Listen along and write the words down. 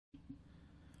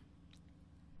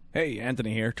Hey,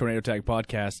 Anthony here, Tornado Tag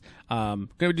Podcast. Gonna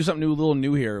do something new, a little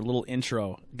new here, a little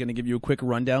intro. Gonna give you a quick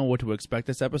rundown of what to expect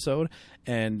this episode,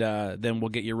 and then we'll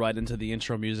get you right into the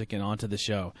intro music and onto the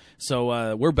show.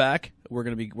 So we're back. We're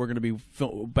gonna be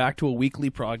back to a weekly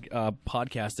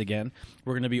podcast again.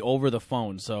 We're gonna be over the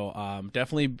phone, so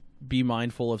definitely be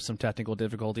mindful of some technical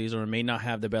difficulties, or it may not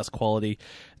have the best quality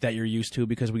that you're used to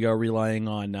because we are relying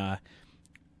on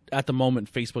at the moment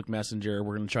Facebook Messenger.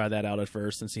 We're gonna try that out at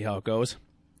first and see how it goes.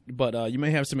 But you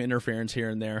may have some interference here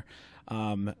and there.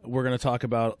 We're going to talk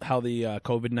about how the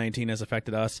COVID-19 has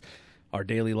affected us, our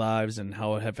daily lives, and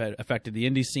how it have affected the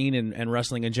indie scene and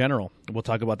wrestling in general. We'll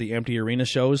talk about the empty arena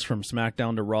shows from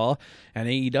SmackDown to Raw and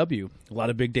AEW. A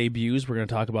lot of big debuts. We're going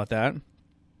to talk about that.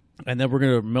 And then we're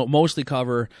going to mostly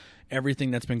cover everything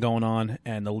that's been going on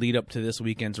and the lead up to this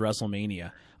weekend's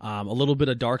Wrestlemania. A little bit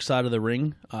of Dark Side of the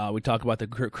Ring. We talk about the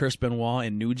Chris Benoit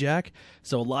and New Jack.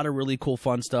 So a lot of really cool,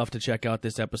 fun stuff to check out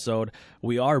this episode.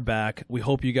 We are back. We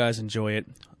hope you guys enjoy it.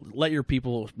 Let your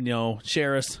people know.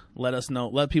 Share us. Let us know.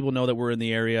 Let people know that we're in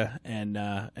the area and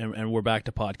we're back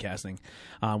to podcasting.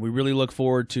 We really look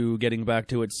forward to getting back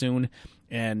to it soon.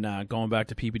 And going back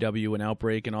to PPW and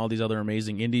Outbreak and all these other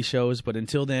amazing indie shows. But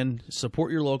until then,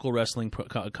 support your local wrestling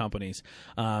companies.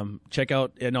 Check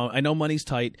out, I know money's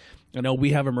tight. I know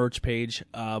we have a merch page,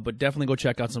 but definitely go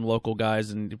check out some local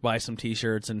guys and buy some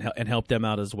T-shirts and help them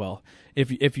out as well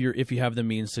if you have the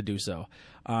means to do so.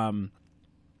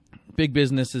 Big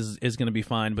business is going to be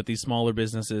fine, but these smaller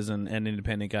businesses and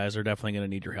independent guys are definitely going to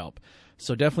need your help.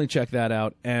 So definitely check that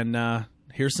out. And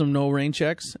here's some no rain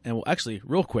checks. And well, actually,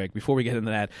 real quick, before we get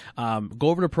into that, go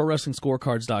over to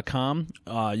ProWrestlingScorecards.com.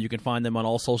 You can find them on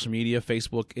all social media,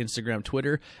 Facebook, Instagram,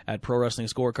 Twitter, at Pro Wrestling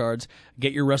Scorecards.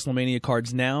 Get your WrestleMania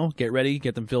cards now. Get ready.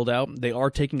 Get them filled out. They are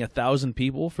taking 1,000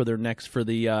 people for the next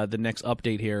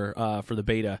update here for the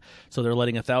beta. So they're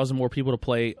letting 1,000 more people to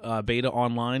play beta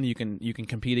online. You can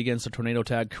compete against the Tornado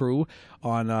Tag crew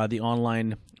on the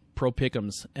online Pro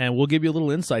Pick'ems, and we'll give you a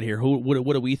little insight here.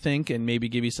 What do we think, and maybe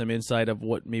give you some insight of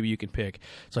what maybe you can pick.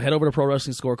 So head over to Pro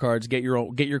Wrestling Scorecards, get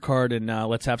your card, and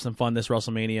let's have some fun this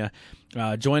WrestleMania.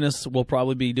 Join us. We'll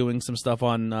probably be doing some stuff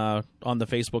on the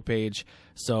Facebook page.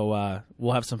 So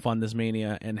we'll have some fun this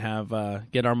Mania and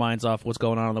get our minds off what's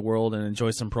going on in the world and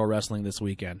enjoy some pro wrestling this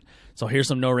weekend. So here's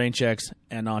some no rain checks,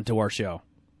 and on to our show.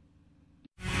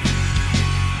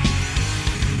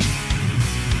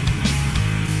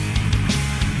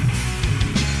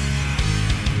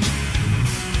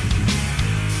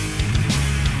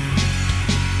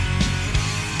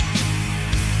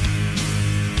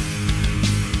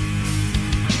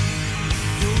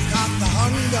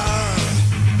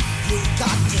 You've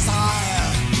got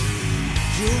desire,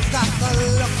 you've got the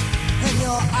look in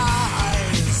your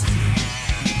eyes.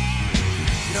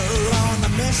 You're on a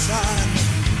mission,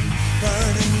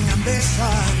 burning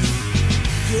ambition.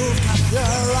 You've got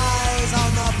your eyes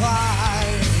on the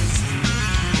prize.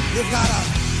 You've got to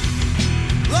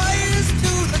rise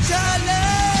to the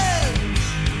challenge.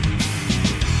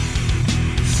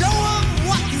 Show 'em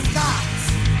what you've got.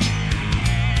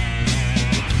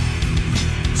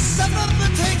 Step up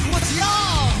and take what's yours.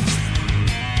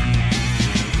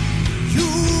 You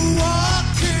are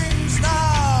kings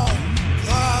now,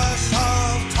 Clash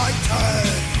of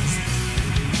Titans.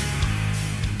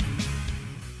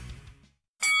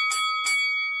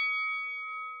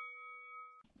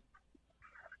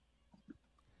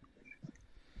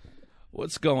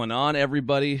 What's going on,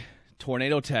 everybody?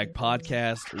 Tornado Tag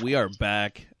Podcast. We are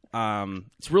back.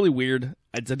 It's really weird.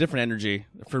 It's a different energy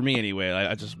for me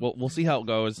anyway. We'll see how it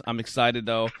goes. I'm excited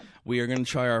though. We are going to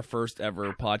try our first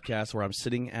ever podcast where I'm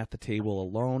sitting at the table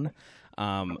alone.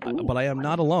 But I am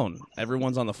not alone.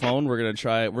 Everyone's on the phone. We're gonna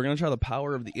try the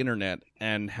power of the internet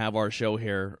and have our show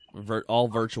here all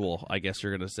virtual. I guess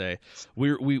you're gonna say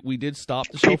we did stop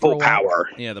the show People for a while. power.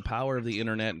 Yeah, the power of the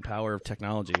internet and power of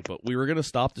technology. But we were gonna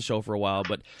stop the show for a while.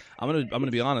 But I'm gonna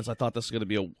be honest. I thought this was gonna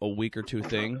be a week or two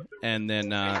thing, and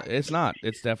then it's not.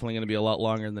 It's definitely gonna be a lot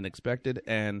longer than expected.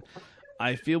 And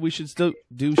I feel we should still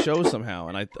do shows somehow,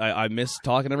 and I miss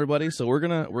talking to everybody. So we're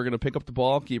gonna pick up the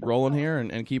ball, keep rolling here,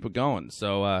 and keep it going.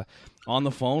 So on the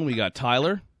phone we got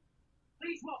Tyler.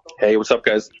 Hey, what's up,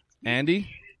 guys? Andy.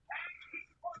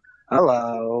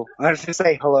 Hello. I was just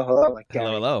say hello. Like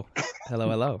Hello.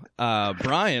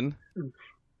 Brian.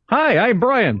 Hi, I'm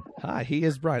Brian. Hi, he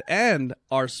is Brian, and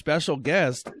our special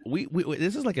guest. We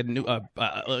this is like a new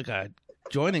like a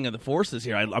joining of the forces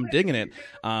here. I'm digging it.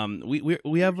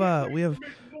 We have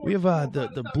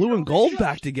the blue and gold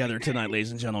back together tonight,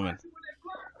 ladies and gentlemen.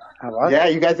 Yeah,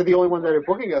 you guys are the only ones that are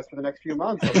booking us for the next few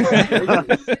months.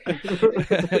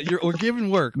 We're giving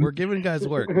work. We're giving guys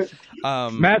work.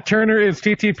 Matt Turner is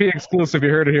TTP exclusive. You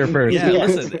heard it here first. Yeah,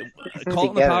 listen,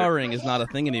 calling the power ring is not a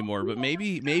thing anymore. But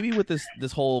maybe with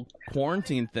this whole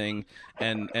quarantine thing,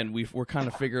 and we're kind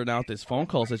of figuring out this phone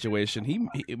call situation. He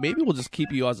maybe we'll just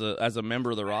keep you as a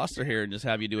member of the roster here and just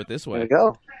have you do it this way. There you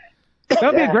go.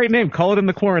 That'd be a great name. Call it in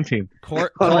the quarantine.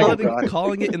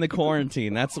 Calling it in the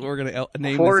quarantine. That's what we're gonna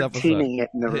name this episode. Quarantining it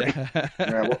in the ring.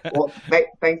 Yeah, well,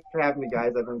 thanks for having me,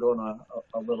 guys. I've been going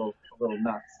a little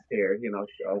nuts here,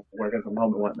 working from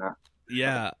home and whatnot.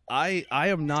 Yeah, I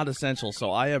am not essential,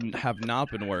 so I have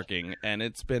not been working, and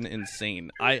it's been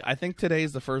insane. I think today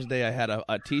is the first day I had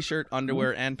a t-shirt,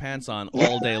 underwear, and pants on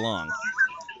all day long.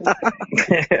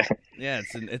 Yeah,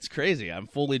 it's crazy. I'm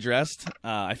fully dressed.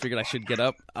 I figured I should get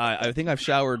up. I think I've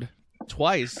showered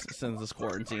twice since this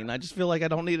quarantine. I just feel like I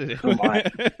don't need it. No, I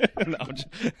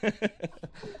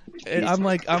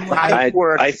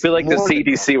feel like the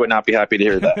CDC would not be happy to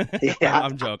hear that. Yeah,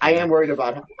 I'm joking. I am worried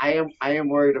about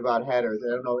headers. I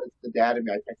don't know. It's the dad in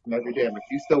me. I text him every day. I'm like,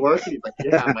 "You still working?" He's like,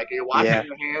 "Yeah." I'm like, "Are you washing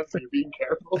your hands? Are you being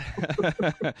careful?"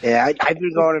 Yeah, I've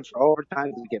been going in for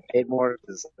overtime to get paid more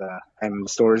because I'm in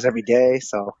stores every day.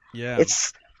 So yeah,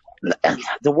 it's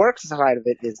the work side of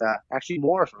it is actually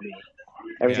more for me.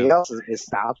 Everything else is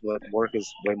stopped, but work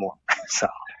is way more. So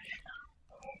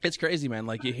it's crazy, man.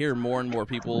 Like, you hear more and more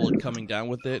people coming down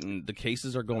with it, and the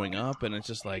cases are going up, and it's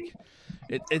just like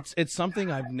it's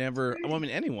something I've never. Well, I mean,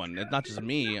 anyone, not just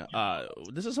me.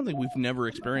 This is something we've never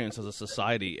experienced as a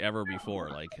society ever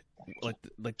before. Like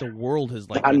the world has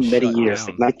on many years,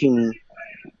 down. Like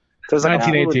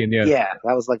 1918. Yeah,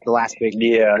 that was like the last big.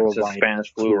 Yeah, it's worldwide a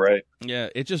Spanish flu, right? Yeah,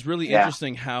 it's just really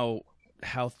interesting how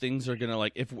things are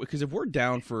gonna because if we're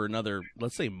down for another,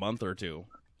 let's say, month or two,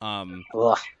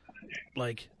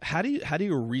 like how do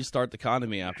you restart the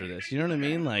economy after this? You know what I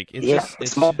mean? Like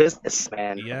it's small business,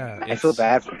 man. Yeah, I feel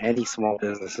bad for any small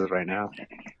businesses right now.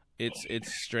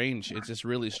 It's strange. It's just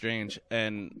really strange,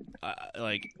 and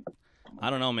I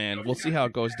don't know, man. We'll see how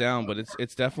it goes down, but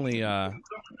it's definitely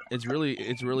it's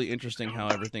really interesting how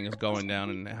everything is going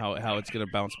down and how it's gonna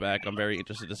bounce back. I'm very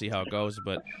interested to see how it goes,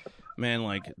 but. Man,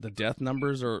 like, the death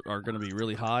numbers are going to be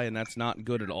really high, and that's not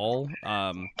good at all.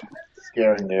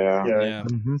 Scary. Yeah.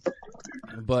 Mm-hmm.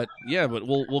 But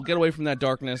we'll get away from that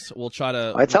darkness. We'll try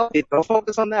to. I tell you, don't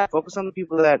focus on that. Focus on the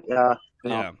people that got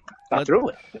through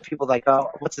it. The people like,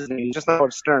 what's his name? Just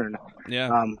like Stern.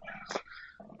 Yeah.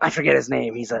 I forget his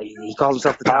name. He calls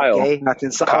himself the Kyle. top gay.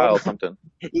 Nothing. Kyle something.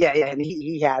 Yeah, and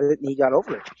he had it and he got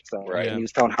over it. So Right. and he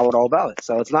was telling Howard all about it.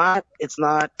 So it's not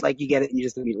like you get it and you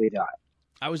just immediately die.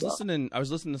 I was listening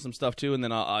to some stuff too, and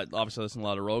then I obviously listened to a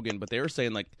lot of Rogan, but they were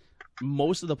saying like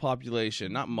most of the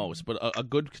population, not most, but a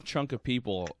good chunk of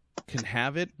people can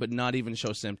have it but not even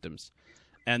show symptoms.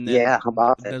 And then how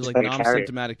about that? there's like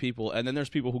non-symptomatic people, and then there's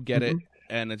people who get it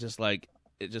and it's just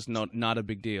not a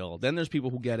big deal. Then there's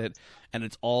people who get it and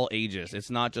it's all ages.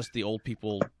 It's not just the old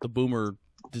people, the boomer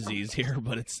disease here,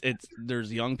 but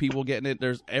there's young people getting it.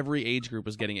 There's every age group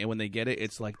is getting it. When they get it,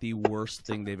 it's like the worst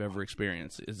thing they've ever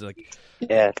experienced. It's like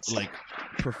like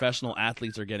professional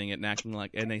athletes are getting it and acting like,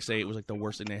 and they say it was like the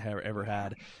worst thing they have ever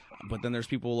had. But then there's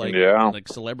people like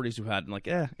celebrities who had like,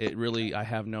 it really, I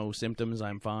have no symptoms,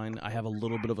 I'm fine. I have a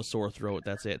little bit of a sore throat,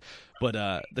 that's it. But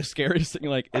the scariest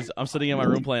thing is I'm sitting in my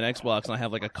room playing Xbox and I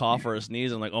have like a cough or a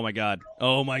sneeze and I'm like, oh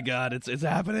my god, it's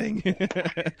happening.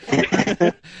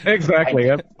 Exactly.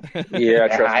 Yep. Yeah,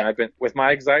 trust me. I've been with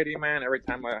my anxiety, man. Every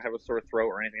time I have a sore throat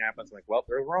or anything happens, I'm like, well,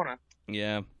 there's Rona.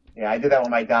 Yeah. Yeah, I did that with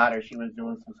my daughter. She was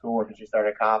doing some schoolwork and she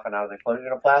started coughing. I was like, put it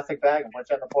in a plastic bag and put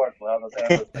it on the porch. Well, those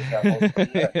animals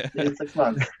like that in 6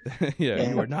 months. Yeah,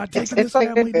 you are not taking this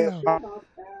family down.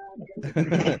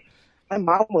 My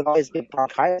mom would always get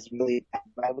bronchitis really bad.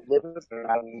 I would live with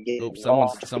her. I would get we're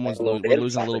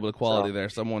losing a little bit of quality there.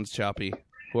 Someone's choppy.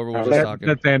 Whoever was just talking.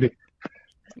 That's Andy.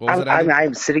 What was it, Andy?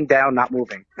 I'm sitting down, not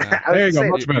moving. There you go.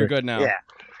 Much better. You're good now. Yeah.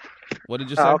 What did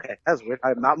you say? Oh, okay. That's weird.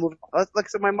 I'm not moving. Like I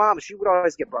said, my mom, she would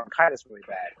always get bronchitis really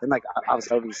bad. And like I was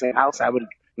over the same house, I would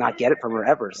not get it from her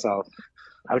ever. So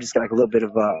I would just get like a little bit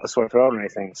of a sore throat or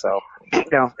anything. So,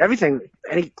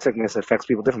 any sickness affects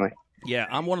people differently. Yeah,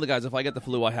 I'm one of the guys. If I get the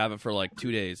flu, I have it for like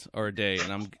 2 days or a day,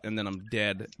 and then I'm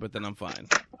dead. But then I'm fine.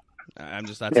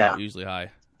 That's not usually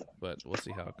high, but we'll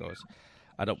see how it goes.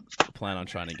 I don't plan on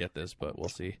trying to get this, but we'll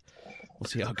see. We'll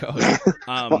see how it goes.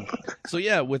 So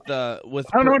yeah, with I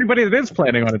don't know anybody that is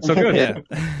planning on it. So good. Yeah,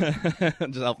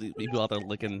 just out the people out there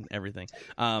licking everything.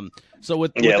 So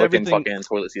with licking everything, fucking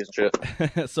toilet seat and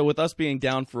shit. So with us being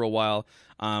down for a while,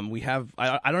 We have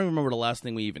I don't even remember the last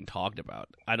thing we even talked about.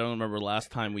 I don't remember the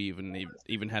last time we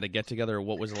even had a get together or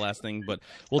what was the last thing. But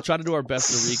we'll try to do our best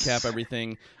to recap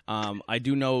everything. I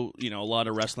do know a lot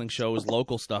of wrestling shows,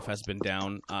 local stuff has been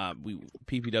down.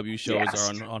 PPW shows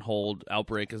are on hold.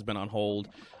 Outbreak has been on hold.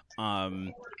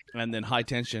 And then High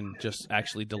Tension just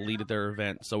actually deleted their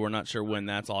event, so we're not sure when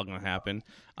that's all going to happen.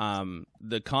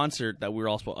 The concert that we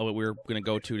were going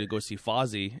to go see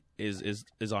Fozzy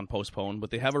is on postpone, but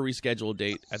they have a rescheduled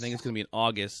date. I think it's going to be in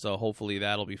August, so hopefully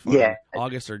that'll be fun. Yeah.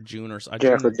 August or June or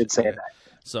Jericho did say that.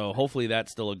 So hopefully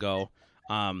that's still a go,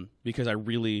 because I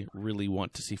really, really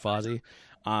want to see Fozzy.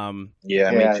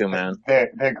 Me too, man.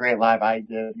 They're great live.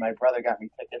 My brother got me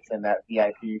tickets in that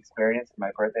VIP experience for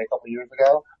my birthday a couple years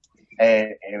ago.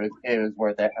 And it was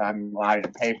worth it. I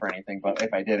didn't pay for anything, but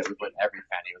if I did, it was worth every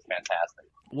penny. It was fantastic.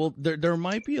 Well, there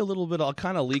might be a little bit. I'll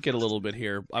kind of leak it a little bit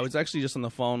here. I was actually just on the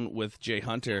phone with Jay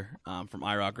Hunter from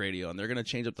iRock Radio, and they're going to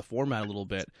change up the format a little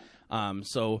bit.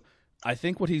 So I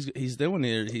think what he's doing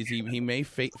here, he may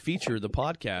feature the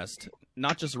podcast,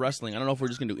 not just wrestling. I don't know if we're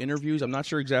just going to do interviews. I'm not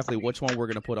sure exactly which one we're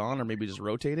going to put on, or maybe just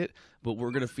rotate it. But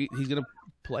we're going to he's going to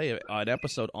play an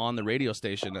episode on the radio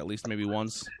station at least maybe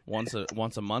once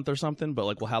a month or something.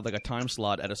 But we'll have a time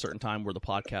slot at a certain time where the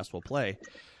podcast will play.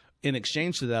 In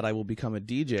exchange to that, I will become a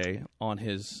DJ on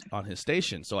his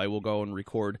station. So I will go and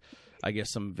record, I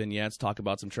guess, some vignettes, talk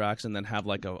about some tracks, and then have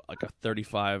a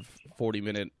 30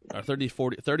 minute or 30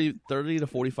 to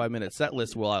 45 minute set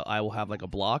list where I will have a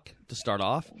block to start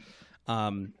off,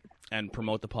 and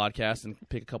promote the podcast and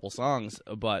pick a couple songs.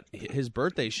 But his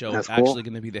birthday show is actually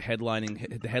going to be the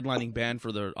headlining band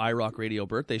for the iRock Radio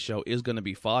birthday show is going to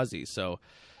be Fozzy. So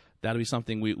that'll be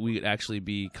something we'd actually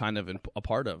be kind of a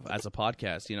part of as a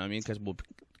podcast, you know what I mean? Because we'll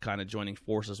kind of joining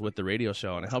forces with the radio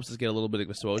show, and it helps us get a little bit of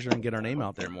exposure and get our name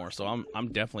out there more. So I'm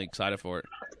definitely excited for it.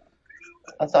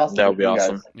 That's awesome. That would be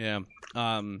awesome. Yeah.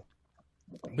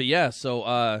 But yeah,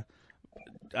 so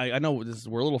I know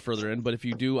we're a little further in, but if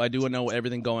you do, I do know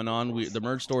everything going on. The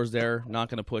merch store is there. Not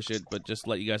going to push it, but just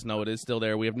let you guys know it is still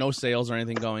there. We have no sales or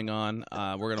anything going on.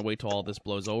 We're going to wait till all this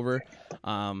blows over.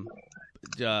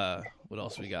 What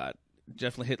else we got?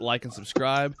 Definitely hit like and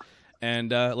subscribe,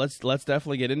 and let's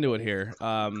definitely get into it here.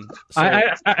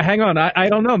 Hang on, I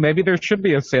don't know. Maybe there should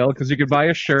be a sale because you could buy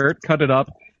a shirt, cut it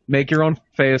up, make your own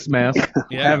face mask,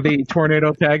 have the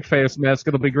tornado tag face mask.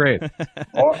 It'll be great.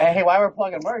 Or hey, while we're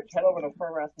plugging merch, head over to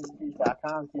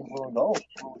ProWrestlingTees.com. See Blue and Gold.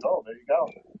 Blue and Gold. There you go.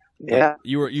 Yeah,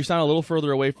 you sound a little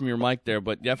further away from your mic there,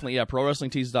 but definitely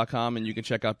ProWrestlingTees.com, and you can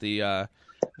check out the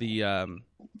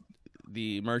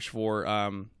merch for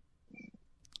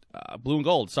Blue and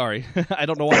Gold. Sorry, I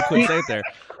don't know why I couldn't say it there.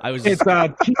 It's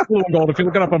Team Blue and Gold. If you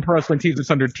look it up on Pro Wrestling Tees,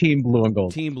 it's under Team Blue and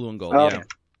Gold. Team Blue and Gold. Yeah.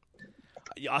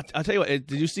 I'll tell you what.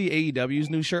 Did you see AEW's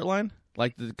new shirt line?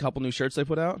 The couple new shirts they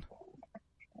put out.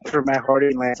 For Matt Hardy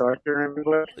and Lance Archer and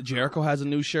everywhere. Jericho has a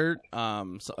new shirt.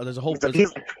 So there's a whole.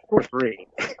 For free.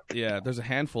 Yeah, there's a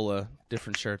handful of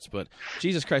different shirts, but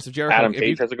Jesus Christ, if Jericho, Adam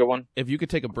Page has a good one. If you could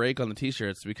take a break on the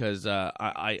t-shirts, because I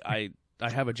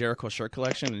have a Jericho shirt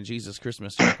collection, and Jesus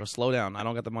Christmas, Jericho, slow down. I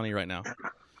don't got the money right now.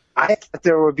 I thought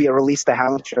there would be a Release the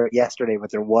Hound shirt yesterday,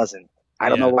 but there wasn't. I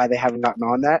don't know why they haven't gotten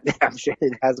on that. I'm sure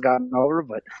it has gotten over,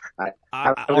 but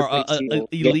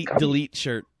Elite Delete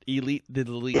shirt. Elite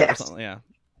Delete. Yes. Or something. Yeah.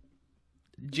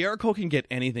 Jericho can get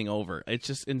anything over. It's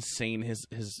just insane, his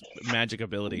magic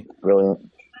ability. Brilliant.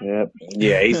 Yep.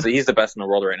 Yeah, he's the best in the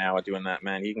world right now at doing that,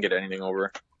 man. He can get anything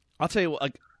over. I'll tell you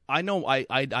what, I know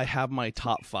I have my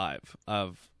top 5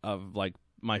 of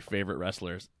my favorite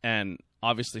wrestlers, and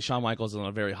obviously Shawn Michaels is on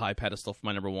a very high pedestal for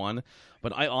my number 1,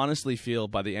 but I honestly feel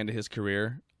by the end of his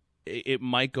career, it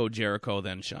might go Jericho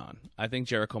then Shawn. I think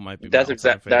Jericho might be that's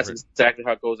exactly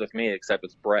how it goes with me, except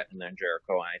it's Brett and then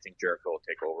Jericho, and I think Jericho will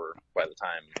take over by the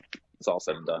time it's all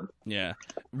said and done. Yeah.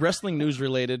 Wrestling news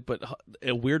related, but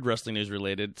weird wrestling news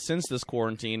related. Since this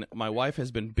quarantine, my wife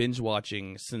has been binge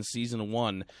watching since season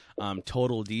 1,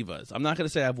 Total Divas. I'm not going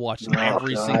to say I've watched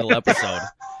every single episode.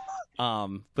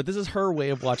 But this is her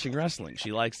way of watching wrestling.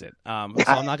 She likes it. So I'm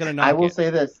not going to knock it. I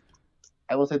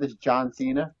will say this. John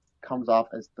Cena comes off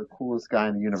as the coolest guy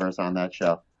in the universe on that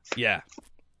show. Yeah.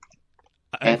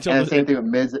 And same thing with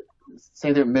Miz.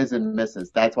 Same thing with Miz and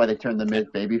Mrs. That's why they turned the Miz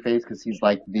babyface, because he's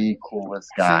the coolest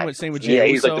guy. Same with Jey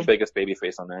he's Uso. the biggest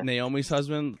babyface on there. Naomi's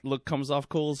husband comes off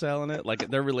cool as hell in it.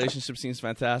 Their relationship seems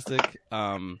fantastic.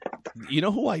 You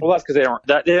know who I? Well, that's because they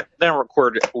don't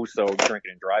record Uso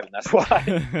drinking and driving. That's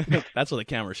why. That's what the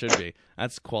camera should be.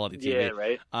 That's quality TV. Yeah,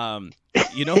 right.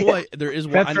 You know who there is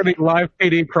one. That's for the live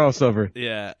PD crossover.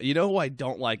 Yeah, you know who I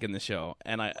don't like in the show,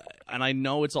 and I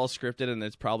know it's all scripted and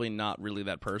it's probably not really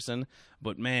that person,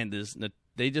 but man, this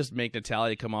they just make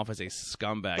Natalya come off as a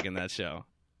scumbag in that show.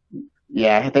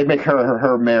 Yeah, they make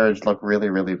her marriage look really,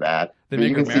 really bad. They I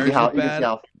mean, make her marriage look bad.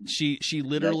 How, she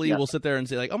literally will sit there and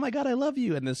say like, "Oh my God, I love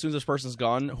you," and then as soon as this person's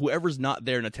gone, whoever's not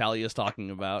there, Natalya is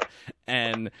talking about,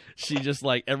 and she just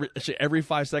like every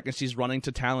 5 seconds she's running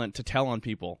to talent to tell on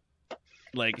people.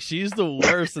 Like she's the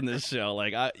worst in this show.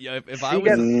 Like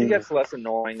she gets less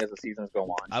annoying as the seasons go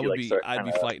on. I'd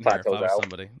be fighting her if I was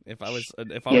somebody. If I was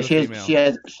a female.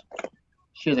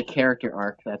 She has a character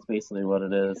arc. That's basically what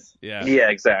it is. Yeah. Yeah,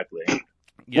 exactly.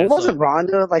 Yeah, well, wasn't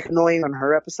Rhonda like annoying on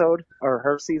her episode or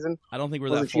her season? I don't think we're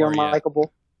wasn't that far she unlikable?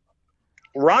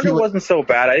 Rhonda wasn't so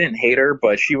bad. I didn't hate her,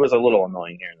 but she was a little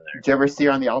annoying here and there. Did you ever see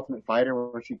her on The Ultimate Fighter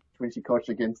when she coached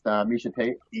against Misha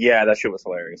Tate? Yeah, that shit was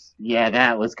hilarious. Yeah,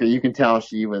 that was good. You can tell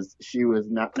she was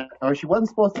not, or she wasn't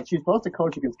supposed to. She was supposed to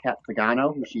coach against Kat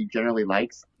Zagano, who she generally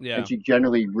likes, and she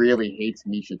generally really hates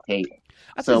Misha Tate.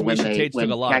 So Misha Tate took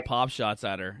a lot of pop shots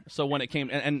at her. So when it came,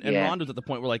 and Ronda's at the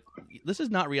point where like, this is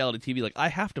not reality TV. Like I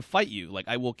have to fight you. Like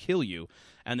I will kill you.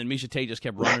 And then Misha Tate just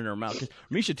kept running her mouth.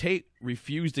 Misha Tate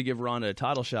refused to give Ronda a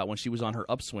title shot when she was on her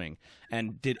upswing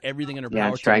and did everything in her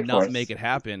power to not make it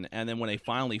happen. And then when they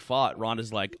finally fought,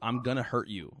 Ronda's like, I'm going to hurt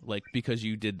you, like, because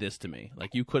you did this to me.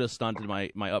 Like, you could have stunted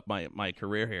my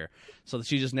career here. So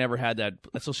she just never had that.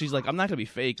 So she's like, I'm not going to be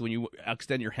fake. When you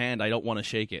extend your hand, I don't want to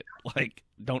shake it. Like,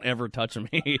 don't ever touch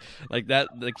me. Like that.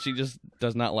 Like, she just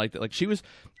does not like that. Like, she was,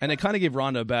 and it kind of gave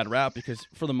Ronda a bad rap because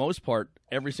for the most part,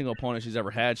 every single opponent she's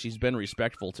ever had, she's been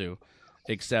respectful to,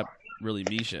 except really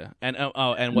Misha and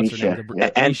what's Misha. her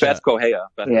name? And Beth Correia.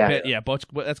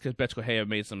 That's because Beth Correia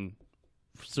made some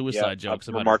suicide jokes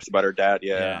about remarks about her dad.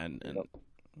 Yeah,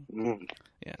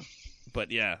 but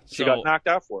she got knocked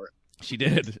out for it. She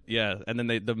did, yeah. And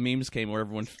then the memes came where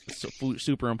everyone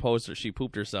superimposed her. She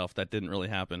pooped herself. That didn't really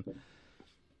happen.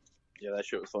 Yeah, that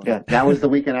shit was fun. Yeah, that was the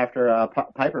weekend after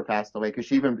Piper passed away because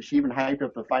she even hyped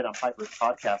up the fight on Piper's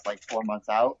podcast like 4 months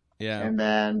out. Yeah. And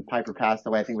then Piper passed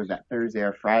away. I think it was that Thursday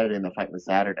or Friday, and the fight was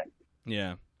Saturday.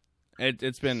 Yeah.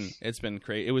 It's been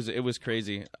crazy. It was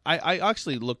crazy. I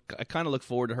actually kind of look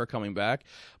forward to her coming back.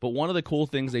 But one of the cool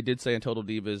things they did say in Total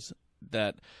Divas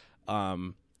that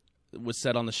was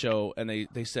said on the show, and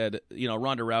they said, you know,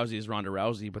 Ronda Rousey is Ronda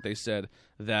Rousey, but they said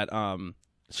that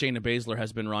Shayna Baszler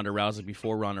has been Ronda Rousey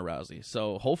before Ronda Rousey.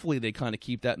 So hopefully they kind of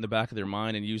keep that in the back of their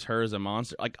mind and use her as a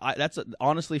monster. Like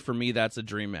honestly, for me, that's a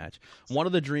dream match. One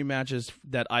of the dream matches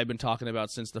that I've been talking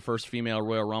about since the first female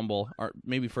Royal Rumble, or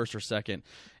maybe first or second,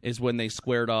 is when they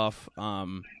squared off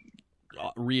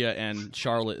Rhea and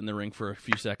Charlotte in the ring for a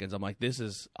few seconds. I'm like,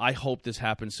 I hope this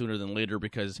happens sooner than later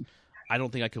because I don't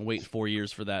think I can wait 4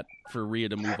 years for Rhea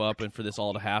to move up and for this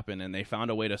all to happen. And they found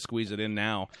a way to squeeze it in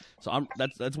now. So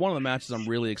that's one of the matches I'm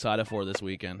really excited for this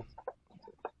weekend.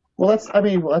 Well, let's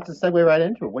just segue right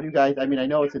into it. What do you guys? I mean, I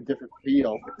know it's a different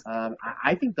feel.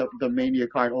 I think the Mania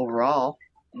card overall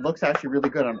looks actually really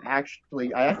good. I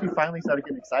actually finally started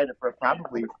getting excited for it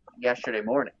probably yesterday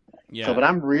morning. Yeah. So, but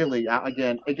I'm really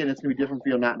again, it's gonna be a different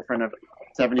feel, not in front of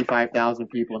 75,000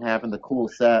 people and having the cool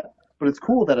set. But it's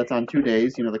cool that it's on 2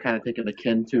 days. You know, they're kind of taking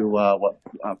akin to what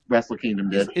Wrestle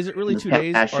Kingdom did. Is it really 2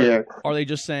 days? Or are they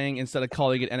just saying instead of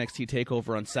calling it NXT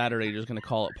TakeOver on Saturday, they're just going to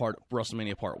call it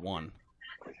WrestleMania Part 1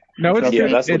 No, it's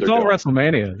all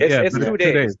WrestleMania. It's 2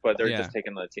 days, but they're just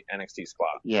taking the NXT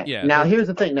spot. Yeah. Now, here's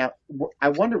the thing. Now, I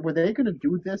wonder, were they going to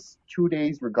do this 2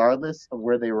 days regardless of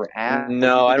where they were at?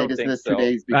 No, I don't think so. 2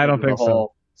 days I don't think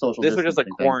so. This was just a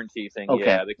quarantine thing. Okay.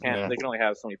 Yeah, they can only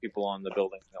have so many people on the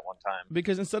building at one time.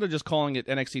 Because instead of just calling it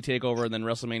NXT TakeOver and then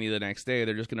WrestleMania the next day,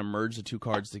 they're just going to merge the two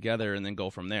cards together and then go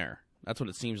from there. That's what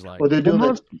it seems like. Well, they're doing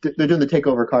the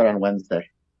TakeOver card on Wednesday.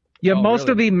 Yeah, most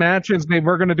of the matches they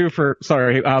were going to do for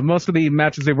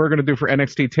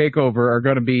NXT TakeOver are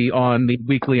going to be on the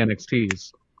weekly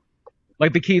NXTs.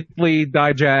 Like the Keith Lee,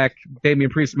 Dijak, Damian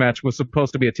Priest match was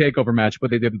supposed to be a TakeOver match, but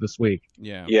they did it this week.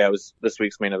 Yeah, it was this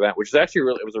week's main event, which is actually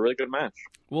it was a really good match.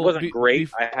 Well, it wasn't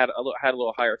great. I had a little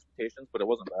higher expectations, but it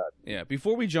wasn't bad. Yeah,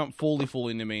 before we jump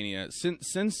fully into Mania,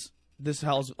 since this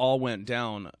house all went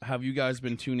down, have you guys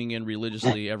been tuning in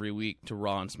religiously every week to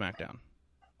Raw and SmackDown?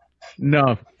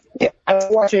 No. Yeah, I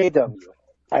watch AEW.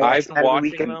 I've been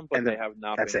watching them, but they have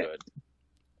not been good.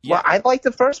 Yeah. Well, I liked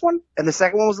the first one, and the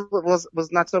second one was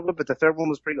not so good, but the third one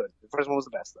was pretty good. The first one was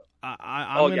the best, though. For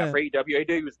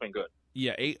AEW has been good.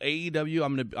 Yeah, AEW.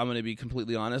 I'm gonna be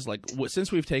completely honest. Like,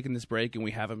 since we've taken this break and we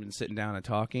haven't been sitting down and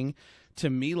talking, to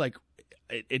me, like,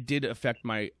 it did affect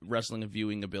my wrestling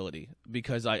viewing ability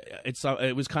because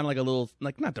it was kind of like a little,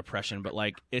 like, not depression, but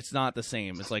like it's not the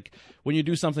same. It's like when you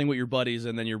do something with your buddies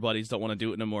and then your buddies don't want to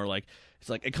do it anymore. Like it's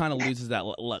like it kind of loses that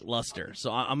luster.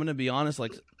 So I'm gonna be honest,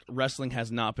 like wrestling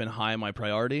has not been high on my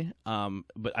priority.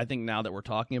 But I think now that we're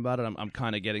talking about it, I'm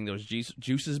kind of getting those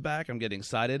juices back. I'm getting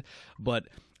excited. But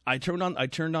I turned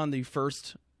on the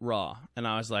first Raw and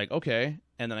I was like, okay.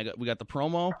 And then we got the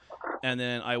promo, and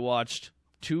then I watched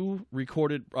 2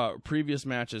 recorded previous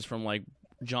matches from like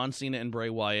John Cena and Bray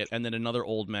Wyatt, and then another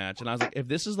old match. And I was like, if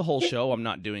this is the whole show, I'm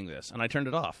not doing this. And I turned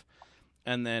it off.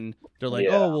 And then they're like,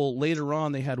 oh, well, later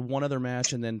on they had 1 other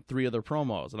match and then 3 other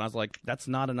promos. And I was like, that's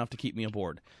not enough to keep me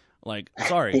aboard. Like,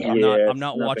 sorry, I'm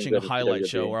not watching a highlight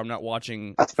show, or I'm not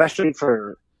watching, especially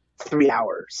for 3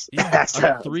 hours. Yeah, that's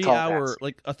a 3-hour,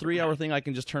 like a 3-hour thing. I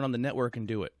can just turn on the network and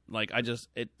do it. Like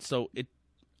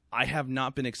I have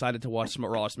not been excited to watch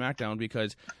Raw or SmackDown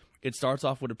because it starts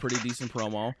off with a pretty decent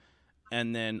promo,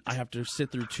 and then I have to sit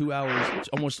through 2 hours,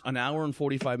 almost an hour and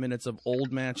 45 minutes of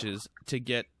old matches to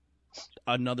get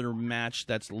another match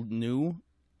that's new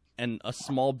and a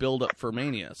small build up for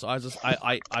Mania. So I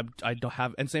don't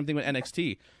have, and same thing with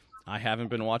NXT. I haven't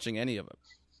been watching any of it.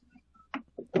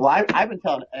 Well, I've been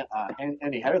telling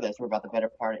Andy Header this for about the better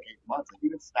part of 8 months. Like,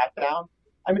 even SmackDown,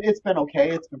 I mean, it's been okay.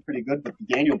 It's been pretty good. But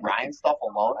the Daniel Bryan stuff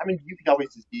alone, I mean, you can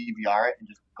always just DVR it and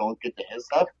just go get to his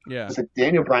stuff. Yeah. But the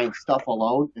Daniel Bryan stuff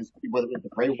alone, is whether it's the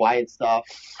Bray Wyatt stuff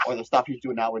or the stuff he's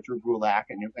doing now with Drew Gulak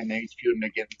and then he's feuding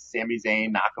against Sami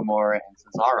Zayn, Nakamura, and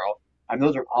Cesaro. I mean,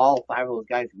 those are all 5 of those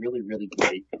guys really, really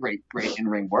great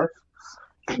in-ring work.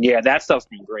 Yeah, that stuff's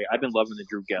been great. I've been loving the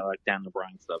Drew Gulak, Daniel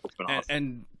Bryan stuff. It's been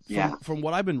awesome. And from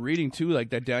what I've been reading too,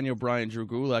 like that Daniel Bryan, Drew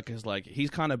Gulak is like,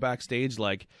 he's kind of backstage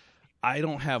like, I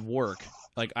don't have work.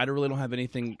 Like, I really don't have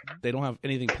anything. They don't have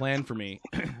anything planned for me.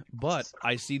 But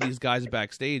I see these guys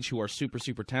backstage who are super,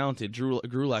 super talented, Drew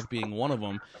Gulak being one of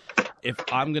them. If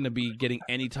I'm going to be getting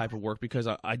any type of work, because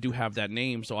I do have that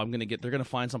name, so they're going to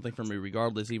find something for me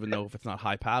regardless, even though if it's not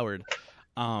high powered.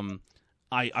 I'm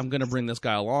going to bring this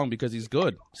guy along because he's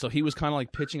good. So he was kind of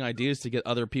like pitching ideas to get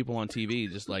other people on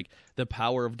TV, just like the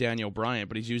power of Daniel Bryan,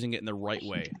 but he's using it in the right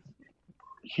way.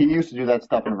 He used to do that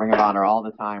stuff in Ring of Honor all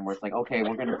the time, where it's like, okay,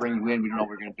 we're going to bring you in, we don't know what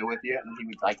we're going to do with you, and he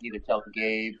would like either tell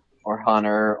Gabe or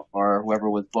Hunter or whoever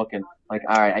was booking, like,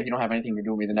 all right, you don't have anything to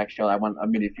do with me the next show, I want a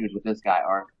mini feud with this guy,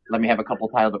 or let me have a couple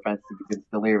title defenses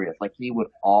against Delirious. Like, he's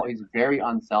very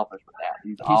unselfish with that.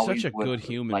 He's such a good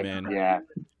human, like, man. Yeah.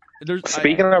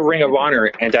 Speaking of Ring of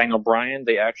Honor and Daniel Bryan,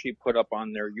 they actually put up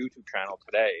on their YouTube channel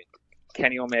today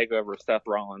Kenny Omega versus Seth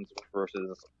Rollins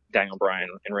versus Daniel Bryan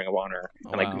in Ring of Honor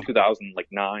in like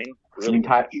 2009. Really?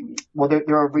 Well, they're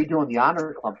redoing the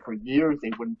Honor Club. For years,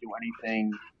 they wouldn't do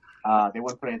anything. They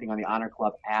wouldn't put anything on the Honor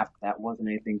Club app that wasn't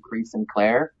anything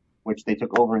pre-Sinclair, which they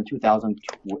took over in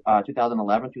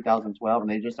 2011, 2012,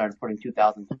 and they just started putting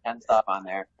 2010 stuff on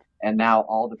there. And now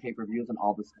all the pay-per-views and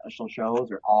all the special shows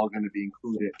are all going to be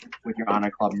included with your Honor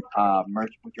Club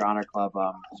merch, with your Honor Club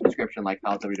subscription, like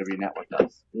how WWE Network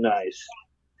does. Nice.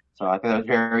 So I think that was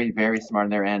very, very smart on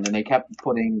their end. And they kept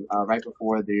putting, right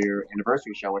before their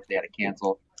anniversary show, which they had to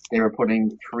cancel, they were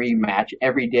putting 3 matches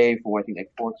every day for, I think,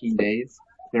 like 14 days.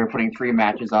 They were putting 3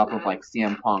 matches up of, like,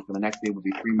 CM Punk. And the next day would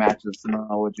be 3 matches of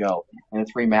Samoa Joe. And then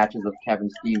 3 matches of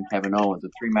Kevin Steen, Kevin Owens.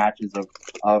 And 3 matches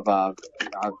of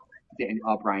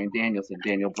Bryan Danielson,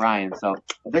 Daniel Bryan. So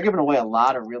they're giving away a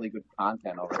lot of really good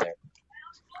content over there.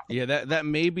 Yeah, that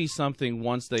may be something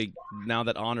now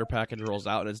that Honor package rolls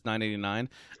out and it's $9.89,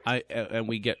 and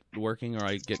we get working, or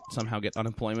I somehow get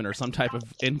unemployment or some type of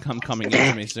income coming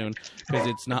into me soon, because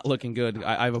it's not looking good.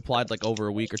 I've applied like over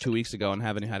a week or 2 weeks ago and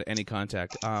haven't had any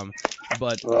contact.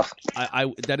 But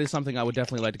that is something I would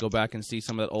definitely like to go back and see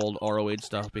some of that old ROH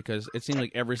stuff, because it seems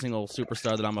like every single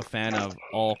superstar that I'm a fan of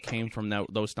all came from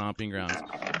those stomping grounds.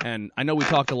 And I know we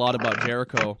talked a lot about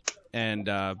Jericho and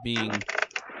being...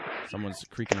 Someone's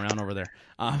creaking around over there.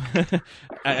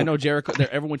 I know Jericho.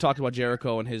 Everyone talked about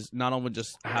Jericho and his, not only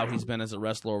just how he's been as a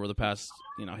wrestler over the past,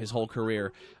 his whole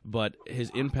career, but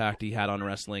his impact he had on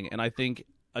wrestling. And I think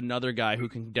another guy who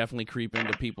can definitely creep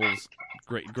into people's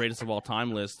greatest of all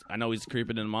time list, I know he's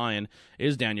creeping in mine,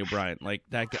 is Daniel Bryan. Like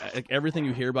that guy, like everything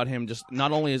you hear about him, just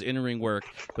not only his in-ring work,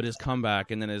 but his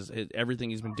comeback, and then his everything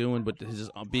he's been doing, but his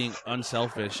being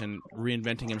unselfish and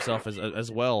reinventing himself as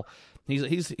well.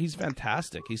 He's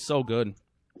fantastic. He's so good.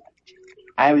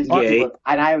 I always tell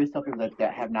people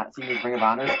that have not seen his Ring of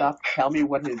Honor stuff, tell me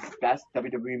what his best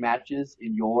WWE matches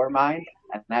in your mind,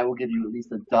 and I will give you at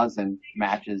least a dozen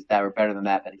matches that were better than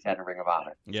that he's had in Ring of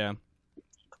Honor. Yeah.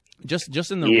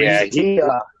 Just in the Yeah,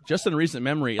 just in recent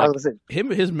memory, I like, was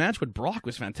his match with Brock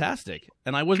was fantastic,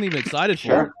 and I wasn't even excited for it.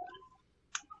 Sure.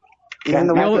 even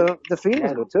the Yeah, one the- the Fiend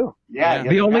was good too. Yeah.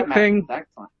 The only thing-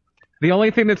 Excellent. The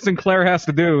only thing that Sinclair has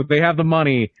to do, they have the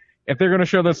money. If they're going to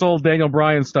show this old Daniel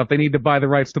Bryan stuff, they need to buy the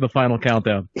rights to the final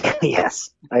countdown. Yes,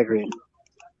 I agree.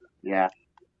 Yeah.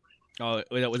 Oh,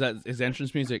 was that his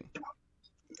entrance music?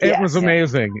 It was Yes.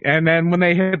 amazing. And then when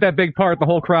they hit that big part, the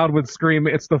whole crowd would scream,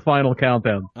 "It's the final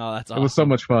countdown." Oh, that's It awesome. was so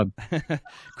much fun.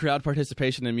 Crowd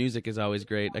participation in music is always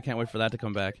great. I can't wait for that to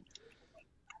come back.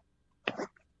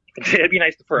 It'd be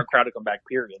nice for a crowd to come back.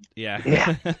 Period. Yeah.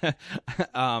 Yeah.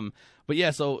 But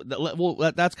yeah, so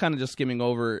that's kind of just skimming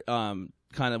over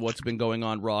kind of what's been going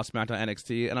on Raw, SmackDown,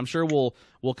 NXT, and I'm sure we'll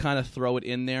kind of throw it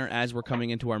in there as we're coming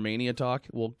into our Mania talk.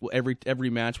 We'll every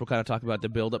match we'll kind of talk about the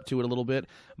build up to it a little bit,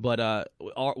 but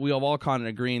we have all kind of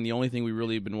agreeing the only thing we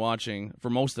really have been watching for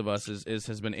most of us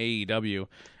has been AEW,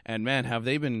 and man, have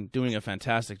they been doing a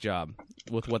fantastic job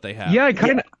with what they have. Yeah,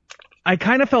 I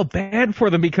kind of felt bad for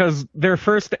them because their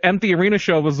first empty arena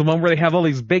show was the one where they have all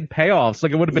these big payoffs.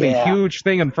 Like, it would have been a huge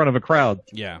thing in front of a crowd.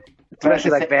 Yeah.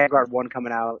 Especially like Vanguard 1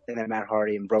 coming out, and then Matt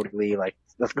Hardy and Brody Lee. Like,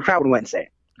 the crowd went insane.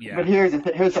 Yeah. But here's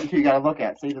something you got to look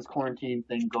at. Say this quarantine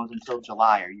thing goes until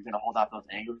July. Are you going to hold out those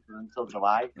angles until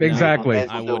July? Exactly. May as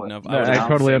well I do wouldn't it. have. I would've done the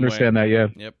totally same understand way.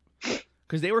 that, yeah. Yep.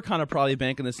 Because they were kind of probably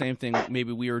banking the same thing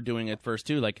maybe we were doing at first,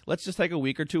 too. Like, let's just take a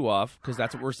week or two off, because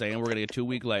that's what we're saying. We're going to get a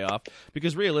 2-week layoff.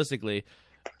 Because realistically,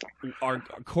 our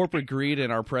corporate greed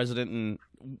and our president, and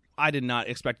I did not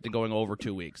expect it to going over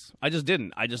 2 weeks. I just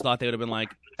didn't. I just thought they would have been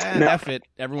like, F it,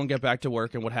 everyone get back to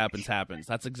work, and what happens, happens.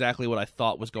 That's exactly what I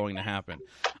thought was going to happen.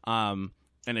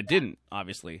 And it didn't,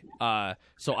 obviously.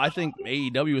 So I think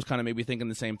AEW was kind of maybe thinking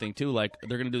the same thing, too. Like,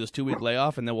 they're going to do this 2-week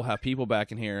layoff, and then we'll have people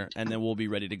back in here, and then we'll be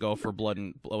ready to go for Blood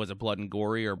and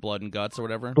Gory or Blood and Guts or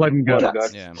whatever? Blood and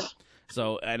guts. Yeah.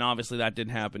 So, and obviously that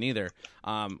didn't happen either.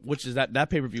 Which is that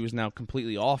pay-per-view is now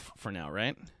completely off for now,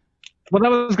 right? Well, that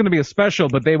was going to be a special,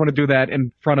 but they want to do that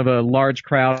in front of a large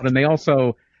crowd, and they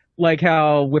also, like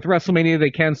how with WrestleMania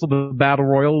they canceled the Battle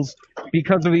Royals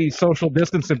because of the social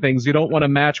distancing things. You don't want a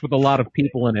match with a lot of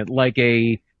people in it, like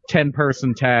a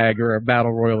 10-person tag or a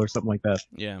Battle Royal or something like that.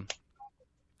 Yeah.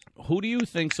 Who do you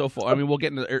think so far? I mean, we'll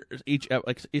get into each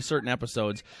certain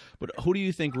episodes, but who do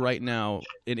you think right now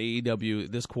in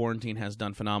AEW this quarantine has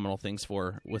done phenomenal things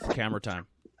for with camera time?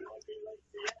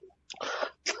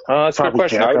 That's a good Probably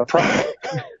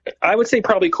question. I would say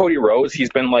probably Cody Rhodes. He's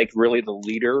been like really the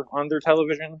leader on their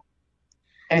television.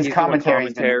 And his He's doing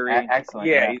commentary excellent.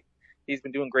 Yeah, he's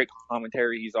been doing great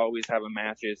commentary. He's always having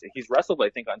matches. He's wrestled, I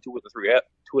think, on two of the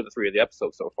three of the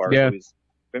episodes so far. Yeah. So he's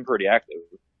been pretty active.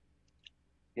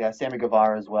 Yeah, Sammy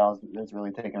Guevara as well is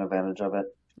really taking advantage of it.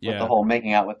 Yeah. With the whole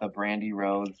making out with the Brandy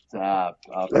Rhodes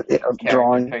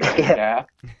Drawing. Yeah.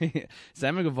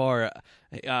 Sammy Guevara.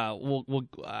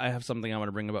 I have something I want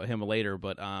to bring about him later,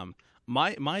 but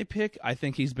my pick, I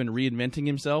think he's been reinventing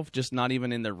himself, just not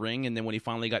even in the ring, and then when he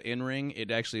finally got in ring,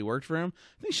 it actually worked for him.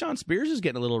 I think Shawn Spears is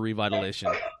getting a little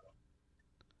revitalization.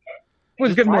 Well,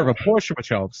 he's getting more of a push, which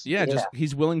helps. Yeah, just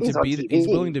he's willing He's to on be TV. he's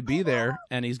willing to be there,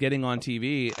 and he's getting on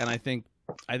TV, and I think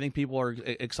people are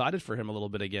excited for him a little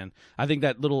bit again. I think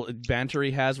that little banter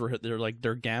he has where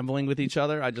they're gambling with each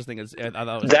other. I just think I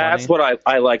thought it was That's funny. what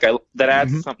I like. That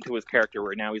adds something to his character.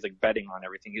 Right now, he's like betting on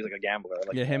everything. He's like a gambler. I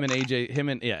like Yeah, that.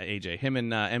 him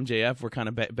and MJF were kind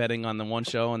of betting on the one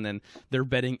show, and then they're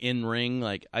betting in ring.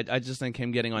 Like I just think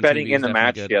him getting on betting TV is in the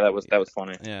match. definitely good. Yeah, that was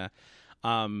funny. Yeah.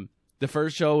 The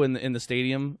first show in the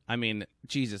stadium, I mean,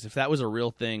 Jesus, if that was a real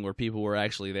thing where people were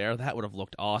actually there, that would have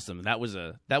looked awesome. That would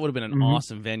have been an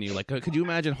awesome venue. Like, could you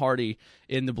imagine Hardy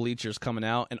in the bleachers coming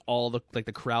out and all the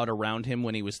crowd around him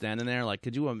when he was standing there? Like,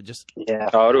 could you just? Yeah.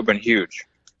 Oh, it would have been huge.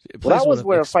 Well, that was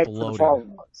where a fight for the exploded.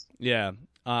 fallen was. Yeah.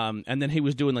 And then he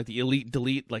was doing like the elite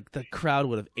delete, like the crowd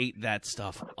would have ate that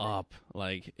stuff up.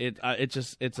 Like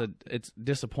it's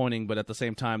disappointing, but at the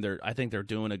same time, I think they're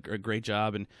doing a great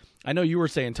job. And I know you were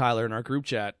saying, Tyler, in our group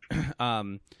chat,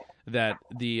 that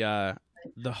the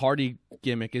Hardy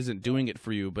gimmick isn't doing it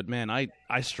for you. But man,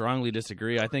 I strongly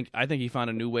disagree. I think he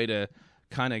found a new way to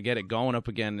kind of get it going up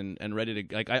again and ready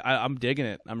to like. I'm digging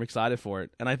it. I'm excited for it.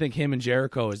 And I think him and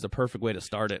Jericho is the perfect way to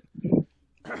start it.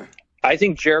 I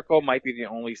think Jericho might be the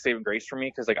only saving grace for me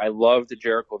because like I loved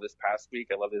Jericho this past week.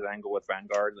 I loved his angle with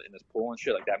Vanguard in his pool and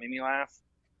shit. Like that made me laugh.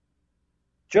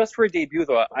 just for a debut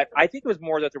though, I think it was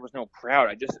more that there was no crowd.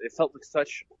 It felt like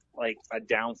such like a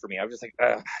down for me. I was just like,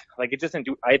 ugh. Like it just didn't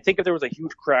do. I think if there was a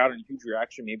huge crowd and a huge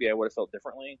reaction, maybe I would have felt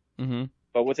differently. Mm-hmm.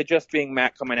 But with it just being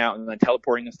Matt coming out and then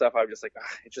teleporting and stuff, I was just like,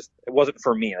 it wasn't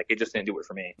for me. Like it just didn't do it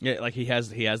for me. Yeah, like he has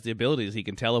the abilities. He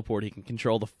can teleport. He can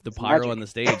control the pyro on the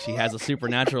stage. He has a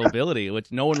supernatural ability,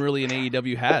 which no one really in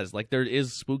AEW has. Like there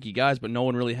is spooky guys, but no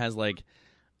one really has like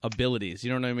abilities.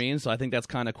 You know what I mean? So I think that's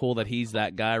kind of cool that he's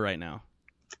that guy right now.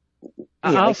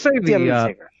 I'll say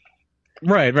the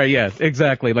right, yeah,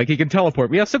 exactly. Like he can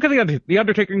teleport. Yeah, so can the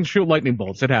Undertaker can shoot lightning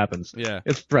bolts. It happens. Yeah,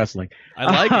 it's wrestling. I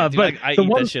like it. Dude, but I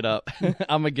eat that shit up.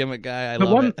 I'm a gimmick guy. I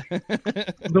love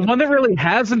it. The one that really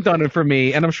hasn't done it for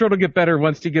me, and I'm sure it'll get better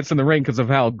once he gets in the ring because of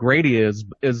how great he is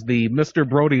the Mr.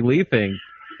 Brody Lee thing.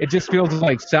 It just feels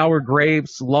like sour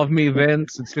grapes, love me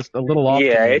Vince. It's just a little off.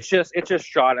 Yeah, it's just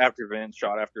shot after Vince.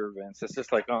 It's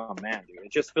just like, oh man, dude.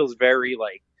 It just feels very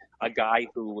like a guy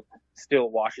who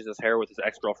still washes his hair with his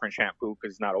ex-girlfriend shampoo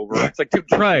because it's not over. It's like, dude,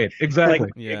 right, exactly.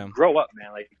 Like, yeah, grow up,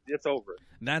 man. Like it's over.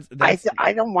 That's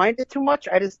I don't mind it too much.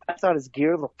 I thought his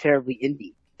gear looked terribly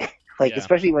indie. Like,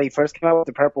 especially when he first came out with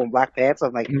the purple and black pants,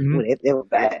 I'm like, they were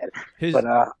bad. But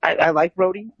I like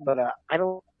Brody, but I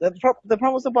don't. The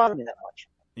promos don't bother me that much.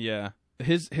 Yeah,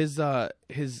 his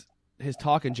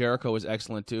talk in Jericho was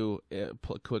excellent too.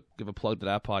 Quick, give a plug to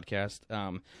that podcast.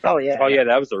 Oh yeah,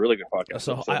 that was a really good podcast.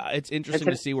 So it's interesting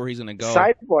to see where he's going to go.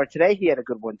 Sidebar today, he had a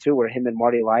good one too, where him and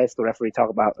Marty Elias, the referee, talk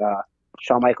about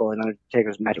Shawn Michaels and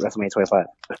Undertaker's match at WrestleMania 25.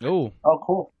 Oh,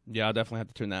 cool. Yeah, I'll definitely have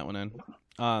to turn that one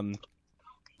in.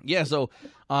 Yeah, so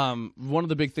one of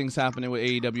the big things happening with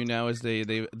AEW now is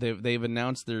they've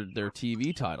announced their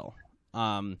TV title.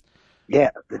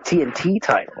 Yeah, the TNT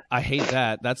title. I hate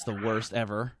that. That's the worst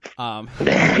ever.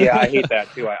 Yeah, I hate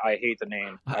that too. I hate the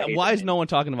name. Why is no one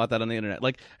talking about that on the internet?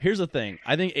 Like, here's the thing.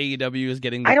 I think AEW is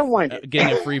getting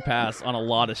a free pass on a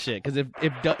lot of shit. Because if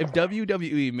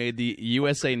WWE made the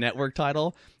USA Network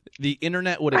title, the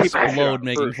internet would explode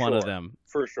making fun of them.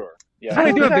 For sure. Yeah.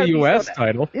 They do have the U.S.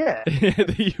 title. Yeah.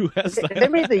 The U.S. title. They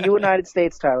made the United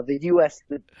States title, the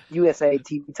USA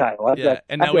TV title.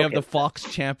 And now we have the Fox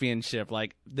Championship.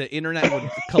 Like, the internet would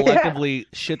collectively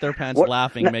shit their pants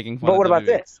laughing, making fun of But what about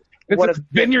this? It's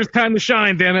Vineyard's time to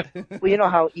shine, damn it. Well, you know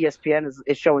how ESPN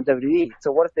is showing WWE.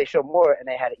 So what if they show more and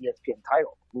they had an ESPN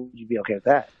title? Would you be okay with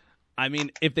that? I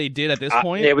mean, if they did at this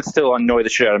point... it would still annoy the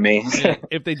shit out of me.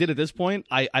 If they did at this point,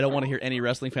 I don't want to hear any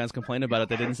wrestling fans complain about it.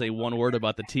 They didn't say one word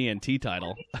about the TNT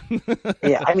title.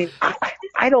 Yeah, I mean,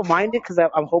 I don't mind it because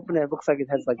I'm hoping it looks like it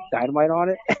has, like, dynamite on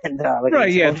it. And,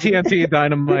 TNT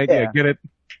Dynamite, get it.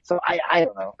 So I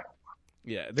don't know.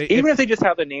 Yeah, if they just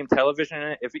have the name television in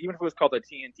it, even if it was called the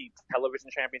TNT Television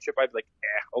Championship, I'd be like,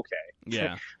 okay.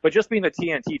 Yeah. But just being the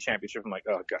TNT Championship, I'm like,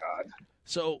 oh god.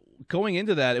 So going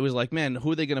into that, it was like, man,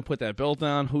 who are they going to put that belt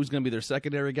on? Who's going to be their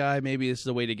secondary guy? Maybe this is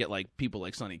a way to get like people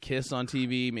like Sonny Kiss on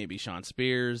TV, maybe Sean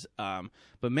Spears.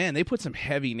 But man, they put some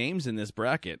heavy names in this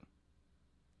bracket.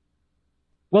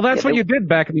 Well, that's what you did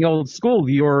back in the old school.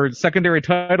 Your secondary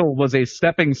title was a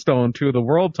stepping stone to the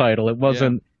world title. It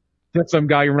wasn't just some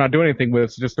guy you're not doing anything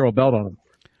with, so just throw a belt on him.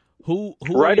 Who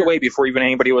right away, before even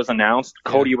anybody was announced,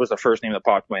 Cody was the first name that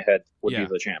popped in my head would be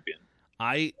the champion.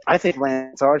 I think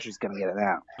Lance Archer's going to get it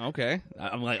now. Okay.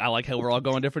 I like how we're all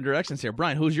going different directions here.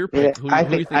 Brian, who's your pick? Who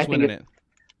do you think's winning it?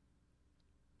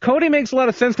 Cody makes a lot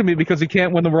of sense to me because he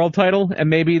can't win the world title, and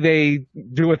maybe they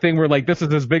do a thing where, like, this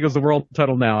is as big as the world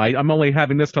title now. I'm only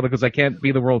having this title because I can't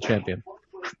be the world champion.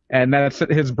 And that's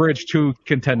his bridge to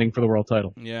contending for the world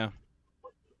title. Yeah.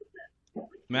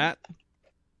 Matt?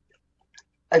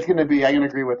 It's going to be, I can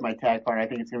agree with my tag partner. I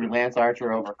think it's going to be Lance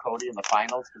Archer over Cody in the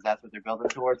finals because that's what they're building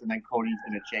towards. And then Cody's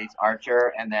going to chase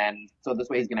Archer. And then, so this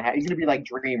way he's going to be like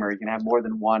Dreamer. He's going to have more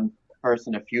than one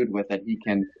person to feud with that he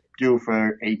can do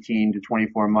for 18 to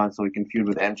 24 months. So he can feud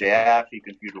with MJF. He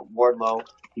can feud with Wardlow.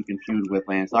 He can feud with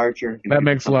Lance Archer. That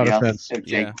makes a lot of sense. If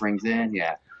Jake brings in,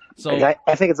 So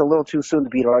I think it's a little too soon to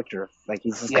beat Archer. Like,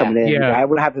 he's just coming in. Yeah. I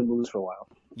would have him lose for a while.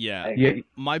 Yeah.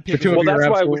 My pick. Well, that's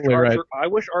why I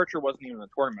wish Archer wasn't even in the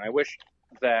tournament. I wish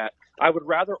that I would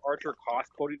rather Archer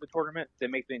cost Cody the tournament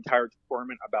than make the entire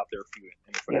tournament about their feud.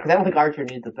 Yeah, because I don't think Archer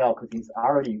needs a belt because he's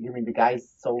already. I mean, the guy's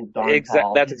so darn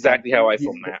tall. That's exactly how I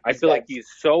feel, Matt. I feel like he's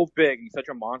so big, he's such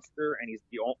a monster, and he's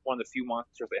one of the few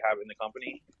monsters they have in the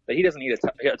company that he doesn't need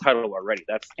a title already.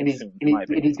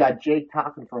 He's got Jake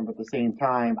talking for him, but at the same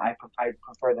time, I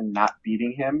prefer them not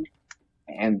beating him.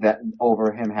 And that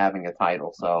over him having a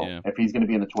title. So if he's going to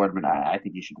be in the tournament, I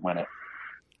think he should win it.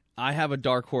 I have a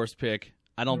dark horse pick.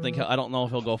 I don't know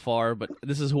if he'll go far, but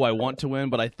this is who I want to win.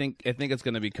 But I think it's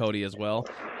going to be Cody as well.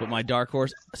 But my dark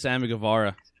horse, Sammy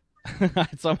Guevara.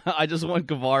 Somehow, I just want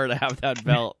Guevara to have that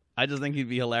belt. I just think he'd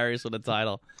be hilarious with a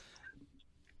title.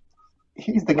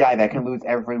 He's the guy that can lose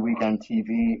every week on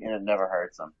TV and it never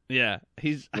hurts him. Yeah,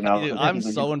 he's. You know, Dude, I'm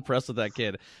so impressed with that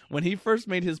kid. When he first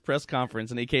made his press conference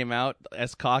and he came out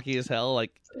as cocky as hell,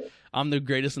 like I'm the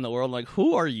greatest in the world. I'm like,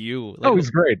 who are you? Like, He's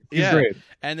great. He's great.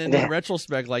 And then in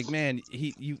retrospect, like, man,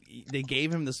 they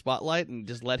gave him the spotlight and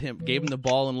just gave him the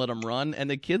ball and let him run, and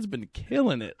the kid's been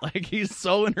killing it. Like, he's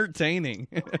so entertaining.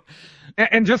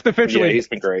 And just officially, Yeah, he's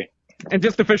been great. And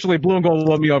just officially, Blue and Gold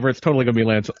won me over. It's totally gonna be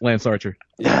Lance Archer.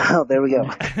 Oh, there we go.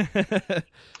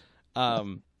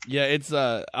 Yeah, it's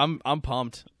I'm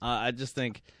pumped. I just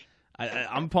think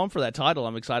I'm pumped for that title.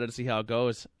 I'm excited to see how it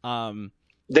goes.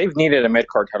 They've needed a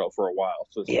mid-card title for a while,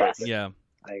 so it's perfect. Yeah,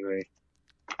 I agree.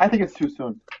 I think it's too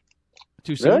soon.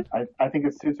 Too soon? I think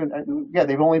it's too soon. Yeah,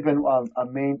 they've only been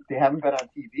they haven't been on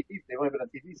TV. They've only been on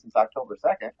TV since October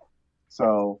 2nd.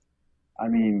 So, I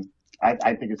mean, I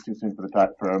think it's too soon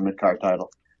for a mid-card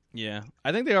title. Yeah,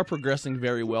 I think they are progressing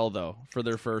very well though for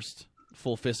their first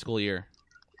full fiscal year.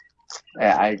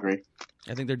 Yeah, I agree.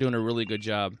 I think they're doing a really good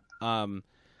job. I'm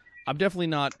definitely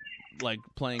not like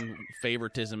playing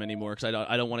favoritism anymore because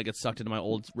I don't want to get sucked into my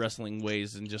old wrestling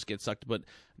ways and just get sucked. But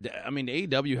I mean,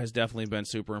 AEW has definitely been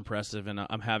super impressive, and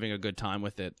I'm having a good time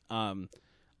with it.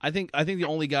 I think the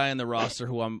only guy in the roster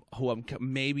who I'm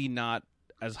maybe not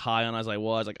as high on as I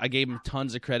was. Like, I gave him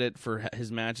tons of credit for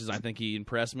his matches. I think he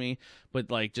impressed me, but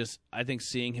like, I think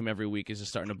seeing him every week is just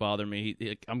starting to bother me.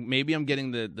 Maybe I'm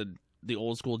getting the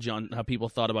old school how people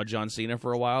thought about John Cena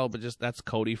for a while, but just that's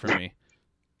Cody for me.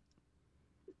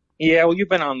 Yeah, well, you've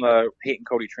been on the hating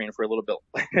Cody train for a little bit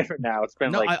now. It's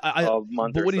been a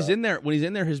month. But or when so. he's in there,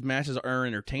 his matches are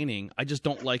entertaining. I just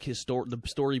don't like the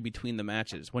story between the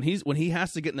matches. When he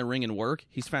has to get in the ring and work,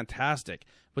 he's fantastic.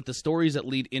 But the stories that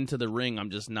lead into the ring, I'm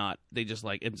just not. They just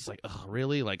like it's like, oh,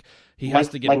 really? Like he has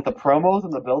to get like the promos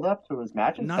and the build up to his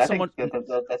matches. Not so much. That's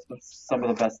some of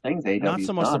the best things AEW's Not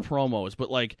so much done. the promos,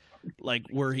 but like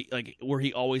where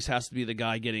he always has to be the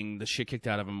guy getting the shit kicked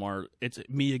out of him, or it's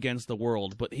me against the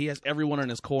world. But he has everyone in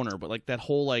his corner. But like that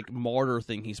whole like martyr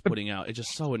thing he's putting out, it's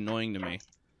just so annoying to me.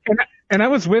 And I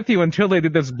was with you until they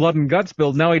did this blood and guts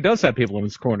build. Now he does have people in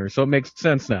his corner, so it makes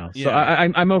sense now. So Yeah.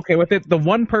 I'm okay with it. The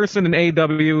one person in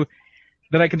AEW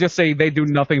that I can just say they do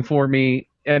nothing for me,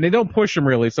 and they don't push him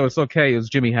really, so it's okay, is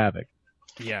Jimmy Havoc.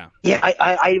 Yeah. Yeah,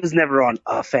 I was never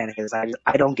a fan of his. I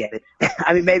don't get it.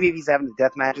 I mean, maybe if he's having the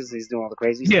death matches, he's doing all the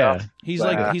crazy stuff. He's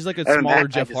But, like a other than smaller that,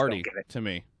 Jeff I just Hardy don't get it. to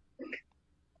me.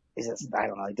 It's just, I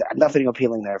don't know. Nothing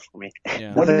appealing there for me.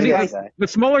 Yeah. What did See, he the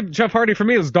smaller Jeff Hardy for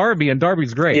me is Darby, and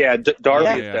Darby's great. Yeah, Darby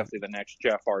Yeah. is definitely the next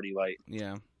Jeff Hardy light.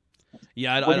 Yeah.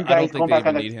 Yeah, I What do you don't guys think go they back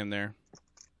even on need him there.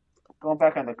 Going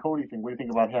back on the Cody thing, what do you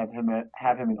think about have him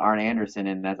and Arn Anderson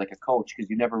in as like a coach? Because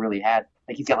you never really had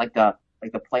he's got like the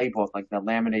playbook, like the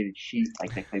laminated sheet,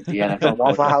 like the NFL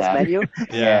Waffle House menu.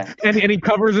 Yeah. And he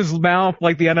covers his mouth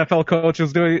like the NFL coach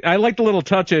is doing. I like the little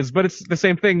touches, but it's the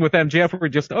same thing with MJF. We're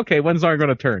just, okay, when's Arn going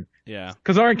to turn? Yeah.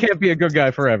 Because Arn can't be a good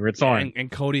guy forever. It's Arn.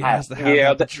 And Cody has to have Yeah,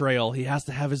 that betrayal. He has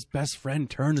to have his best friend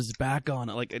turn his back on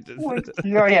it. Like,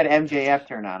 He already had MJF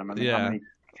turn on him. I mean, Yeah. how many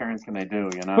turns can they do?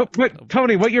 You know. But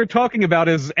Tony, what you're talking about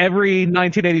is every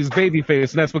 1980s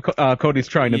babyface, and that's what Cody's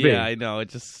trying to be. yeah, I know. It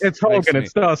just It's Hogan,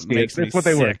 it's Dusty, makes it's me what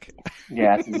they were. sick.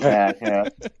 Yeah, it's bad. Yeah.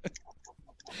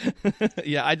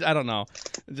 Yeah, I don't know.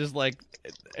 Just like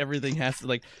everything has to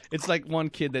like. It's like one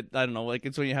kid that I don't know. Like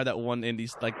it's when you have that one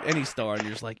indie like any star, and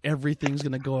you're just like everything's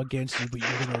gonna go against you, but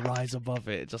you're gonna rise above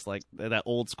it. It's just like that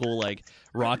old school like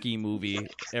Rocky movie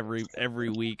every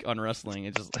week on wrestling.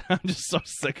 It just I'm just so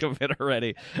sick of it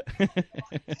already.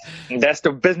 That's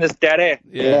the business, daddy.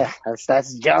 Yeah,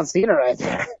 that's John Cena right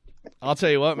there. I'll tell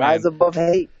you what, man. Rise above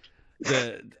hate.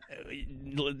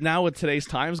 Now with today's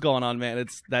times going on, man,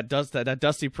 it's that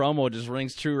Dusty promo just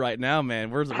rings true right now, man.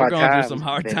 We're Hard going through times, some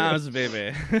hard baby. times,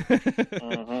 baby.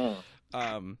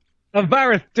 Mm-hmm. A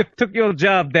virus took your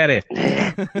job, daddy.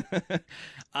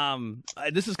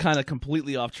 This is kind of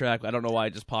completely off track. I don't know why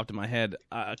it just popped in my head.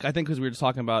 I think because we were just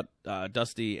talking about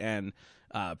Dusty and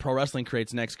Pro Wrestling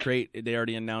Crate's next crate. They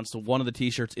already announced one of the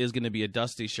T-shirts is going to be a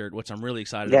Dusty shirt, which I'm really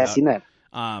excited Yeah, about. I seen that.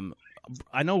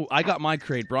 I know I got my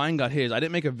crate. Brian got his. I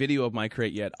didn't make a video of my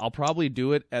crate yet. I'll probably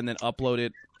do it and then upload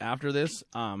it after this.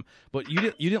 But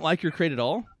you didn't like your crate at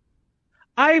all?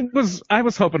 I was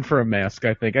hoping for a mask.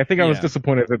 I think I was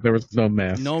disappointed that there was no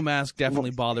mask. No mask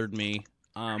definitely bothered me.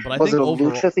 But I Was think it a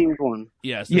overall, Lucha themed one?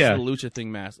 yes, this Yeah. is the Lucha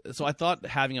thing mask. So I thought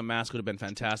having a mask would have been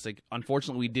fantastic.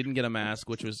 Unfortunately, we didn't get a mask,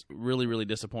 which was really, really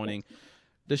disappointing.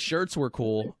 The shirts were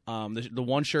cool. The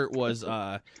one shirt was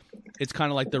it's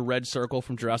kind of like the red circle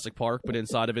from Jurassic Park, but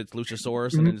inside of it's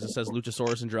Luchasaurus, and then it says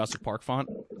Luchasaurus in Jurassic Park font.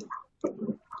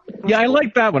 Yeah, I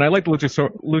like that one. I like the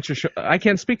Luchasaurus. I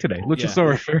can't speak today.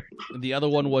 Luchasaurus shirt. The other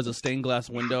one was a stained glass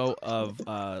window of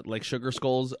like sugar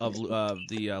skulls of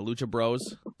the Lucha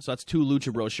Bros. So that's 2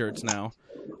 Lucha Bros shirts now.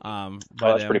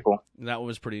 That's pretty cool. That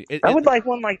was pretty. I would like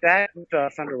one like that with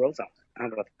Thunder Rosa. I don't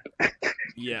know about that.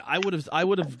 Yeah, I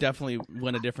would have definitely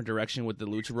went a different direction with the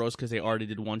Lucha Bros because they already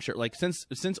did one shirt. Like since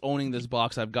owning this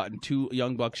box, I've gotten 2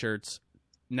 Young Buck shirts,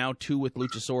 now 2 with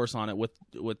Luchasaurus on it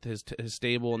with his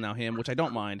stable, and now him, which I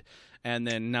don't mind, and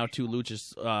then now 2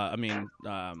 Luchas.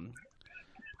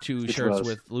 2 shirts Bros.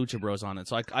 with Lucha Bros on it.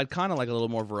 So I kind of like a little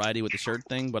more variety with the shirt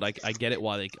thing, but I get it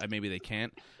why maybe they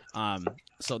can't.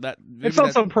 So that It's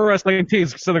also pro wrestling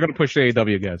tees, so they're going to push the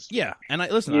AEW guys. Yeah, and I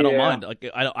don't mind. Like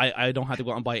I don't have to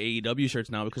go out and buy AEW shirts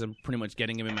now because I'm pretty much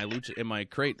getting them in my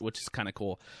crate, which is kind of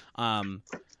cool. I'm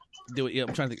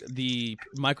trying to think. The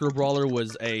Micro Brawler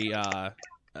was a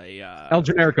El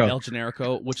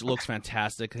Generico, which looks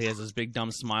fantastic. He has this big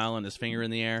dumb smile and his finger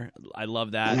in the air. I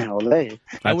love that.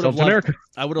 I would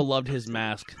have loved his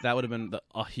mask. That would have been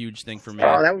a huge thing for me.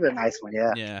 Oh, that would be a nice one,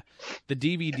 yeah. Yeah. The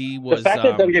DVD was the fact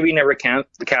that WWE never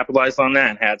capitalized on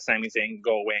that and had Sami Zayn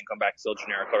go away and come back to El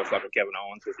Generico to fuck with Kevin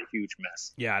Owens was a huge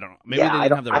mess. Yeah, I don't know. Maybe they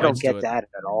didn't have the rights to it. I don't get that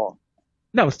at all.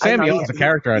 No, Sammy Owens is a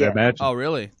character, I'd imagine. Oh,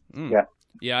 really? Mm. Yeah.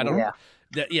 Yeah, I don't.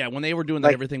 Yeah. When they were doing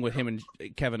everything with him and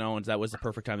Kevin Owens, that was the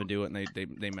perfect time to do it, and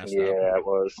they messed up. Yeah, it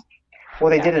was. Well,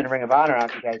 they did it in Ring of Honor. I don't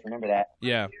know if you guys remember that.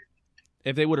 Yeah.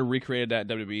 If they would have recreated that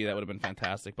WWE, that would have been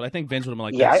fantastic. But I think Vince would have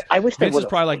been like, Yeah, I wish they Vince is would've.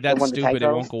 probably like, They that's won the stupid, it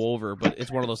title. won't go over. But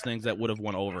it's one of those things that would have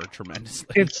won over tremendously.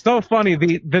 It's so funny.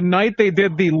 The night they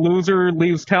did the loser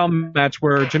leaves town match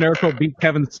where Generico beat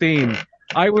Kevin Steen,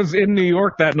 I was in New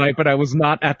York that night, but I was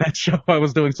not at that show. I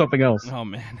was doing something else. Oh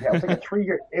man. Yeah, it was like a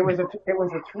 3-year. It was a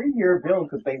 3-year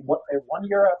build because they 1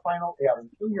 year at final. Yeah, it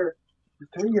was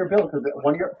a 3-year build because the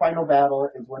 1 year final battle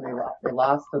is when they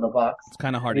lost to the Bucks. It's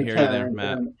kind of hard to hear you there,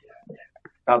 Matt.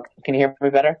 Oh, can you hear me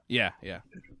better? Yeah.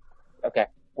 Okay.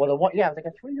 Well, it was like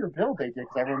a 3-year build they did.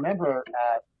 Because I remember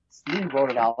Steve wrote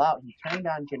it all out. He turned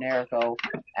on Generico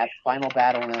at final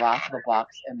battle and they lost to the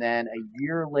Bucks. And then a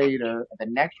year later, at the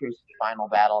next year's final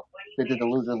battle, they did the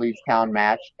loser leaves town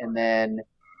match. And then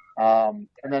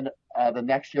the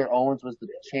next year Owens was the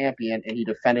champion and he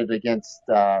defended against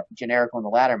Generico in the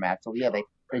ladder match. So yeah,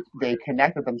 they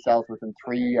connected themselves within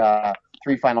three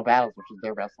final battles, which is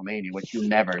their WrestleMania, which you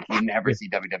never see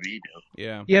WWE do.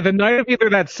 Yeah. Yeah, the night of either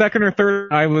that second or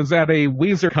third, I was at a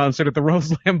Weezer concert at the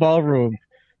Roseland Ballroom,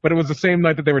 but it was the same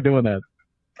night that they were doing that.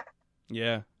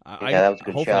 Yeah. That was a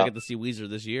good hopefully show. I get to see Weezer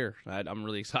this year. I'm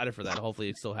really excited for that. Hopefully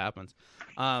it still happens.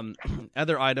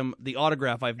 Other item, the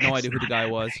autograph. I have no idea who the guy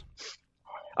was.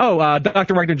 Oh,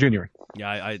 Dr. Wagner Jr. Yeah,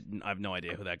 I have no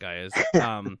idea who that guy is.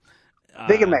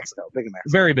 Big in Mexico.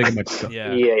 Very big in Mexico.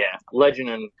 Yeah. Legend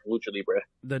in Lucha Libre.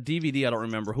 The DVD, I don't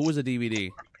remember. Who was the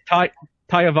DVD?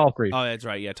 Taya Valkyrie. Oh, that's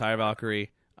right. Yeah, Taya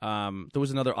Valkyrie. There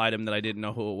was another item that I didn't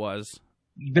know who it was.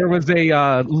 There was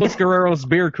a Los Guerreros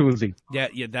beer koozie. Yeah,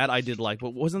 that I did like.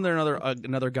 But wasn't there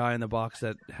another guy in the box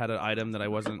that had an item that I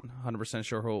wasn't 100%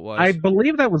 sure who it was? I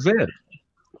believe that was it.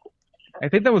 I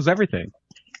think that was everything.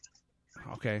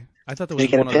 Okay. I thought there Did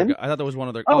was you get one a other pin? guy. I thought there was one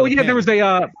other. Oh, the yeah, pin. there was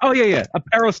a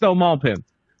Peristel Mall pin.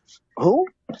 Who?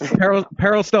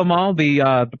 Peristel Mall,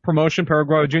 the promotion,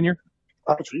 Paraguay Jr.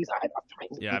 Oh, jeez.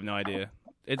 Yeah, I have no idea.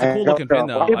 It's a cool looking pin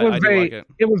though. It was I do like it.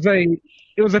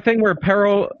 It was a thing where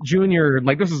Pero Jr.,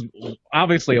 like this is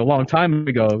obviously a long time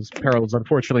ago. Pero is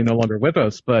unfortunately no longer with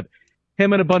us, but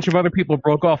him and a bunch of other people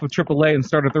broke off with AAA and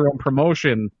started their own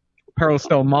promotion,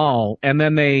 Peristel Mall, and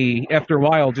then they, after a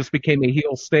while, just became a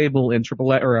heel stable in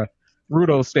AAA, or a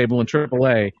Rudo stable in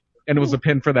AAA, and it was a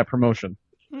pin for that promotion.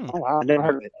 Oh, wow. I never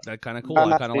heard of it. That's kind of cool.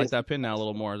 I kind of like that pin now a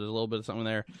little more. There's a little bit of something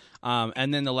there.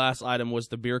 And then the last item was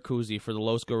the beer koozie for the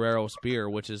Los Guerreros beer,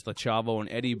 which is the Chavo and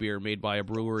Eddie beer made by a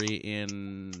brewery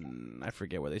in, I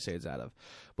forget where they say it's out of.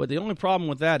 But the only problem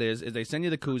with that is they send you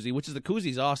the koozie, which is the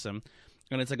koozie's awesome.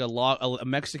 And it's like a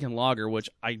Mexican lager, which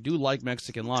I do like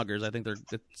Mexican lagers. I think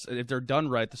if they're done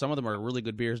right, some of them are really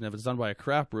good beers. And if it's done by a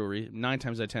craft brewery, 9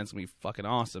 times out of 10 it's going to be fucking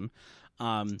awesome.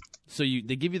 So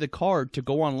they give you the card to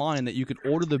go online that you could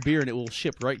order the beer and it will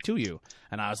ship right to you.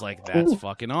 And I was like, that's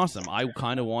fucking awesome. I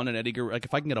kind of want an Eddie Guerrero. Like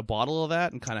if I can get a bottle of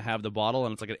that and kind of have the bottle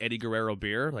and it's like an Eddie Guerrero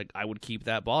beer, like I would keep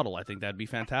that bottle. I think that'd be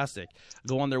fantastic.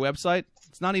 Go on their website.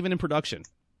 It's not even in production.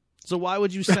 So why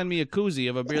would you send me a koozie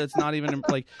of a beer that's not even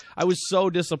like? I was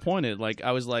so disappointed. Like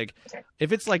I was like,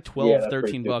 if it's like 12,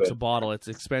 13 bucks a bottle, it's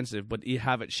expensive. But you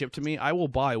have it shipped to me, I will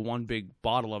buy one big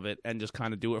bottle of it and just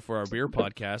kind of do it for our beer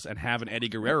podcast and have an Eddie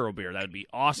Guerrero beer. That would be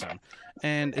awesome.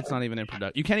 And it's not even in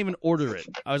production. You can't even order it.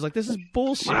 I was like, this is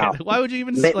bullshit. Wow. Why would you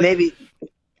even? Maybe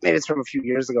it's from a few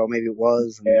years ago. Maybe it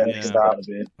was. And then they stopped.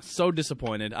 So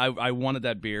disappointed. I wanted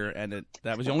that beer, and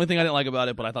that was the only thing I didn't like about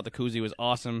it. But I thought the koozie was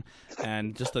awesome,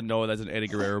 and just to know there's an Eddie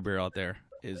Guerrero beer out there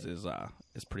is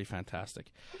pretty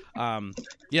fantastic. So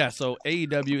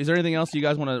AEW. Is there anything else you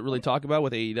guys want to really talk about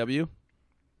with AEW?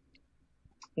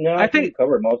 No, I think we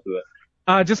covered most of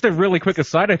it. Just a really quick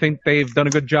aside. I think they've done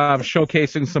a good job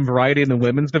showcasing some variety in the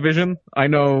women's division. I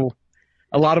know.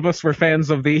 A lot of us were fans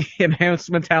of the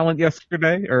enhancement talent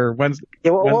yesterday or Wednesday.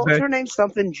 Yeah, what was her name?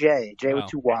 Something J. J with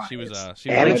two Y's. She was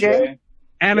Anna J.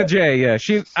 Anna J. Yeah,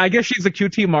 I guess she's a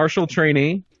QT Marshall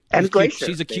trainee. And Glacier.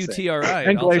 She's a QTRI.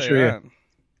 And Glacier.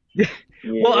 Yeah.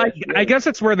 Well, I guess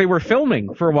it's where they were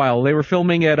filming for a while. They were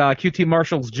filming at QT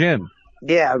Marshall's gym.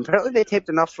 Yeah, apparently they taped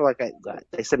enough for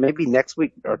they said maybe next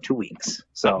week or 2 weeks.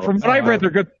 So from what I read, they're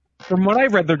good. From what I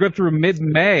read, they're good through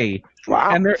mid-May.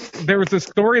 Wow. And there was a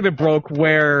story that broke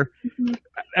where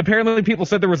apparently people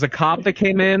said there was a cop that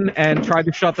came in and tried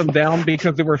to shut them down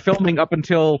because they were filming up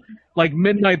until like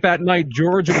midnight that night.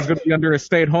 Georgia was going to be under a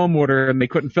stay-at-home order and they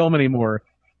couldn't film anymore.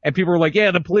 And people were like, yeah,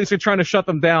 the police are trying to shut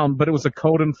them down, but it was a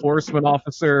code enforcement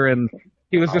officer and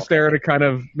he was just there to kind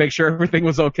of make sure everything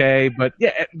was okay. But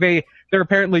yeah, they're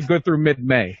apparently good through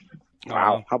mid-May.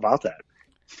 Wow. How about that?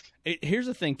 Here's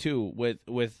the thing too with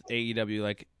AEW,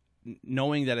 like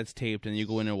knowing that it's taped and you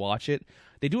go in and watch it,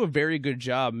 they do a very good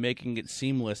job making it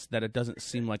seamless that it doesn't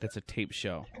seem like it's a tape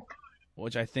show,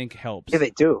 which I think helps. Yeah,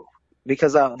 they do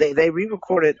because they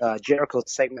re-recorded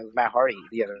Jericho's segment with Matt Hardy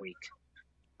the other week,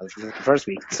 the first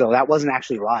week, so that wasn't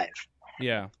actually live.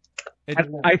 Yeah.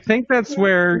 I think that's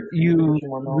where you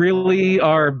really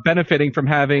are benefiting from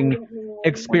having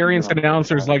experienced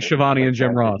announcers like Shivani and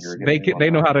Jim Ross. They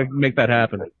know how to make that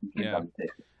happen. Yeah,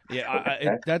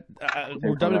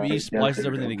 where WWE splices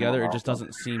everything together, it just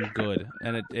doesn't seem good,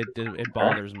 and it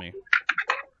bothers me.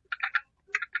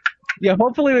 Yeah,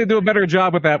 hopefully they do a better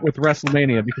job with that with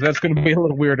WrestleMania because that's going to be a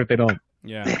little weird if they don't.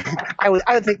 Yeah, I would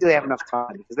think they have enough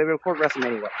time because they recorded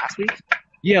WrestleMania last week.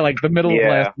 Yeah, like the middle of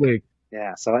last week.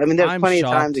 Yeah, so I mean, there's plenty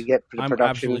of time to get the production. I'm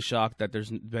absolutely shocked that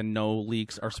there's been no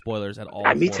leaks or spoilers at all.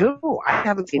 Me too. I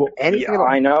haven't seen anything. Yeah,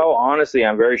 I know. Honestly,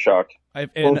 I'm very shocked.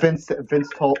 Vince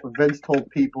told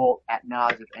people at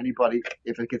Nas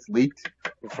if it gets leaked,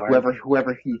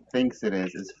 whoever he thinks it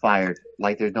is fired.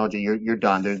 Like there's no you're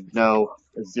done. There's no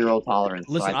zero tolerance.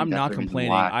 Listen, so I'm not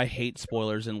complaining. I hate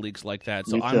spoilers and leaks like that,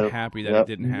 so I'm happy that it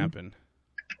didn't happen.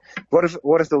 What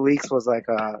if the leaks was like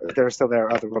if they were still there,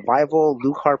 the Revival,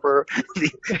 Luke Harper,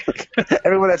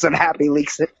 everyone that's unhappy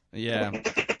leaks it. Yeah.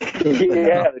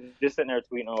 Yeah, just sitting there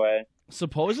tweeting away.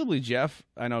 Supposedly Jeff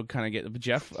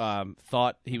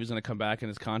thought he was going to come back and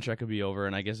his contract would be over,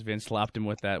 and I guess Vince slapped him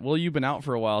with that. Well, you've been out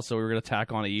for a while, so we were going to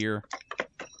tack on a year.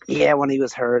 Yeah, when he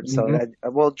was hurt. So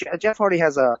Jeff Hardy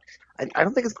has I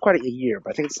don't think it's quite a year,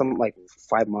 but I think it's something like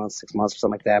 5 months, 6 months, or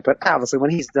something like that. But obviously,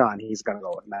 when he's done, he's gonna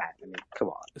go with Matt. I mean, come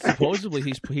on. Supposedly,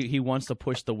 he wants to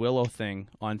push the Willow thing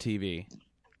on TV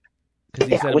because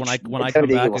he said when I come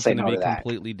back, it's going to be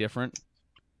completely different.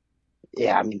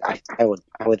 Yeah, I mean, I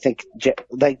would think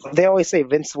like they always say,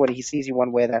 Vince, when he sees you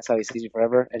one way, that's how he sees you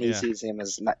forever, and he sees him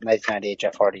as 1998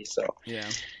 Jeff Hardy. So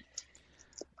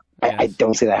I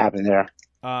don't see that happening there.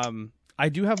 I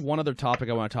do have one other topic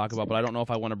I want to talk about, but I don't know if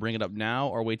I want to bring it up now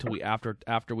or wait till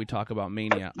after we talk about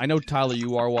Mania. I know, Tyler,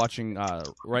 you are watching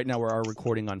right now. We are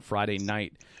recording on Friday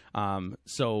night,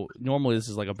 so normally this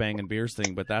is like a Bang and Beers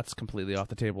thing, but that's completely off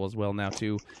the table as well now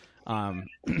too.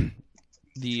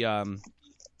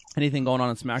 Anything going on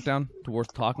in SmackDown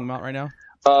worth talking about right now?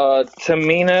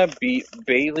 Tamina beat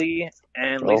Bayley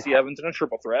and Lacey Evans in a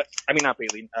triple threat. I mean, not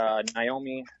Bayley.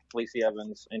 Naomi, Lacey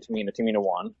Evans, and Tamina. Tamina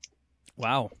won.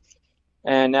 Wow.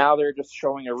 And now they're just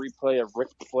showing a replay of Ric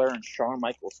Flair and Shawn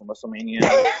Michaels from WrestleMania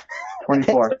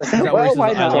 24.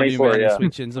 Why not? 24, yeah.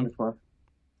 Sweet Chinsum.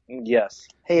 Yes.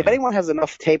 Hey, if anyone has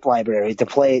enough tape library to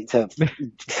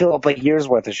fill up a year's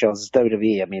worth of shows, it's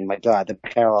WWE. I mean, my God, the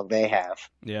catalog they have.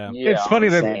 Yeah. It's funny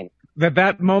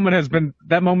that moment's been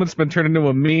turned into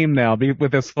a meme now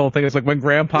with this whole thing. It's like when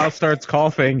Grandpa starts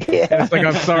coughing, and it's like,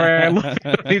 I'm sorry,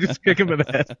 you just kick him in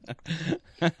the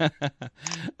head.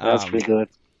 That's pretty good.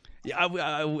 Yeah,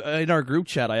 in our group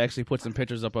chat, I actually put some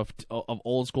pictures up of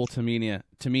old school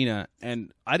Tamina,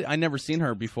 and I never seen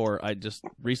her before. I just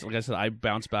recently, like I said, I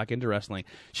bounced back into wrestling.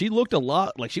 She looked a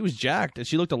lot like she was jacked, and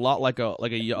she looked a lot like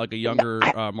a younger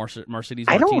Mercedes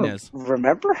Martinez. I don't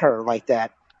remember her like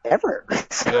that ever.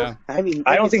 Yeah. I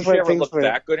don't think she ever looked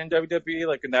that good in WWE.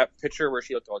 Like in that picture where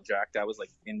she looked all jacked, that was like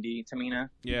indie Tamina.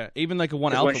 Yeah, even like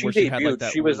one outfit where she had like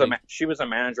that. She was a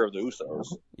manager of the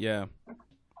Usos. Yeah.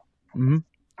 Mm-hmm.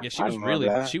 Yeah, she was really.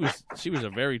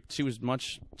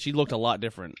 She looked a lot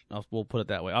different. We'll put it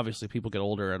that way. Obviously, people get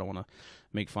older. I don't want to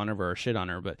make fun of her or shit on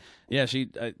her, but yeah, she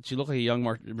looked like a young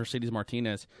Mercedes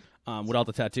Martinez without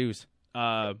the tattoos.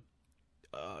 Trying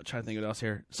to think what else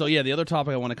here. So yeah, the other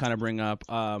topic I want to kind of bring up.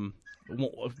 A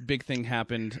big thing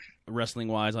happened wrestling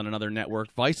wise on another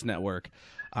network, Vice Network.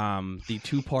 The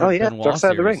 2-part Benoit Dark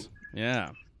Side of the series. Ring.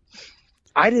 Yeah.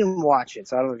 I didn't watch it,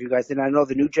 so I don't know if you guys did. I know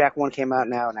the New Jack one came out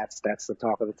now, and that's the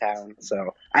talk of the town.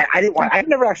 So I didn't watch. I've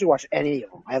never actually watched any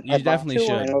of them. You definitely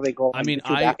should. I know they go. I mean,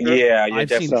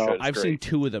 I've seen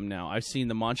 2 of them now. I've seen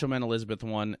the Macho Man Elizabeth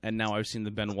one, and now I've seen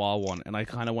the Benoit one. And I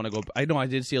kind of want to go. I know I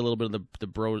did see a little bit of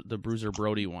the Bruiser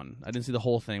Brody one. I didn't see the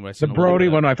whole thing, but I seen the Brody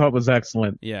one. I thought was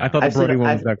excellent. Yeah, I thought the Brody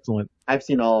one was excellent. I've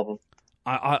seen all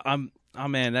of them. Oh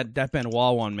man, that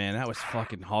Benoit one, man, that was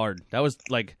fucking hard. That was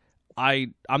like.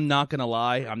 I'm not gonna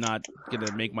lie. I'm not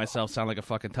gonna make myself sound like a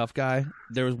fucking tough guy.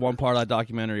 There was one part of that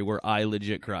documentary where I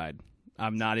legit cried.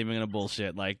 I'm not even gonna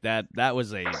bullshit. Like that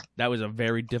was a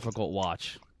very difficult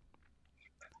watch.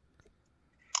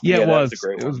 Yeah, it was.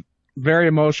 It was very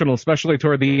emotional, especially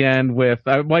toward the end. With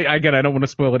again, I don't want to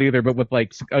spoil it either, but with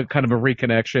like a kind of a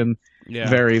reconnection. Yeah.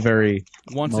 Very, very.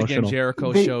 Once emotional. Again,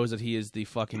 Jericho shows that he is the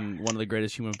fucking one of the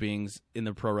greatest human beings in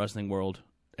the pro wrestling world.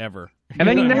 Ever. And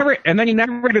then he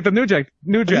narrated the New Jack.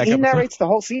 He narrates the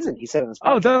whole season. He said in his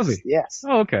podcast. Oh, does he? Yes.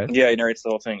 Oh, okay. Yeah, he narrates the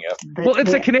whole thing. Yeah. Well,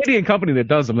 it's a Canadian company that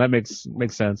does them. That makes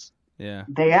sense. Yeah.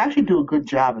 They actually do a good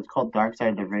job. It's called Dark Side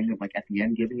of the Ring. Of like at the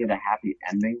end, giving it a happy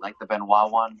ending. Like the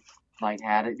Benoit one, like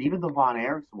had it. Even the Von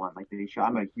Erichs one, like they show.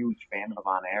 I'm a huge fan of the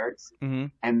Von Erichs,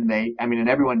 and and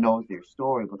everyone knows their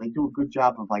story, but they do a good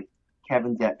job of like.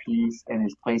 Kevin's at peace and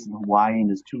his place in Hawaii, and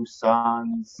his 2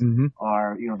 sons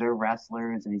are, they're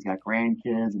wrestlers, and he's got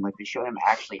grandkids, and like they show him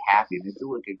actually happy. They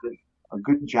do like a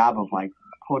good job of like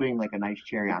putting like a nice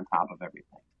cherry on top of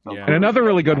everything. So And another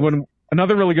really good one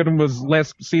was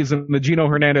last season. The Gino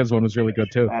Hernandez one was really good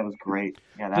too. That was great.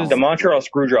 Yeah, the Montreal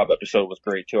Screwjob episode was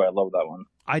great too. I love that one.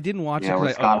 I didn't watch it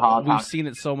because we've seen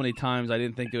it so many times. I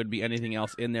didn't think there would be anything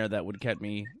else in there that would get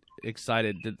me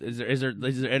excited. Is there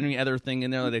any other thing in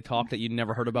there that they talk that you'd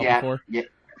never heard about before? Yeah.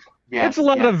 It's a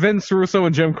lot of Vince Russo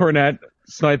and Jim Cornette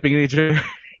sniping each other.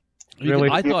 Really?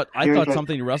 I thought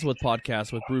Something to Wrestle With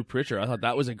podcast with Brew Pritchard. I thought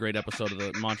that was a great episode of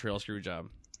the Montreal Screwjob.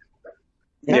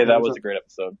 Yeah, that was a great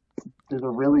episode. There's a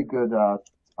really good a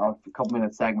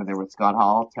couple-minute segment there with Scott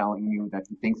Hall telling you that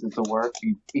he thinks it's a work.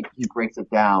 He breaks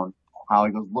it down. How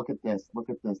he goes, look at this.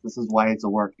 This is why it's a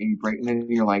work. And then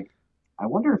you're like, I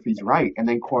wonder if he's right. And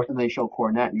then they show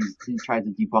Cornette, and he tries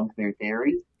to debunk their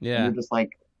theory. Yeah. And you're just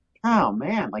like, oh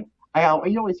man, like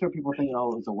you always hear people thinking,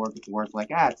 oh, it's a work. Like,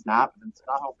 it's not. But then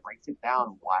Scott Hall breaks it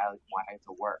down why it's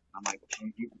a work. And I'm like,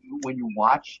 when you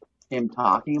watch him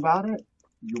talking about it,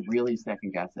 you really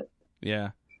second guess it. Yeah.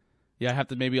 Yeah,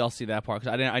 I'll see that part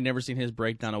because I never seen his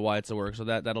breakdown of why it's a work, so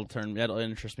that'll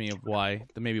interest me of why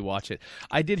to maybe watch it.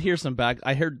 I did hear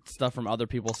I heard stuff from other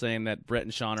people saying that Brett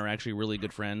and Sean are actually really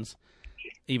good friends.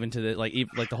 Even to the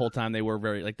the whole time they were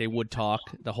very they would talk.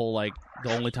 The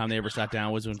only time they ever sat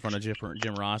down was in front of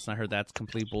Jim Ross, and I heard that's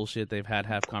complete bullshit. They've had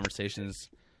conversations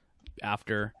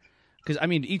after, because I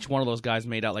mean each one of those guys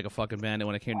made out like a fucking bandit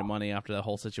when it came to money after that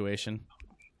whole situation.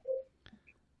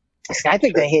 I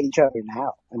think they hate each other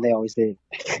now, and they always did.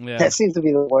 Yeah. That seems to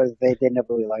be the word. They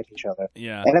never really liked each other.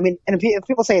 Yeah, and I mean, and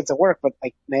people say it's a work, but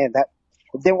like man, that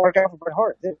it didn't work out for Bret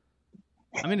Hart.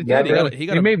 I mean, it did. He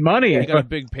made money. He got a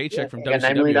big paycheck from WCW.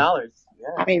 $9 million. Yeah.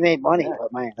 I mean, he made money,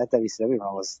 but man, that WCW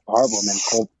run was horrible. And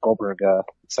then Goldberg,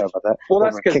 sorry about that. Well,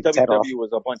 that's because WWE was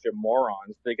a bunch of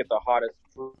morons. They get the hottest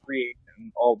freak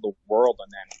in all the world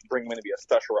and then bring him in to be a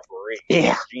special referee.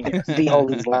 Yeah, genius. The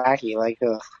holy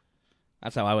wacky,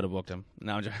 That's how I would have booked him.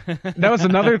 No, that was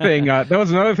another thing. That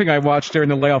was another thing I watched during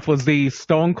the layoff was the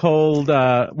Stone Cold.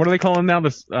 What do they call him now?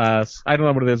 This I don't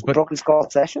know what it is, but Broken Skull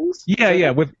Sessions. Yeah,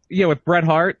 with Bret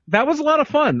Hart. That was a lot of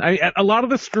fun. A lot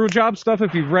of the screw job stuff.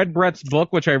 If you've read Bret's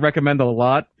book, which I recommend a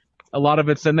lot of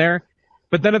it's in there.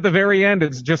 But then at the very end,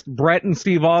 it's just Brett and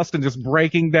Steve Austin just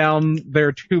breaking down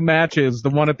their 2 matches, the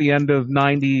one at the end of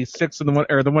 96 and the one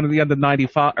at the end of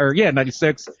 95,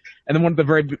 96, and the one at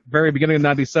the very beginning of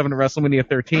 97 at WrestleMania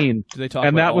 13. Did they talk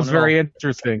and about that was Owen at very all?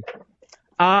 interesting.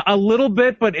 A little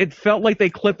bit, but it felt like they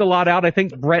clipped a lot out. I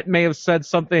think Brett may have said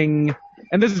something,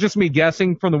 and this is just me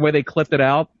guessing from the way they clipped it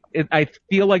out. I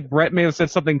feel like Brett may have said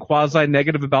something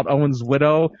quasi-negative about Owen's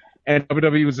widow, and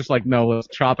WWE was just like, no, let's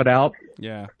chop it out.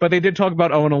 Yeah. But they did talk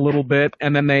about Owen a little bit,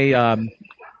 and then they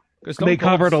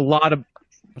covered a lot of.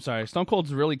 I'm sorry, Stone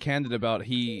Cold's really candid about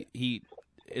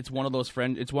it's one of those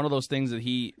things that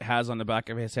he has on the back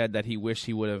of his head that he wished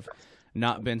he would have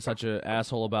not been such an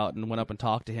asshole about, and went up and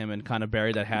talked to him and kind of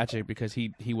buried that hatchet because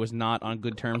he was not on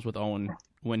good terms with Owen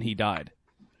when he died.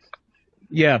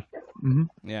 Yeah. Mm-hmm.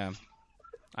 Yeah.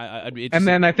 And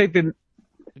then I think that.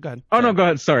 Go ahead. Oh, no, go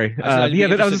ahead. Sorry. I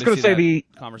was just going to say the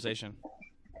conversation.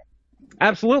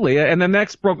 Absolutely, and the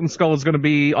next Broken Skull is going to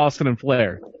be Austin and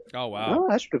Flair. Oh wow,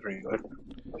 that should be pretty good.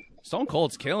 Stone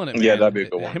Cold's killing it, man. Yeah, that'd be a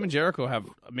good one. Him and Jericho have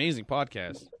amazing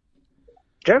podcasts.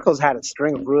 Jericho's had a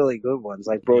string of really good ones,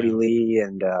 like Brody Lee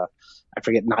and I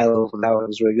forget Nyla. That one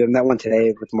was really good, and that one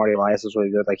today with Marty Elias was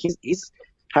really good. Like he's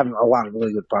having a lot of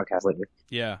really good podcasts lately.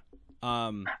 Yeah.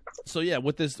 So yeah,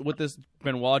 with this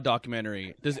Benoit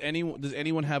documentary, does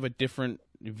anyone have a different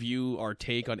view or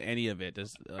take on any of it?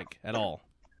 At all?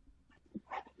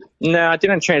 No, it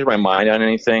didn't change my mind on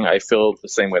anything. I feel the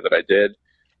same way that I did,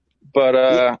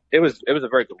 but it was a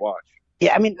very good watch.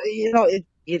 Yeah, I mean,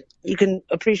 you can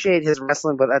appreciate his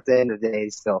wrestling, but at the end of the day, he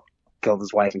still killed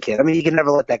his wife and kid. I mean, you can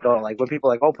never let that go. Like when people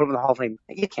are like, oh, put him in the Hall of Fame,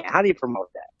 you can't. How do you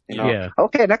promote that? You know? Yeah.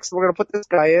 Okay, next we're gonna put this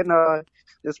guy in.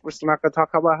 We're still not gonna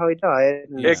talk about how he died.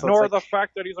 And so Ignore it's like, the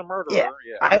fact that he's a murderer. Yeah.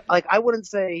 Yeah. I wouldn't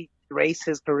say erase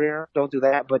his career. Don't do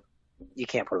that, but you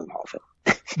can't put him in the Hall of Fame.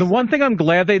 The one thing I'm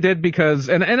glad they did, because,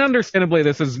 and understandably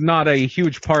this is not a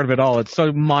huge part of it all, it's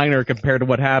so minor compared to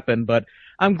what happened, but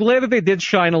I'm glad that they did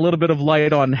shine a little bit of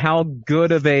light on how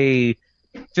good of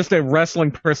just a wrestling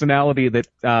personality that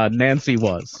Nancy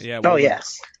was. Yeah. Oh,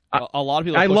 yes. A lot of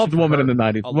people. I loved Woman in the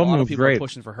 90s. A Woman lot of was people great. are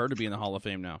pushing for her to be in the Hall of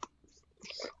Fame now.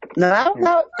 No,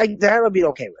 that would be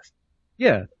okay with.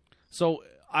 Yeah. So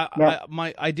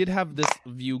I did have this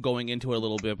view going into it a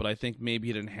little bit, but I think maybe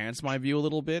it enhanced my view a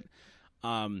little bit.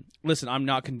 Listen, I'm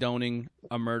not condoning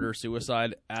a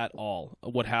murder-suicide at all.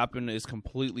 What happened is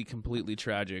completely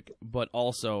tragic, but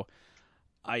also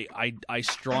I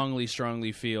strongly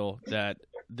feel that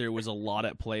there was a lot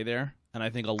at play there, and I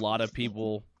think a lot of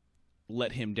people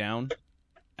let him down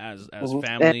as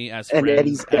family, as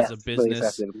friends, as a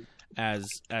business, as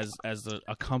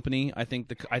a company. I think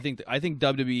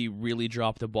WWE really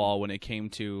dropped the ball when it came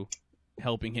to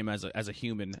helping him as a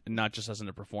human and not just as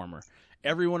a performer.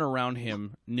 Everyone around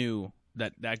him knew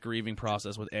that grieving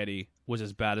process with Eddie was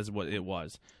as bad as what it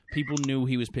was. People knew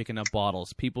he was picking up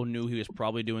bottles. People knew he was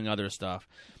probably doing other stuff.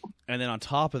 And then on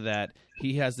top of that,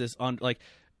 he has this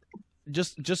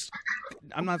just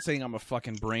I'm not saying I'm a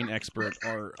fucking brain expert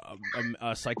or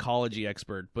a psychology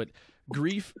expert, but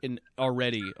grief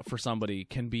already for somebody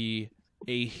can be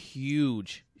a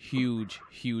huge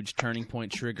turning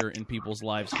point trigger in people's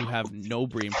lives who have no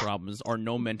brain problems or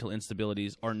no mental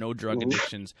instabilities or no drug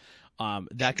addictions.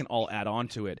 That can all add on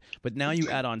to it. But now you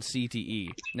add on CTE.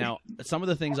 Now, some of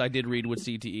the things I did read with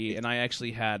CTE, and I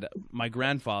actually had my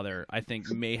grandfather, I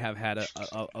think, may have had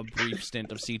a brief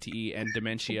stint of CTE and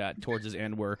dementia towards his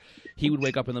end where he would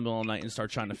wake up in the middle of the night and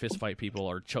start trying to fist fight people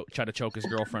or try to choke his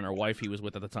girlfriend or wife he was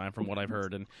with at the time, from what I've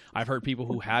heard. And I've heard people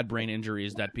who had brain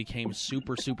injuries that became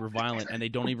super violent and they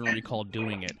don't even recall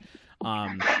doing it.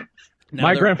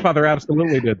 My grandfather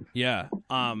absolutely did. Yeah.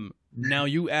 Now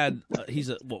you add, at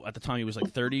the time he was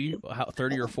like 30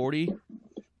 or 40,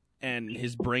 and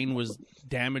his brain was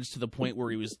damaged to the point where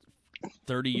he was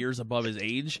 30 years above his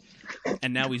age,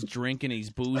 and now he's drinking, he's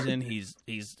boozing, he's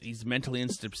mentally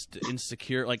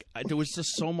insecure. Like, there was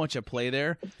just so much at play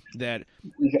there that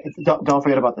don't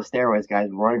forget about the steroids, guys.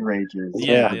 Roid rages.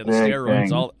 Yeah, the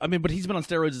steroids. But he's been on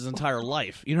steroids his entire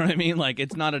life. You know what I mean? Like,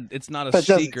 it's not a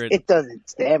secret. It does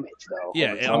its damage though.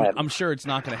 Yeah, I'm sure it's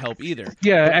not going to help either.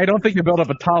 Yeah, I don't think you build up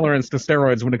a tolerance to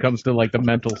steroids when it comes to like the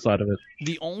mental side of it.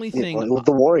 The only thing with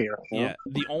the Warrior. Yeah,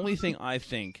 the only thing I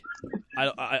think,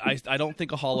 I don't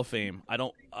think a Hall of Fame.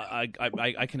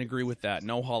 I can agree with that.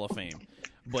 No Hall of Fame,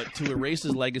 but to erase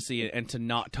his legacy and to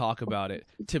not talk about it,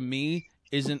 to me,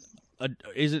 isn't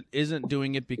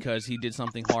doing it because he did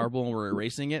something horrible and we're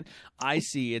erasing it. I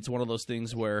see it's one of those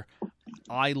things where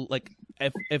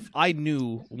if I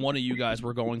knew one of you guys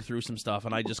were going through some stuff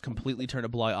and I just completely turned a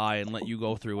blind eye and let you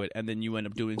go through it, and then you end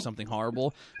up doing something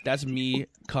horrible, that's me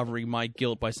covering my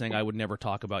guilt by saying I would never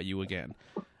talk about you again.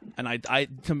 And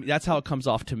to me, that's how it comes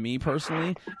off to me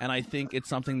personally. And I think it's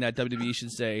something that WWE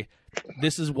should say,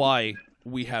 this is why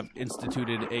we have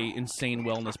instituted a insane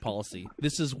wellness policy.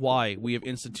 This is why we have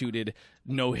instituted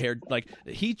no hair. Like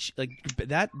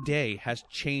that day has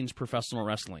changed professional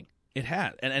wrestling. It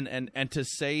had, and to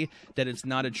say that it's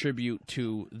not a tribute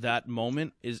to that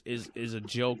moment is a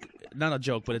joke. Not a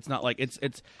joke, but it's not like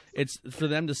it's for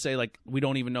them to say like we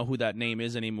don't even know who that name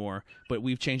is anymore, but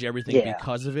we've changed everything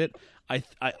because of it.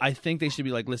 I think they should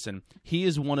be like, listen, he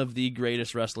is one of the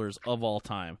greatest wrestlers of all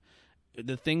time.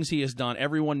 The things he has done,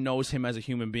 everyone knows him as a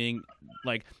human being.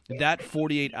 Like that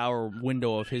 48-hour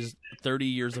window of his 30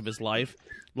 years of his life.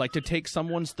 Like to take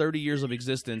someone's 30 years of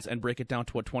existence and break it down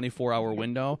to a 24-hour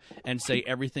window and say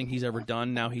everything he's ever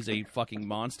done, now he's a fucking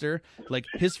monster. Like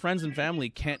his friends and family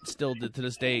can't still to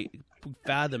this day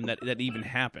fathom that even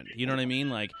happened. You know what I mean?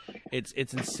 Like it's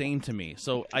insane to me.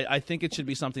 So I think it should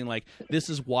be something like, this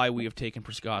is why we have taken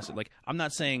precaution. Like I'm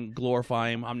not saying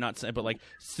glorify him. I'm not saying, but like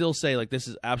still say like this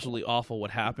is absolutely awful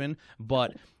what happened,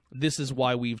 but this is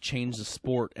why we've changed the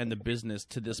sport and the business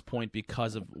to this point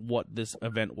because of what this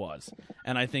event was.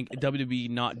 And I think WWE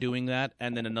not doing that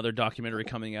and then another documentary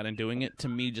coming out and doing it, to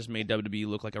me, just made WWE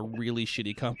look like a really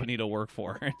shitty company to work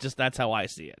for. Just that's how I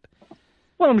see it.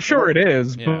 Well, I'm sure it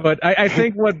is, but I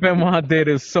think what Benoit did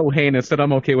is so heinous that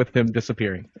I'm okay with him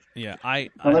disappearing. Yeah,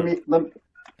 let me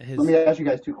ask you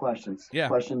guys two questions. Yeah.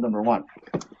 Question number one.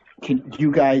 Can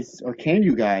you guys have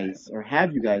you guys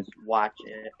watched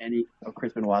any of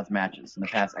Chris Benoit's matches in the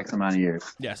past X amount of years?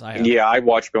 Yes, I have. Yeah, I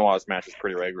watch Benoit's matches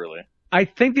pretty regularly. I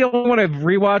think the only one I've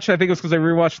rewatched, I think it was because I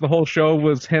rewatched the whole show,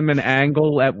 was him and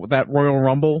Angle at that Royal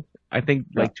Rumble. I think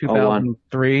like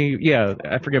 2003. Yeah,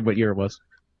 I forget what year it was.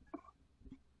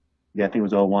 Yeah, I think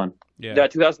it was 01. Yeah,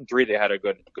 2003 they had a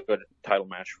good title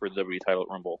match for the WWE title at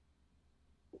Rumble.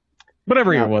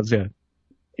 Whatever year it was, yeah.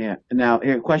 Yeah. Now,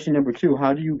 here, question number two.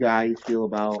 How do you guys feel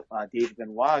about David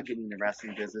Benoit getting the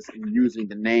wrestling business and using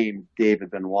the name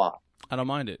David Benoit? I don't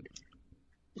mind it.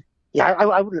 Yeah,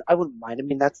 I wouldn't mind. I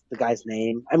mean, that's the guy's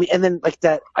name. I mean, and then like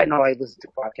that, I know I listen to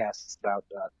podcasts about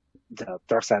the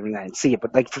Dark Side of the Ring, I didn't see it,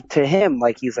 but like to him,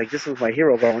 like he's like, this was my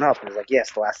hero growing up. And he's like,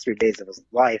 yes, the last 3 days of his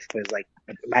life. But it's like,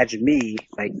 imagine me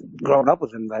like growing up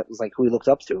with him. That was like who he looked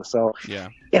up to. So yeah,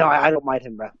 I don't mind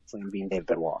him wrestling being David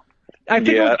Benoit. I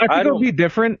think it would be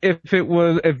different if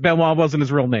Benoit wasn't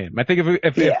his real name. I think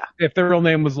if the real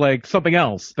name was like something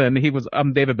else, then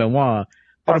I'm David Benoit.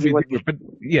 But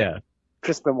yeah,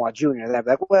 Chris Benoit Jr. That'd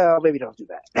be like, well, maybe don't do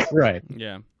that. Right.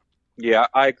 Yeah. Yeah,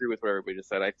 I agree with what everybody just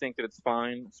said. I think that it's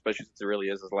fine, especially since it really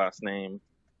is his last name.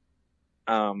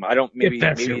 If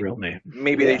that's your real name.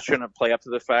 Maybe they shouldn't play up to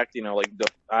the fact, like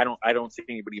I don't see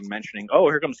anybody mentioning, oh,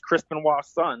 here comes Chris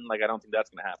Benoit's son. Like I don't think that's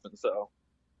going to happen. So.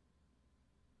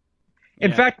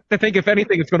 In fact, I think if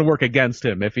anything, it's going to work against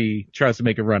him if he tries to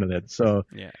make a run at it. So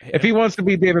if he wants to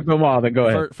be David Benoit, then go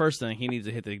ahead. First thing, he needs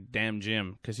to hit the damn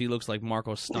gym because he looks like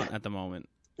Marco Stunt at the moment.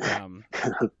 I'm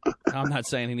not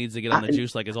saying he needs to get on the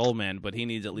juice like his old man, but he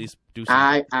needs at least do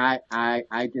something.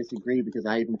 I disagree because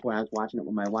I was watching it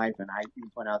with my wife, and I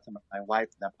even pointed out to my wife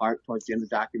that part towards the end of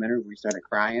the documentary where he started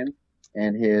crying,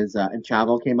 and his and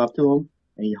Chavo came up to him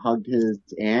and he hugged his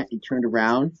aunt. He turned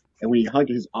around, and when he hugged,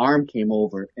 his arm came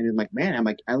over, and I'm like, man,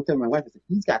 I looked at my wife and said,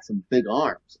 he's got some big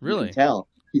arms. Really? You can tell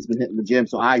he's been hitting the gym,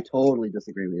 so I totally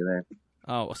disagree with you there.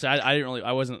 Oh, see,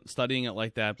 I wasn't studying it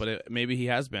like that, but maybe he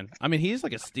has been. I mean, he's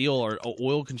like a steel or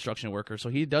oil construction worker, so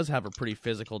he does have a pretty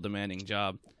physical, demanding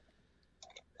job.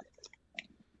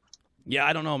 Yeah,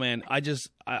 I don't know, man.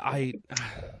 I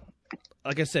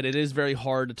like I said, it is very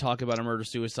hard to talk about a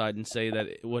murder-suicide and say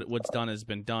that what's done has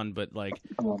been done, but like,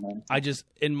 I just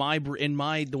in my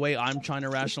the way I'm trying to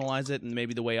rationalize it, and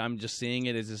maybe the way I'm just seeing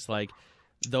it is just like,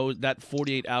 that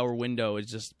 48-hour window has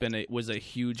just was a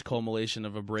huge culmination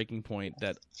of a breaking point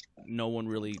that no one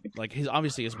really like.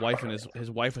 Obviously his wife and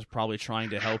his wife was probably trying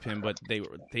to help him, but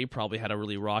they probably had a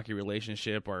really rocky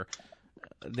relationship, or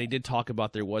they did talk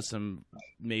about there was some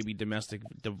maybe domestic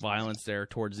violence there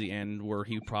towards the end where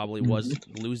he probably was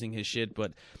losing his shit,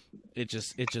 but it's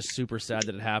just super sad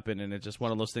that it happened, and it's just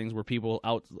one of those things where people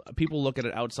look at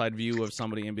an outside view of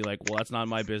somebody and be like, well, that's not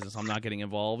my business, I'm not getting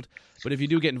involved. But if you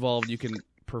do get involved, you can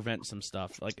prevent some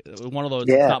stuff, like one of those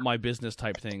it's not my business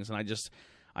type things, and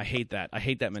I hate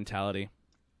that mentality.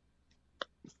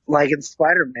 Like in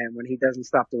Spider-Man, when he doesn't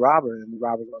stop the robber, and the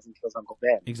robber goes and kills Uncle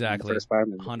Ben. Exactly.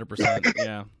 100%.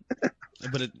 Yeah.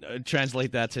 But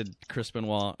translate that to Chris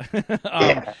Benoit.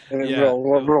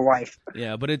 Real life.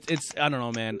 Yeah, but it's I don't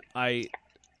know, man.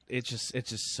 It's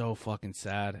just so fucking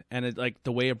sad, and it like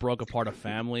the way it broke apart a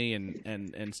family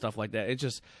and stuff like that.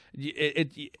 It's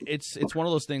one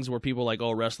of those things where people are like,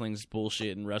 oh, wrestling's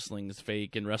bullshit and wrestling's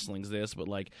fake and wrestling's this, but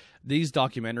like these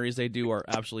documentaries they do are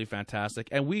absolutely fantastic,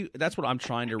 and that's what I'm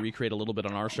trying to recreate a little bit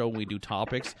on our show when we do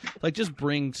topics, like just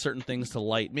bring certain things to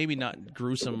light, maybe not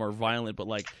gruesome or violent, but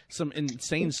like some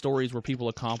insane stories where people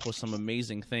accomplish some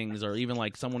amazing things, or even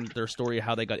like their story of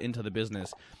how they got into the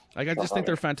business. Like I just think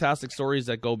they're fantastic stories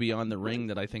that go beyond the ring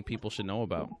that I think people should know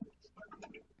about.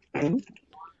 Mm-hmm.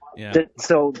 Yeah.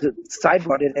 So,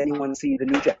 sidebar, did anyone see the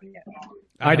New Jack yet?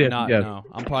 I did not. yeah. No,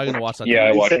 I'm probably gonna watch that. Yeah,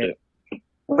 I watched it.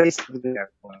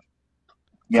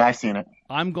 Yeah, I've seen it.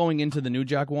 I'm going into the New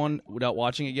Jack one without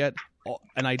watching it yet,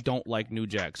 and I don't like New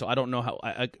Jack, so I don't know how.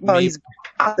 I'm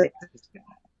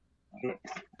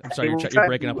sorry, you're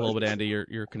breaking up a little bit, Andy.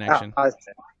 Your connection.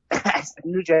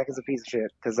 New Jack is a piece of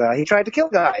shit because he tried to kill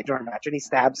a guy during a match and he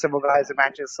stabbed several guys in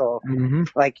matches. So,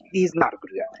 like, he's not a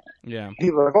good guy. Yeah.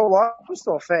 People are like, oh, well, I'm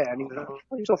still a fan.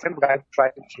 You're still a fan of a guy who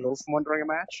tried to kill someone during a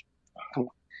match?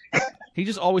 He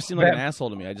just always seemed like an asshole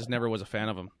to me. I just never was a fan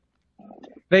of him.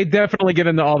 They definitely get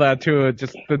into all that too.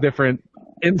 Just the different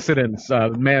incidents,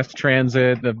 mass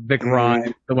transit, the Vic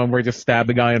Ryan, the one where he just stabbed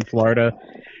the guy in Florida.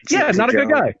 Yeah, not a good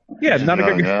guy. Yeah, not a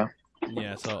good guy.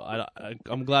 Yeah, so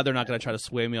I'm glad they're not going to try to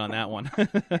sway me on that one.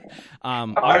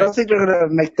 I don't think they're going to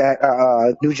make that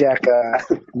New Jack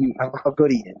how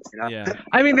good he is. You know? Yeah.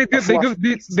 I mean, they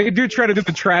do try to do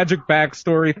the tragic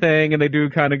backstory thing, and they do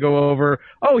kind of go over,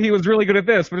 oh, he was really good at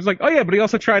this, but it's like, oh yeah, but he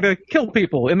also tried to kill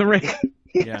people in the ring.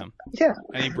 Yeah. Yeah.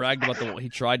 And he bragged about he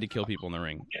tried to kill people in the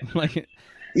ring. Like.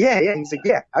 Yeah, he's like,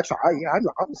 yeah, I tried. Yeah,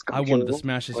 I wanted to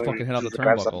smash his fucking head out the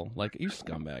turnbuckle. Like, you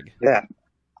scumbag. Yeah.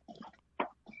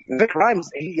 Vic Rhymes,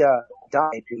 he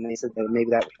died, and they said that maybe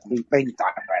that he died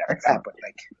right after that, but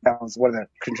like that was one of the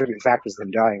contributing factors to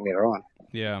him dying later on.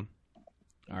 Yeah.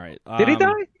 All right. Did he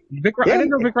die? I didn't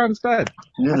know Vic Rhymes died.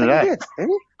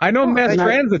 I know Mass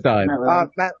Transit died.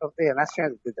 Mass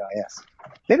Transit did die. Yes.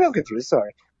 Maybe I'm confused.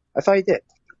 Sorry, I thought he did.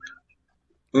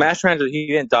 Mass Transit, he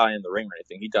didn't die in the ring or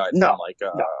anything. He died from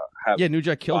yeah, New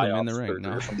Jack killed him in the ring.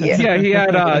 No? Yeah, he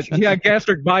had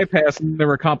gastric bypass, and there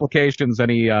were complications, and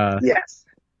he yes.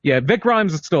 Yeah, Vic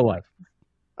Rhymes is still alive.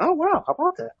 Oh, wow. How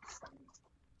about that?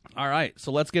 All right,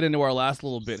 so let's get into our last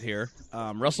little bit here.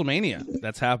 WrestleMania,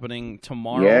 that's happening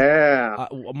tomorrow. Yeah.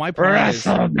 My plan is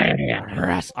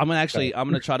WrestleMania. I'm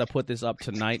gonna try to put this up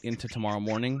tonight into tomorrow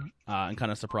morning and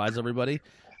kind of surprise everybody.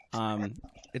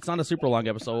 It's not a super long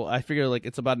episode. I figure like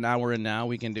it's about an hour in now.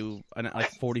 We can do like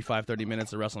 45, 30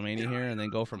 minutes of WrestleMania here, and then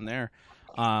go from there.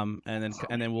 And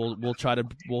then we'll try to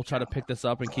pick this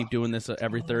up and keep doing this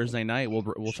every Thursday night.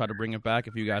 We'll try to bring it back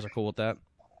if you guys are cool with that.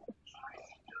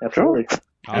 Absolutely.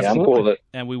 Awesome. Yeah, I'm cool with it.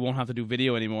 And we won't have to do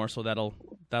video anymore, so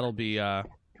that'll be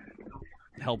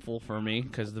helpful for me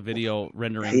because the video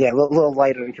rendering. Yeah, a little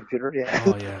lighter on the computer. Yeah.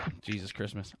 Oh yeah, Jesus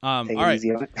Christmas. All right.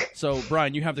 So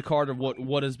Brian, you have the card of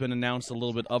what has been announced, a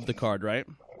little bit of the card, right?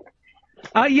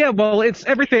 Yeah, well, it's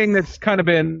everything that's kind of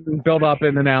been built up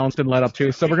and announced and led up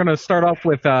to. So we're going to start off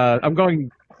with, I'm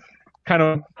going kind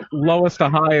of lowest to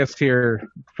highest here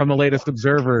from the latest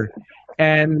Observer.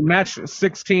 And match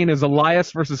 16 is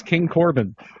Elias versus King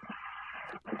Corbin.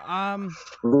 Are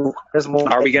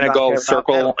we going to go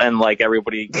circle and like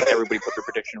everybody put their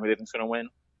prediction who they think's going to win?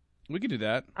 We could do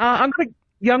that. I'm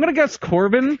gonna guess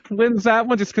Corbin wins that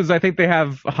one just because I think they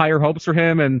have higher hopes for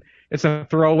him, and it's a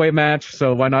throwaway match,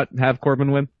 so why not have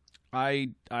Corbin win?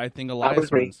 I think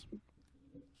Elias wins.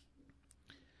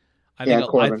 I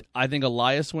think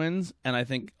Elias wins, and I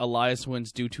think Elias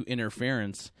wins due to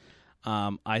interference.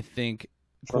 I think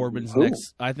Corbin's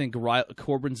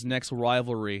next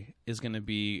rivalry is going to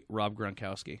be Rob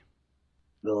Gronkowski.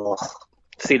 Ugh.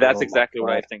 See, that's exactly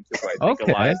what I think too. I think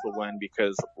Elias will win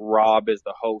because Rob is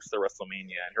the host of WrestleMania,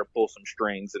 and he'll pull some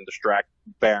strings and distract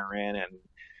Baron and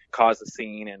cause a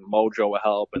scene, and Mojo will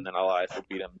help, and then Elias will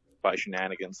beat him by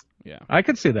shenanigans. Yeah, I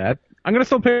could see that. I'm gonna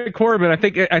still pick Corbin. I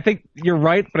think you're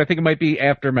right, but I think it might be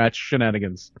after-match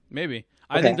shenanigans. Maybe.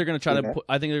 I think they're gonna try to.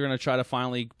 I think they're gonna try to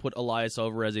finally put Elias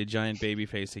over as a giant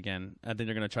babyface again. I think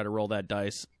they're gonna try to roll that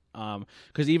dice.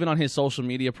 Because even on his social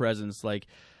media presence, like.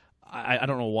 I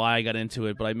don't know why I got into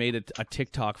it, but I made a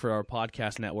TikTok for our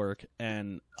podcast network,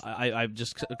 and I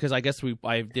just because I guess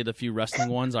I did a few wrestling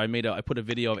ones. I put a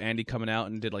video of Andy coming out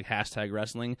and did like hashtag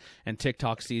wrestling, and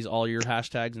TikTok sees all your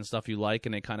hashtags and stuff you like,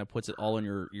 and it kind of puts it all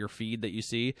in your feed that you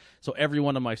see. So every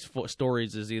one of my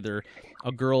stories is either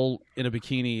a girl in a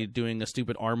bikini doing a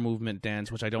stupid arm movement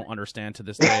dance, which I don't understand to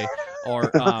this day, or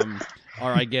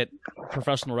I get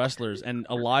professional wrestlers, and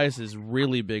Elias is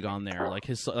really big on there, like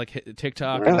his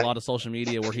TikTok and a lot of social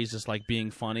media where he's just like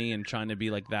being funny and trying to be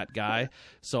like that guy.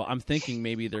 So I'm thinking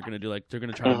maybe they're gonna try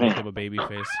to make him a baby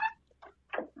face.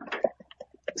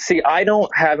 See, I don't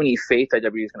have any faith that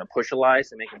WWE is going to push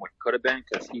Elias and make him what he could have been,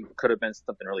 because he could have been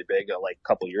something really big like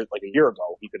a year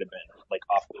ago. He could have been like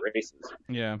off the races.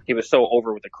 Yeah, he was so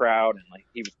over with the crowd, and like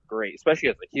he was great, especially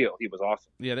as a heel. He was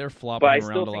awesome. Yeah, they're flopping but I him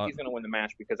still around a think lot. he's going to win the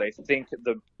match, because I think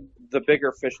the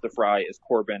bigger fish to fry is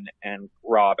Corbin and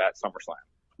Rob at SummerSlam.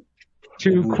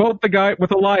 To quote the guy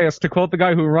with Elias, to quote the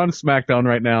guy who runs SmackDown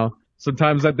right now,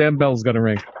 sometimes that damn bell's gonna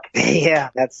ring. Yeah,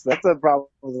 that's a problem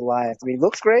with Elias. I mean, he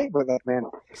looks great, but like, man,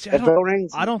 See,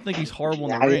 rings. I don't think he's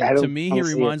horrible in the I ring. don't- To me, I he don't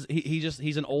see reminds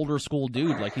he's an older school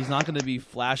dude. Like he's not going to be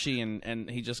flashy, and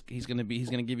he's going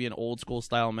to give you an old school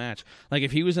style match. Like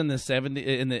if he was in the 70s,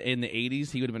 in the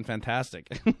 80s, he would have been fantastic.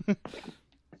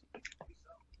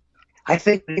 I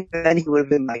think then he would have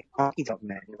been like Honky Tonk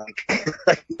Man,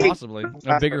 like Possibly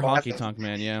a bigger honky tonk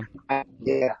man. Yeah.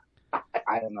 Yeah,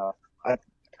 I don't know.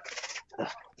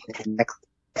 Next.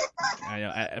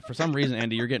 For some reason,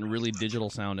 Andy, you're getting really digital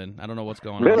sounding. I don't know what's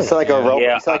going Really? on. It's like a robot.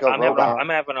 Yeah, It's like a robot. I'm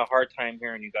having a hard time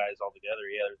hearing you guys all together.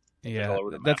 Yeah, all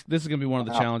over the map. This is gonna be one of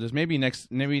the challenges.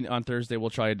 Maybe on Thursday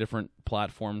we'll try a different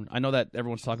platform. I know that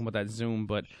everyone's talking about that Zoom,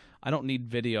 but I don't need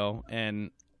video, and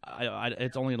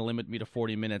it's only gonna limit me to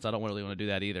 40 minutes. I don't really want to do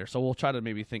that either. So we'll try to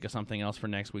maybe think of something else for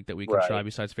next week that we can try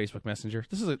besides Facebook Messenger.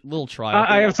 This is a little trial.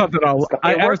 I have something I'll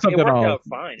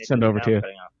send over to you.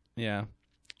 Yeah.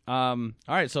 All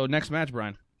right. So next match,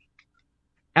 Brian.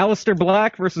 Aleister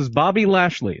Black versus Bobby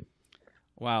Lashley.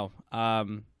 Wow. I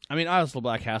mean, Aleister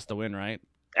Black has to win, right?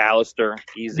 Aleister,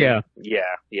 easy. Yeah.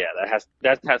 That has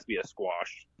to be a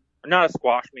squash. Not a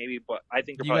squash, maybe, but I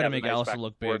think You got to make Aleister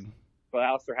look big. But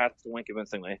Aleister has to win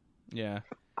convincingly. Yeah.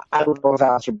 I would go with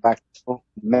Aleister Black.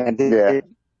 Man,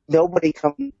 nobody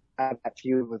come out of that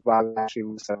feud with Bobby Lashley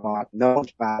was so long. No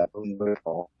one's mad at him.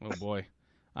 Oh boy.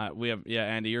 We have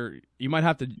Andy. You might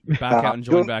have to back out and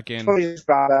join back in. Yeah.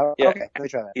 Yeah. Okay, let me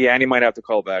try that. Yeah, Andy might have to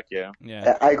call back. Yeah.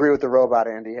 I agree with the robot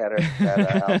Andy had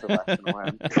Aleister Black to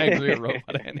win. I agree with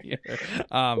robot Andy.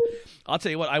 I'll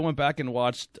tell you what. I went back and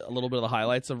watched a little bit of the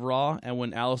highlights of Raw, and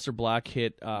when Aleister Black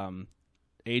hit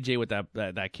AJ with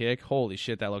that kick, holy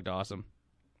shit, that looked awesome.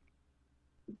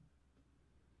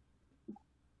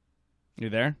 You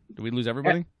there? Did we lose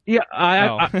everybody? Yeah,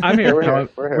 I'm here.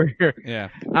 We're here. Yeah.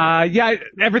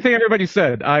 Everything everybody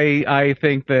said. I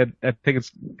think it's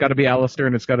got to be Aleister,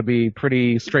 and it's got to be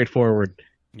pretty straightforward.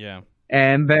 Yeah.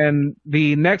 And then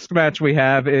the next match we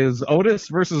have is Otis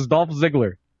versus Dolph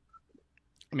Ziggler.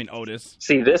 I mean, Otis.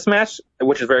 See, this match,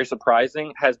 which is very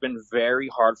surprising, has been very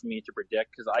hard for me to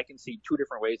predict, because I can see two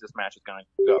different ways this match is going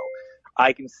to go.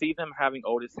 I can see them having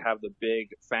Otis have the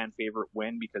big fan favorite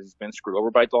win because he's been screwed over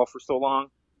by Dolph for so long.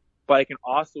 But I can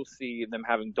also see them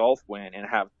having Dolph win and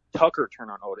have Tucker turn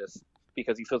on Otis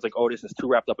because he feels like Otis is too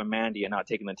wrapped up in Mandy and not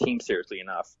taking the team seriously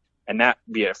enough, and that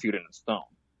be a feud in stone.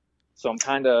 So I'm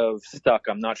kind of stuck.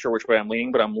 I'm not sure which way I'm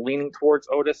leaning, but I'm leaning towards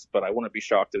Otis, but I wouldn't be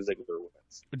shocked if Ziggler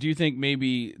wins. Do you think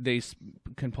maybe they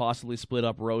can possibly split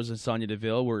up Rose and Sonya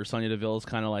Deville, where Sonya Deville is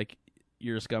kind of like,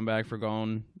 you're a scumbag for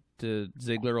going to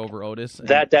Ziggler over Otis?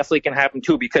 That definitely can happen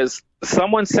too, because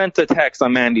someone sent a text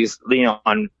on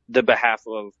on the behalf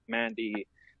of Mandy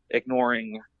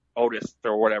ignoring Otis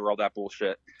or whatever, all that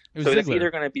bullshit. So it's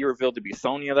either going to be revealed to be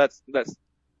Sonya. That's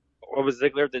what was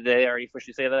Ziggler? Did they already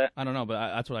officially say that? I don't know,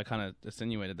 but that's what I kind of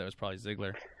insinuated. That was probably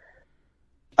Ziggler.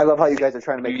 I love how you guys are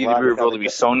trying to make Maybe either revealed to be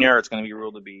Sonya or it's going to be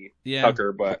revealed to be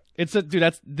Tucker. But it's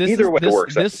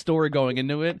this story going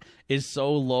into it is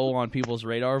so low on people's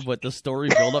radar, but the story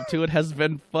build up to it has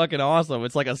been fucking awesome.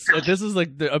 It's like this is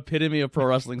like the epitome of pro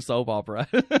wrestling soap opera.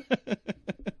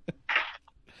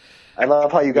 I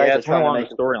love how you guys are trying to make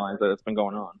storylines that's been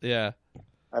going on. Yeah.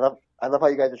 I love how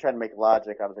you guys are trying to make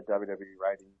logic out of the WWE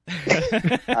writing.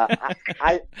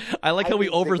 I like how we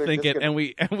overthink it and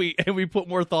we put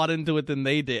more thought into it than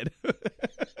they did.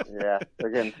 Yeah,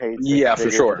 they're getting paid. For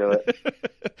sure.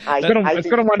 It's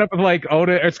gonna wind up with like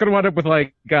Oda. It's gonna wind up with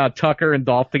like Tucker and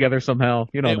Dolph together somehow.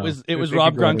 You know, it was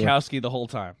Rob Gronkowski the whole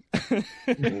time.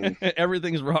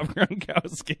 Everything's Rob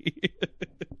Gronkowski.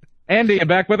 Andy, you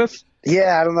back with us?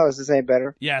 Yeah, I don't know. Is this any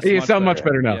better? Yes, You sound much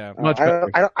better now. Yeah. Much better.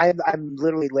 I'm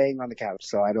literally laying on the couch,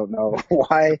 so I don't know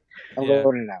why I'm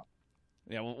going in and out.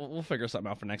 Yeah, we'll figure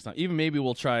something out for next time. Even maybe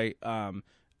we'll try.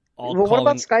 What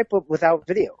about Skype without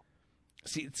video?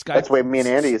 See, Skype. That's the way me and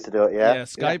Andy used to do it. Yeah.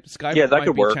 Skype. Yeah, that might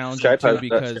could be work. challenging Skype too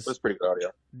because that was pretty good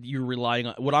audio. you're relying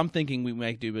on. What I'm thinking we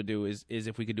might do is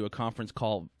if we could do a conference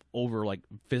call over like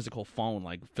physical phone,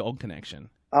 like phone connection.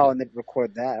 Oh, and then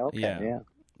record that. Okay, yeah.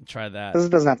 Try that. This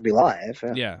doesn't have to be live.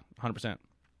 Yeah, 100%.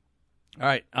 All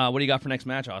right, what do you got for next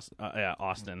match,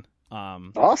 Austin?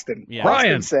 Austin. Yeah.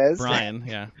 Brian says. Brian,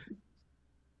 yeah.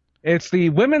 It's the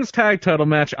women's tag title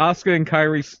match: Asuka and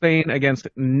Kairi Sane against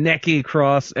Nikki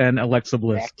Cross and Alexa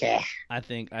Bliss. I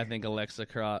think Alexa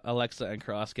and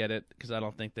Cross get it because I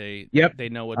don't think they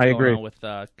know what's agree. on with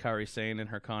Kairi Sane and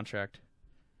her contract.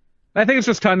 I think it's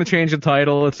just time to change the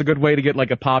title. It's a good way to get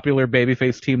like a popular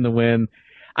babyface team to win.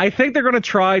 I think they're going to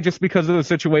try, just because of the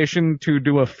situation, to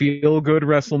do a feel-good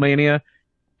WrestleMania,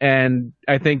 and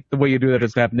I think the way you do that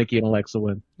is to have Nikki and Alexa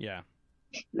win. Yeah.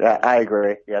 Yeah, I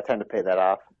agree. Yeah, time to pay that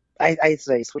off. I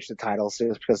say switch the titles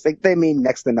because they mean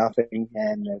next to nothing,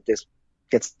 and it just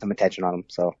gets some attention on them.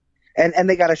 So, and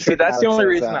they got a shirt. See, that's the only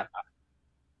reason.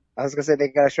 I was gonna say they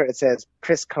got a shirt. It says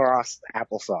Chris Cross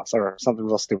applesauce or something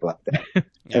real stupid like that.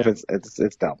 Yeah. If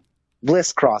it's dumb.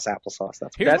 Bliss Cross applesauce.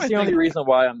 That's the only reason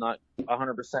why I'm not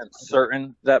 100%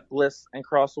 certain that Bliss and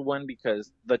Cross will win,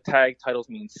 because the tag titles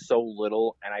mean so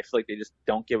little, and I feel like they just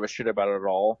don't give a shit about it at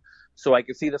all. So I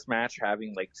could see this match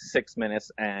having like 6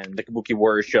 minutes and the Kabuki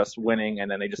Warriors just winning, and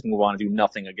then they just move on and do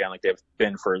nothing again like they've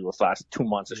been for the last 2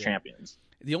 months as champions.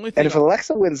 The only thing and if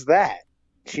Alexa wins that,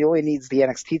 she only needs the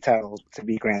NXT title to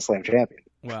be Grand Slam champion.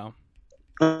 Wow.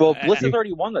 Well, Bliss has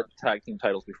already won the tag team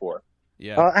titles before.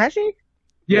 Yeah. Has she?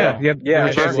 Yeah.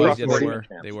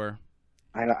 They were.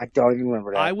 I don't even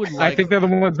remember that. I think they're the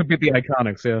ones that beat the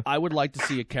Iconics. Yeah. I would like to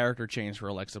see a character change for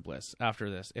Alexa Bliss after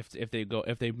this. If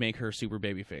they make her super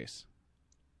babyface.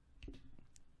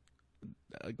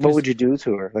 What would you do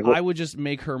to her? I would just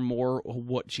make her more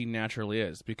what she naturally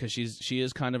is, because she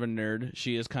is kind of a nerd.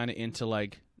 She is kind of into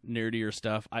like nerdier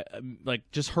stuff. I like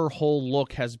just her whole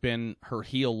look has been her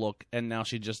heel look, and now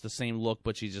she's just the same look,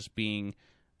 but she's just being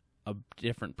a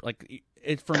different, like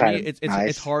it for me.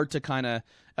 It's hard to kind of.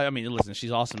 I mean, listen,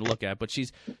 she's awesome to look at, but she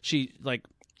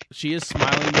is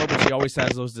smiling though, but she always has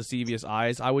those deceivious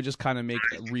eyes. I would just kind of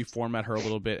reformat her a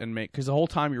little bit and because the whole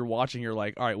time you're watching, you're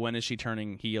like, all right, when is she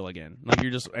turning heel again? Like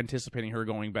you're just anticipating her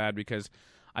going bad, because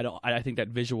I think that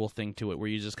visual thing to it where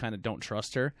you just kind of don't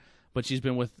trust her. But she's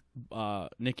been with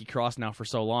Nikki Cross now for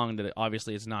so long that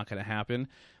obviously it's not going to happen.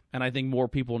 And I think more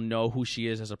people know who she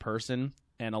is as a person,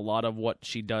 and a lot of what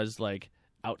she does, like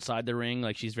outside the ring,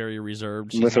 like she's very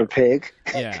reserved. With her pig?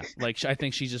 Yeah, like I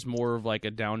think she's just more of like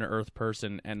a down-to-earth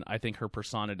person, and I think her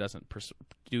persona doesn't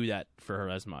do that for her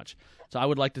as much. So I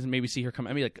would like to maybe see her come,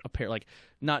 I mean, like a pair, like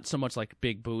not so much like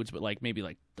big boots, but like maybe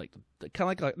like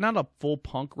kind of like not a full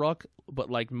punk rock, but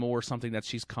like more something that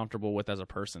she's comfortable with as a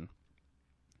person.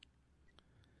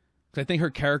 I think her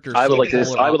character. I would like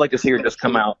to see her just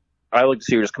come out. I would like to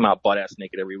see her just come out butt ass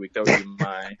naked every week. That would be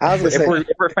my.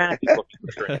 If we're fans,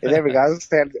 there we go.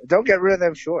 Don't get rid of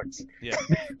them shorts.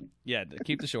 Yeah,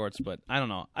 keep the shorts. But I don't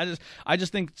know. I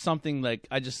just think something like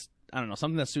I don't know,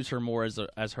 something that suits her more as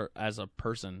a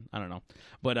person. I don't know.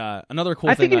 But another cool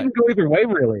thing. I think it can go either way,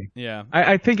 really. Yeah.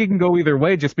 I think it can go either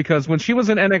way, just because when she was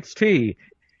in NXT.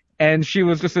 And she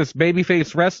was just this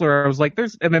babyface wrestler. I was like,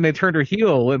 and then they turned her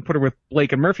heel and put her with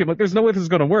Blake and Murphy. I'm like, there's no way this is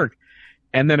going to work.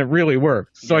 And then it really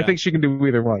worked. So I think she can do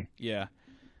either one. Yeah.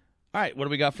 All right. What do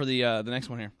we got for the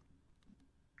next one here?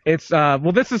 It's,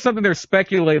 this is something they're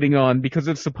speculating on, because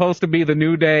it's supposed to be the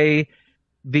New Day,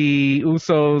 the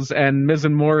Usos, and Miz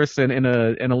and Morrison in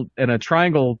a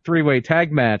triangle 3-way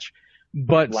tag match.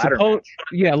 But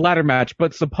ladder match.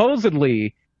 But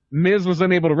supposedly Miz was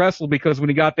unable to wrestle because when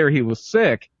he got there, he was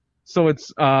sick. So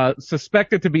it's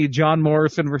suspected to be John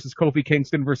Morrison versus Kofi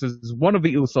Kingston versus one of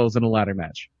the Usos in a ladder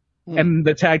match. And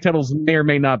the tag titles may or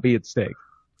may not be at stake.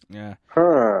 Yeah.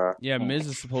 Huh. Yeah, Miz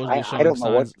is supposedly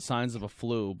showing signs of a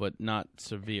flu, but not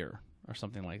severe or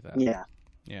something like that. Yeah.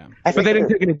 Yeah. But they didn't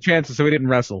take any chances, so he didn't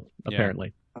wrestle,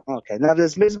 apparently. Okay. Now,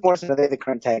 does Miz and Morrison, are they the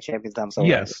current tag champions?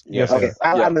 Yes. Okay.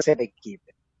 I'm going to say they keep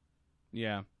it.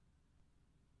 Yeah.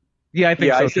 Yeah, I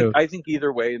think so too. I think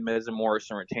either way, Miz and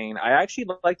Morrison retain. I actually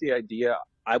like the idea.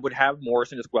 I would have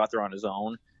Morrison just go out there on his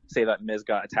own. Say that Miz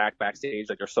got attacked backstage,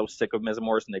 like they're so sick of Miz and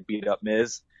Morrison, they beat up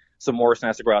Miz. So Morrison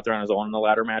has to go out there on his own in the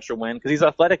ladder match to win, because he's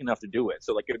athletic enough to do it.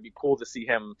 So like it would be cool to see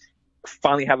him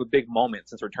finally have a big moment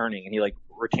since returning, and he like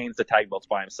retains the tag belts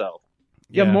by himself.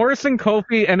 Yeah, Morrison,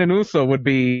 Kofi, and Inuso would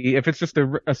be, if it's just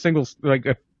a singles, like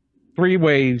a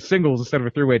three-way singles instead of a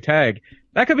three-way tag.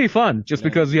 That could be fun, just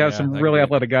because you have some really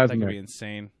athletic guys in there. That could be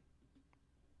insane.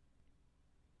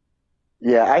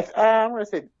 Yeah, I'm going to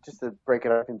say, just to break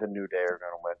it up, I think the New Day are going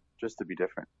to win, just to be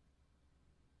different.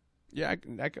 Yeah,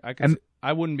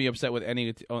 I wouldn't be upset with any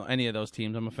of those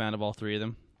teams. I'm a fan of all three of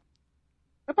them.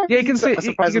 Yeah, you can see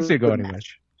it go anyway.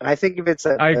 And I think if it's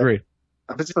I agree.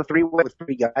 If it's a three-way with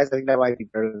three guys, I think that might be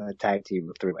better than a tag team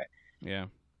with three-way. Yeah.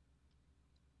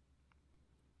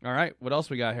 All right, what else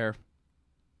we got here?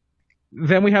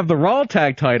 Then we have the Raw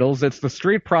tag titles. It's the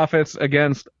Street Profits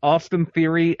against Austin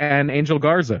Theory and Angel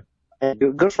Garza.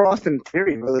 And good for Austin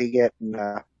Theory, really getting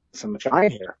some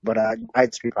shine here. But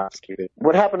I'd Street Profits keep it.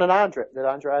 What happened to Andre? Did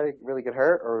Andre really get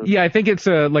hurt? Or? Yeah, I think it's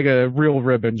like a real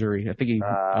rib injury. I think he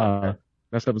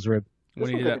messed up his rib. When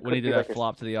he did that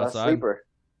flop to the outside. Sleeper.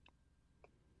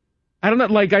 I don't know.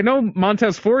 Like, I know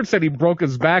Montez Ford said he broke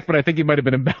his back, but I think he might have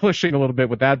been embellishing a little bit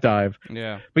with that dive.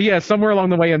 Yeah. But yeah, somewhere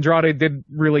along the way, Andrade did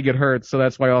really get hurt, so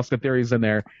that's why Austin Theory's in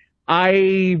there.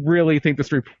 I really think the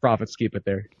Street Profits keep it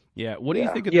there. Yeah. What do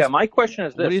you think of this? Yeah, my question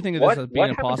is this. What do you think of this as being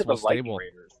a possible stable?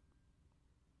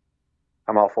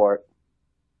 I'm all for it.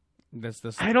 The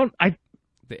LWO.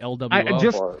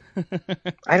 LWO.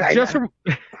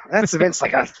 That's Vince,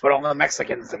 like, put all the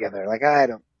Mexicans together. I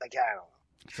don't.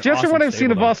 Just from what I've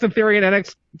seen of Austin Theory and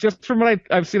NXT, just from what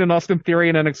I've seen in Austin Theory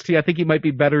and NXT, I think he might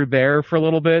be better there for a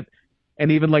little bit,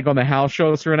 and even like on the house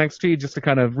shows for NXT, just to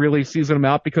kind of really season him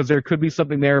out, because there could be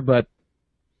something there, but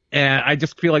I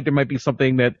just feel like there might be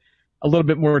something that a little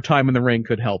bit more time in the ring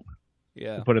could help.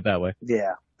 Yeah, to put it that way.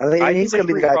 Yeah, he's gonna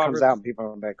be the guy that comes out and people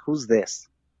are like, "Who's this?"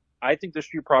 I think the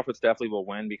Street Profits definitely will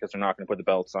win because they're not going to put the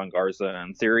belts on Garza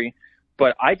and Theory.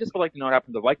 But I just would like to know what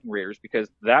happened to the Viking Raiders, because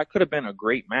that could have been a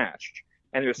great match.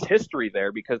 And there's history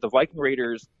there because the Viking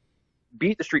Raiders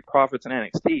beat the Street Profits in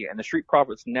NXT, and the Street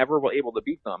Profits never were able to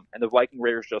beat them. And the Viking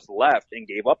Raiders just left and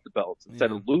gave up the belts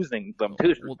instead of losing them to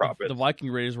the Street Profits. The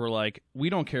Viking Raiders were like, we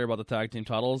don't care about the tag team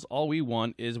titles. All we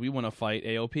want is we want to fight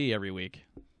AOP every week.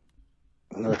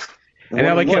 And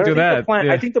now they can't do that.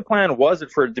 I think the plan was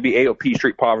for it to be AOP,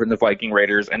 Street Profits, and the Viking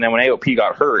Raiders. And then when AOP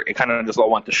got hurt, it kind of just all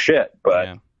went to shit.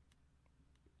 But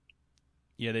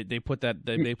yeah, they put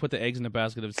they put the eggs in the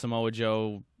basket of Samoa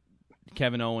Joe,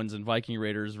 Kevin Owens, and Viking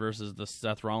Raiders versus the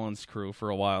Seth Rollins crew for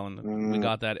a while, and we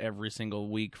got that every single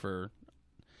week for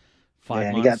 5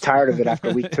 months. Yeah, he got tired of it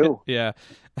after week 2. Yeah.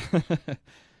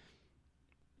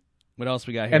 What else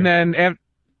we got here? And then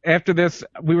after this,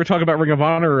 we were talking about Ring of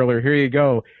Honor earlier. Here you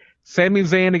go. Sami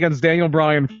Zayn against Daniel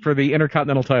Bryan for the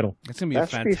Intercontinental title. It's going to be a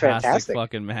fantastic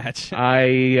fucking match. I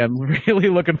am really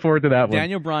looking forward to that one.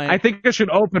 Daniel Bryan. I think it should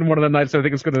open one of the nights. I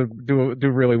think it's going to do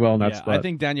really well in that spot. I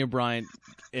think Daniel Bryan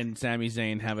and Sami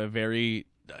Zayn have a very...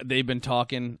 They've been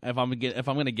talking. If I'm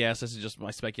going to guess, this is just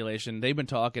my speculation. They've been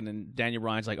talking, and Daniel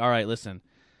Bryan's like, all right, listen.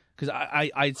 Because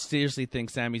I seriously think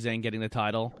Sami Zayn getting the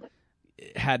title...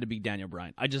 It had to be Daniel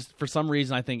Bryan. For some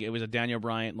reason, I think it was a Daniel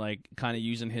Bryan, like, kind of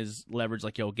using his leverage,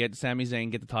 like, yo, get Sami Zayn,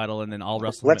 get the title, and then I'll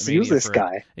wrestle him at Mania. Let's use this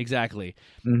guy. Exactly.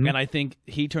 Mm-hmm. And I think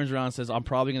he turns around and says,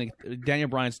 Daniel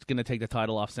Bryan's going to take the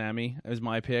title off Sami, is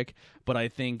my pick, but I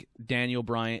think Daniel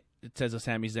Bryan says to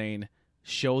Sami Zayn,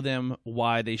 show them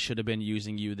why they should have been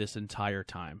using you this entire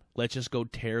time. Let's just go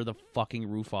tear the fucking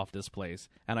roof off this place.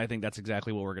 And I think that's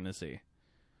exactly what we're going to see.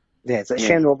 Yeah, it's a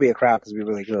shame there won't be a crowd because it'd be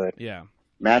really good. Yeah.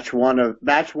 Match one of 2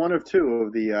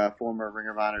 of the former Ring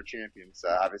of Honor champions.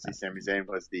 Obviously, Sami Zayn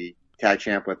was the tag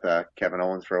champ with Kevin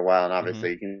Owens for a while, and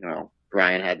obviously,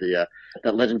 Bryan had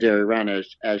that legendary run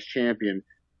as champion.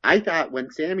 I thought when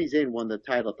Sami Zayn won the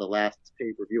title at the last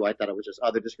pay-per-view, I thought it was just,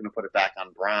 they're just going to put it back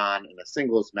on Braun in a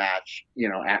singles match,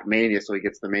 at Mania, so he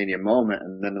gets the Mania moment,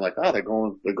 and then they're like, they're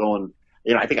going.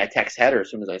 I think I text Header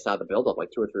as soon as I saw the build-up like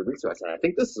 2 or 3 weeks ago. I said, I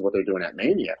think this is what they're doing at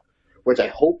Mania. Which I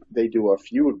hope they do a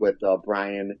feud with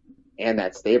Bryan and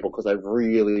that stable, because I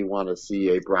really want to see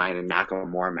a Bryan and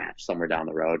Nakamura match somewhere down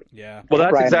the road. Yeah. Well,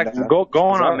 that's Bryan exactly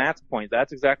going on Matt's point.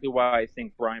 That's exactly why I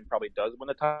think Bryan probably does win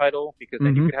the title, because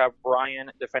then you could have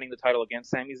Bryan defending the title against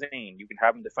Sami Zayn. You can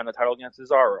have him defend the title against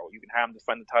Cesaro. You can have him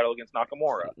defend the title against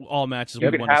Nakamura. All matches you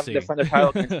we can want to have see. him defend the title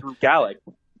against Drew Gallagher.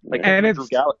 Drew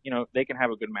Gallagher, they can have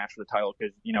a good match for the title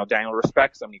because Daniel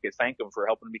respects him. You could thank him for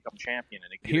helping him become champion,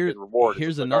 and it gives a good reward.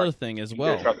 Here's another thing as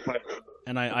well,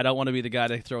 and I don't want to be the guy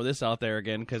to throw this out there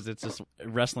again because it's just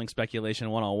wrestling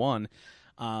speculation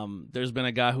 101. There's been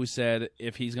a guy who said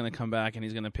if he's going to come back and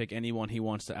he's going to pick anyone he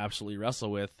wants to absolutely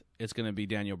wrestle with, it's going to be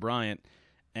Daniel Bryan.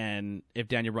 And if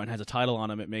Daniel Bryan has a title on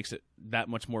him, it makes it that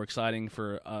much more exciting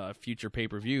for a future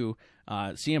pay-per-view.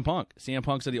 CM Punk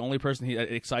said the only person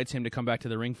it excites him to come back to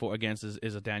the ring for against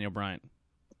is a Daniel Bryan.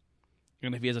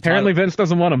 And if he has a Apparently, title, Vince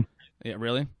doesn't want him. yeah,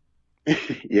 really?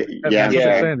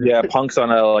 Yeah. Punk's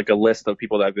on a list of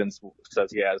people that Vince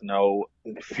says he has no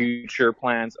future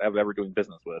plans of ever doing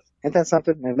business with. Ain't that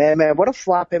something? Man, what a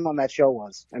flop him on that show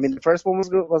was. I mean, the first one was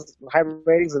good, was high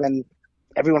ratings, and then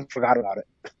everyone forgot about it.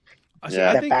 I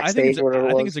That think backstage or whatever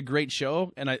it was. it's a great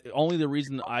show, and only the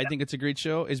reason I think it's a great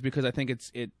show is because I think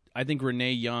I think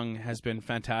Renee Young has been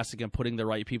fantastic in putting the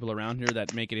right people around here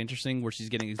that make it interesting, where she's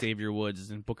getting Xavier Woods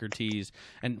and Booker T's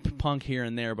and Punk here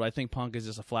and there, but I think Punk is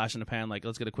just a flash in the pan, like,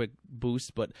 let's get a quick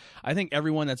boost. But I think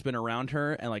everyone that's been around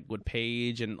her, and like with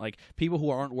Paige and like people who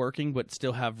aren't working but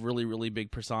still have really, really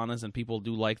big personas, and people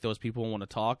do like those people and want to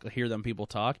talk, hear them people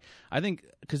talk. I think,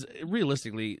 because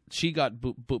realistically, she got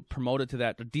demoted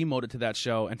to that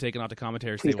show and taken off the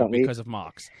commentary table because of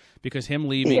Mox, because him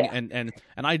leaving, and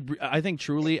I think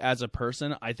truly, as a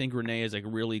person, I think Renee is a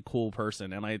really cool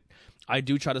person, and I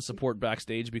do try to support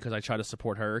backstage because I try to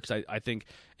support her, because I think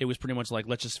it was pretty much like,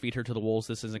 let's just feed her to the wolves,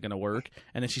 this isn't going to work,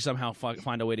 and then she somehow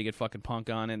find a way to get fucking Punk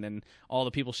on, and then all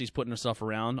the people she's putting herself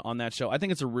around on that show. I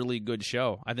think it's a really good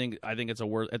show. I think it's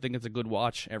a good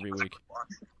watch every week.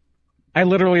 I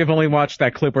literally have only watched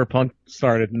that clip where Punk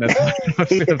started, and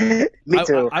that's Me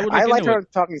too. I would I look liked into her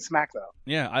it. talking smack, though.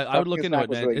 Yeah, I would look into Smack it,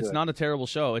 was man. really It's good. not a terrible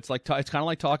show. It's like it's kind of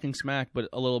like Talking Smack, but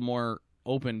a little more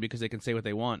open because they can say what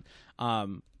they want.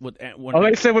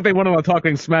 they said what they wanted about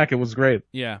Talking Smack. It was great.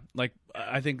 Yeah, like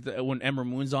I think that when Ember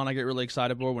Moon's on, I get really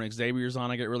excited for it. When Xavier's on,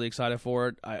 I get really excited for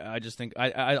it. I just think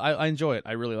I enjoy it.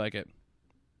 I really like it.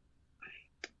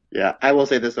 Yeah, I will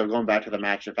say this though, going back to the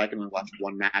match, if I can watch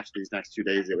one match these next 2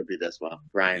 days, it would be this one,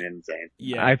 Brian and Zayn.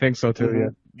 Yeah, I think so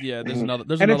too. Yeah, there's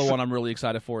another one I'm really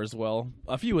excited for as well.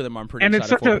 A few of them I'm pretty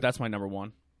excited for, but that's my number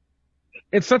one.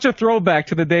 It's such a throwback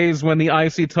to the days when the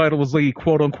IC title was the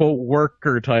quote-unquote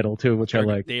worker title too, which I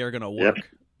like. They are gonna work. Yep.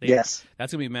 Yes,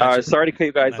 that's gonna be massive. Sorry to cut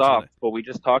you guys That's off, it. but we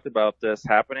just talked about this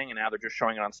happening, and now they're just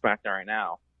showing it on SmackDown right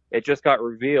now. It just got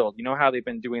revealed. You know how they've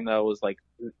been doing those like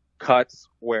cuts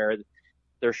where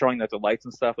they're showing that the lights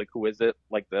and stuff, like who is it,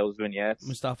 like those vignettes.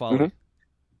 Mustafa Ali.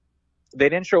 They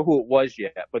didn't show who it was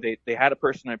yet, but they had a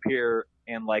person appear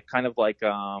in like kind of like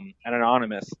an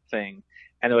anonymous thing,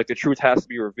 and they're like, the truth has to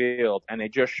be revealed, and they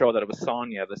just show that it was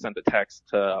Sonya that sent the text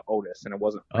to Otis, and it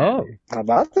wasn't. Oh, how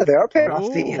about that? They are paying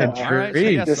off the All right, so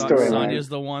yeah, the storyline. Sonya's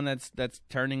the one that's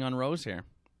turning on Rose here.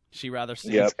 She rather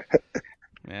sees. Yep.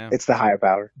 Yeah, It's the higher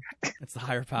power. it's the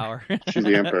higher power. She's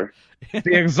the emperor.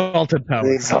 the exalted power.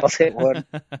 The exalted one.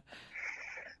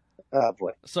 Oh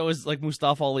boy. So is like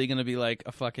Mustafa Ali gonna be like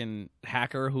a fucking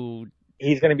hacker who?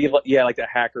 He's gonna be like the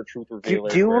hacker truth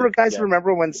revealer. Do you guys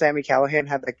remember when Sammy Callahan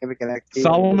had that gimmick in NXT?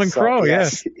 Solomon Crow,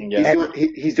 yes.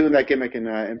 He's doing that gimmick in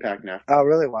Impact now. Oh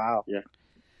really? Wow. Yeah.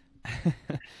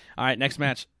 All right, next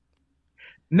match.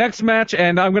 Next match,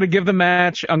 and I'm going to give the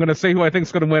match. I'm going to say who I think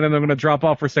is going to win, and I'm going to drop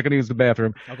off for a second to use the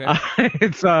bathroom. Okay.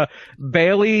 It's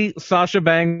Bayley, Sasha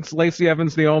Banks, Lacey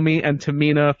Evans, Naomi, and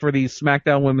Tamina for the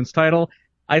SmackDown Women's title.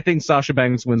 I think Sasha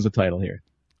Banks wins the title here.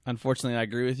 Unfortunately, I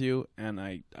agree with you, and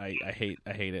I hate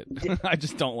it. I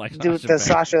just don't like Does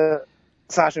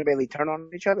Sasha Bayley turn on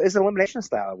each other? Is it elimination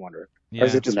style? I wonder. Yeah. Or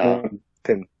is it just No. one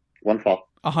pin? One fall.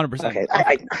 100%. Okay.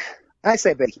 I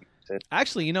say Bayley.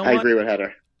 Actually, you know I what? agree with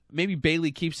Heather. Maybe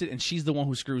Bayley keeps it, and she's the one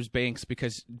who screws Banks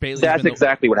because Bayley's That's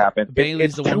exactly what happened.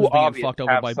 Bayley's It's the one too who's being obvious fucked to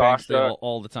over have by Banks Sasha-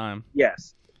 all the time.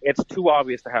 Yes, it's too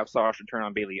obvious to have Sasha turn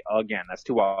on Bayley again. That's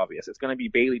too obvious. It's going to be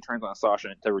Bayley turns on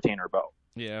Sasha to retain her belt.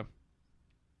 Yeah.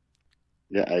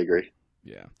 Yeah, I agree.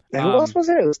 Yeah. And who else was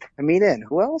there? It was Tamina and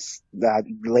who else?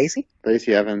 Lacey?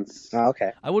 Lacey Evans Oh,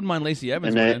 okay. I wouldn't mind Lacey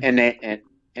Evans and, winning.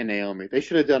 and Naomi. They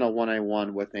should have done a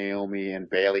 1-on-1 with Naomi and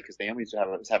Bayley because Naomi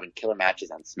was having killer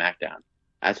matches on SmackDown.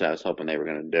 That's what I was hoping they were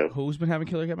going to do. Who's been having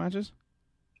killer cat matches?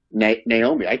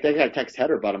 Naomi. I think I texted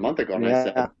Heather about a month ago, and I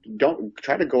said, "Don't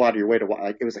try to go out of your way to watch."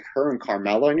 Like it was like her and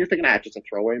Carmella, and you're thinking, "Ah, it's just a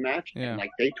throwaway match." Yeah. And like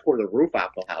they tore the roof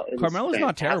off the house. Carmella's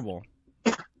not terrible.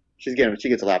 She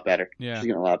gets a lot better. Yeah. She's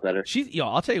getting a lot better.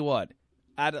 I'll tell you what.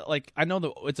 I know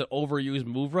that it's an overused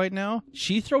move right now.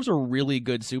 She throws a really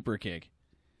good super kick.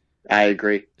 I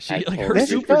agree. Her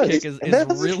super kick is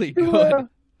really good.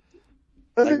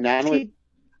 Like not only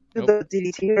the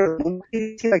DDT or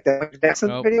DDT like the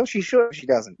Jackson video? She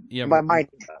doesn't. Yeah, in my mind.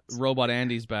 Robot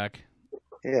Andy's back.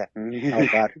 Yeah. Oh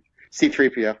God.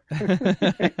 C-3PO.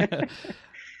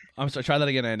 I'm sorry. Try that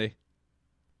again, Andy.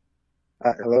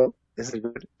 Hello. This is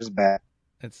good. This is bad.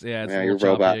 It's a you're little choppy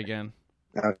robot. again.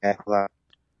 Okay. Hold on.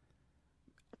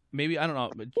 Maybe I don't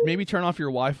know. Maybe turn off your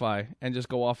Wi-Fi and just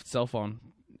go off cell phone.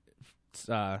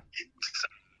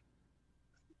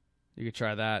 You could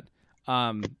try that.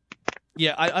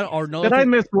 Yeah, Did I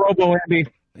miss Robo Andy?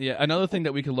 Yeah, another thing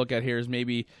that we could look at here is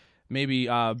maybe maybe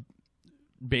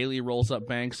Bailey rolls up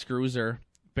Banks, screws her.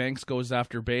 Banks goes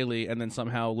after Bailey, and then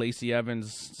somehow Lacey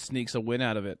Evans sneaks a win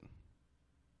out of it.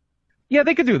 Yeah,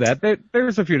 they could do that.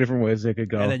 There's a few different ways they could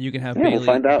go. And then you can have we'll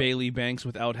find out. Bailey Banks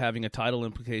without having a title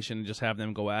implication and just have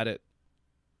them go at it.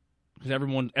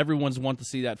 Because everyone's want to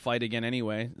see that fight again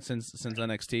anyway since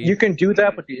NXT. You can do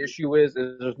that, but the issue is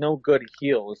there's no good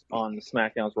heels on the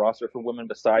SmackDown's roster for women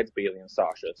besides Bailey and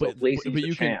Sasha. So Lacey's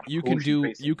the champ. You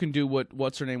can do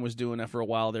what's her name was doing for a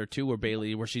while there too,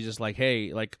 where she's just like,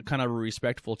 hey, like kind of a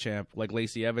respectful champ. Like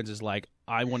Lacey Evans is like,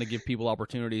 I want to give people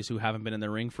opportunities who haven't been in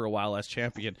the ring for a while as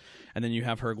champion, and then you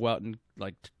have her go out and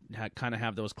like kind of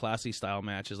have those classy style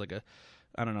matches, like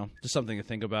I don't know, just something to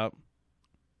think about.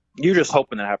 You're just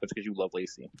hoping that happens because you love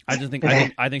Lacey. I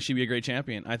think she'd be a great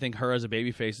champion. I think her as a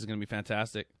babyface is going to be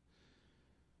fantastic.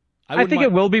 I think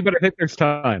it will be, but I think there's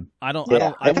time.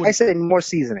 I say more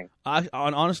seasoning.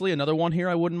 Honestly, another one here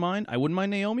I wouldn't mind. I wouldn't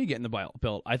mind Naomi getting the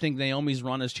belt. I think Naomi's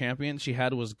run as champion she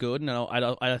had was good, and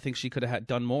I think she could have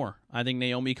done more. I think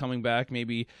Naomi coming back,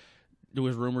 maybe there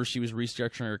was rumors she was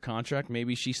restructuring her contract.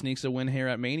 Maybe she sneaks a win here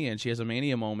at Mania, and she has a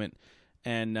Mania moment,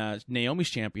 and Naomi's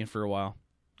champion for a while.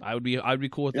 I'd be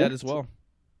cool with that as well.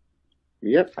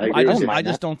 Yep, I agree. I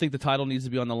just don't think the title needs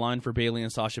to be on the line for Bailey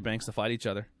and Sasha Banks to fight each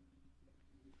other.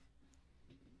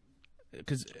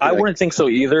 I wouldn't think so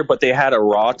either, but they had a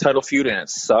Raw title feud and it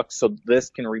sucked, so this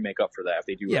can remake up for that if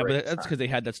they do it right. Yeah, but that's because they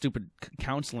had that stupid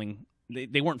counseling.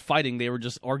 They weren't fighting; they were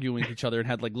just arguing with each other and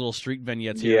had like little street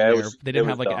vignettes here and there. They didn't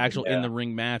have like an actual in the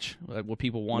ring match, like what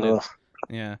people wanted. Ugh.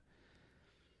 Yeah.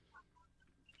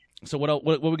 So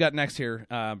what we got next here,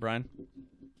 Brian?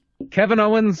 Kevin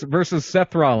Owens versus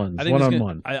Seth Rollins,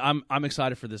 one-on-one. I'm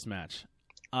excited for this match.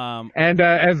 And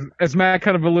as Matt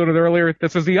kind of alluded earlier,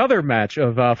 this is the other match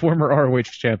of former ROH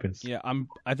champions. Yeah,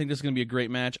 I think this is going to be a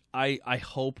great match. I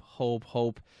hope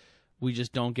we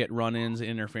just don't get run-ins and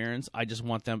interference. I just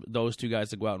want those two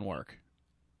guys to go out and work.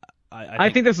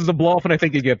 I think this is a blow-off, and I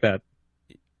think you get that.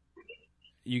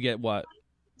 You get what?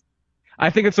 I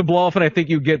think it's a blow-off, and I think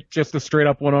you get just a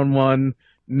straight-up one-on-one.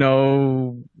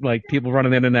 No, like people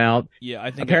running in and out. Yeah,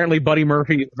 I think apparently Buddy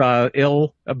Murphy's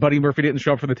ill. Buddy Murphy didn't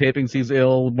show up for the tapings. He's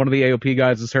ill. One of the AOP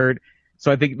guys is hurt.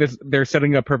 So I think they're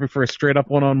setting up perfect for a straight up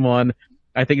one-on-one.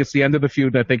 I think it's the end of the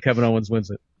feud, and I think Kevin Owens wins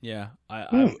it. Yeah,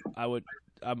 I would.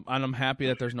 I'm happy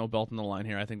that there's no belt on the line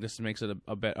here. I think this makes it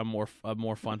a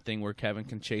more fun thing where Kevin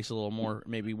can chase a little more,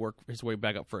 maybe work his way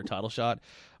back up for a title shot.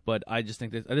 But I just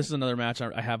think that this is another match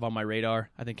I have on my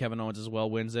radar. I think Kevin Owens as well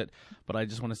wins it, but I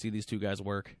just want to see these two guys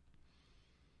work.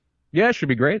 Yeah, it should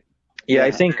be great. Yeah,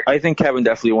 I think Kevin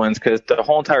definitely wins because the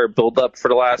whole entire build-up for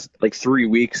the last 3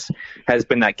 weeks has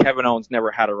been that Kevin Owens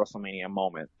never had a WrestleMania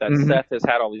moment. That Seth has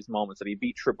had all these moments that he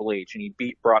beat Triple H and he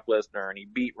beat Brock Lesnar and he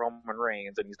beat Roman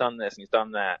Reigns and he's done this and he's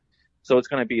done that. So it's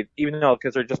going to be, even though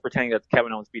because they're just pretending that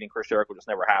Kevin Owens beating Chris Jericho just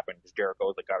never happened because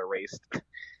Jericho got erased.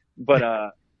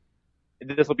 But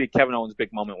this will be Kevin Owens'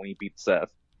 big moment when he beats Seth.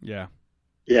 Yeah.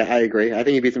 Yeah, I agree. I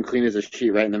think he beats him clean as a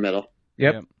sheet right in the middle.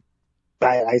 Yep.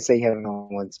 I say Kevin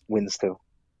Owens wins too.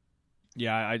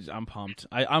 Yeah, I'm pumped.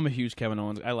 I'm a huge Kevin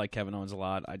Owens. I like Kevin Owens a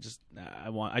lot. I just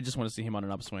want to see him on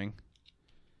an upswing.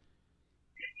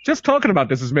 Just talking about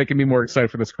this is making me more excited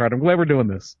for this card. I'm glad we're doing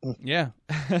this. Yeah,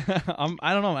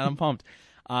 I don't know, man. I'm pumped.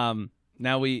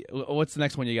 Now what's the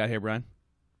next one you got here, Brian?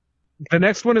 The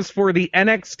next one is for the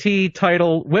NXT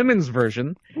title women's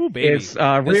version. Ooh, baby. It's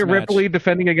Rhea Ripley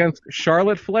defending against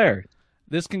Charlotte Flair.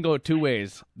 This can go two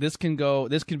ways. This can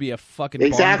be a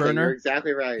fucking barn burner. You're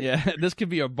exactly right. Yeah, this could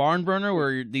be a barn burner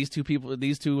where these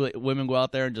two women go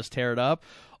out there and just tear it up,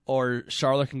 or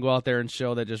Charlotte can go out there and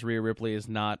show that just Rhea Ripley is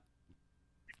not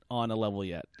on a level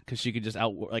yet because she could just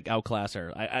outclass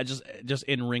her. I just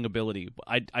in ring ability.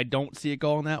 I don't see it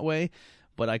going that way,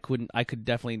 but I could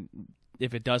definitely.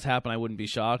 If it does happen, I wouldn't be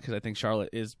shocked because I think Charlotte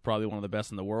is probably one of the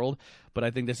best in the world. But I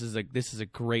think this is a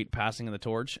great passing of the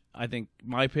torch. I think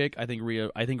my pick. I think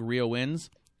Rhea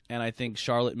wins, and I think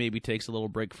Charlotte maybe takes a little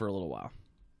break for a little while.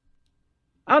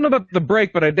 I don't know about the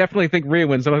break, but I definitely think Rhea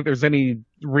wins. I don't think there's any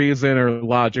reason or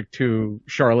logic to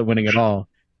Charlotte winning at all.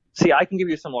 See, I can give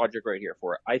you some logic right here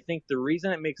for it. I think the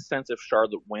reason it makes sense if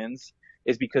Charlotte wins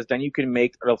is because then you can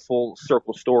make a full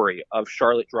circle story of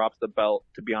Charlotte drops the belt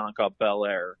to Bianca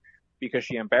Belair. Because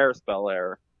she embarrassed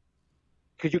Belair.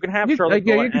 Because you can have Charlotte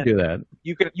go you can do that.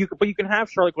 You can have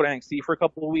Charlotte go to NXT for a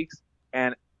couple of weeks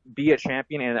and be a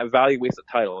champion and evaluate the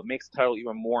title. It makes the title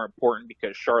even more important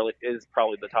because Charlotte is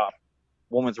probably the top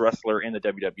women's wrestler in the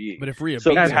WWE. But if Rhea beats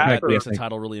her, it makes the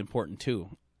title really important too.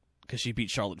 Because she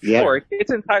beat Charlotte. Sure,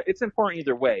 it's important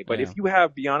either way. But if you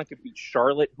have Bianca beat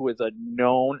Charlotte, who is a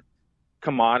known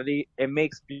commodity, it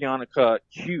makes Bianca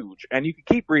huge. And you can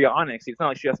keep Rhea on NXT. It's not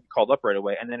like she has to be called up right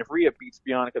away. And then if Rhea beats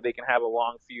Bianca, they can have a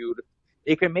long feud.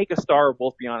 It can make a star of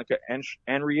both Bianca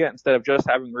and Rhea instead of just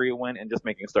having Rhea win and just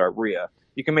making a star of Rhea.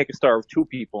 You can make a star of two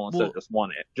people instead of just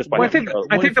one. I think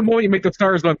the more you make the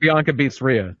stars when Bianca beats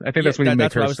Rhea, I think that's when you make her star.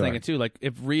 That's what I was star. thinking too. Like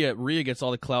if Rhea gets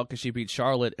all the clout because she beats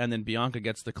Charlotte, and then Bianca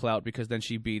gets the clout because then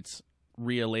she beats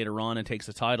Rhea later on and takes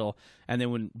the title, and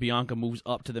then when Bianca moves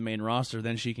up to the main roster,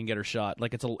 then she can get her shot.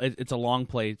 Like it's a long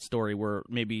play story where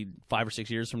maybe 5 or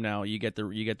 6 years from now you get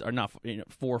or not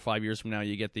 4 or 5 years from now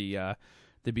you get the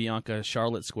Bianca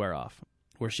Charlotte square off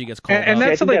where she gets called. And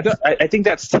that's I think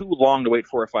that's too long to wait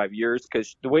 4 or 5 years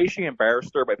because the way she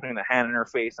embarrassed her by putting the hand in her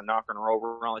face and knocking her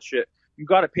over and all that shit, you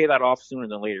got to pay that off sooner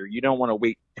than later. You don't want to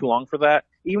wait too long for that.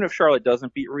 Even if Charlotte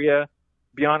doesn't beat Rhea,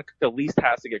 Bianca at least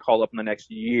has to get called up in the next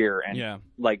year and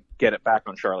like get it back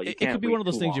on Charlotte. It could be one of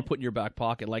those things you put in your back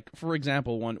pocket. Like for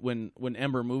example, when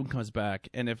Ember Moon comes back,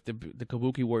 and if the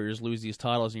Kabuki Warriors lose these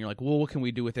titles, and you're like, well, what can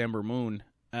we do with Ember Moon?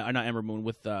 Not Ember Moon,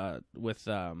 with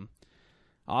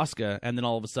Asuka, and then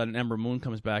all of a sudden Ember Moon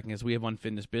comes back and says, we have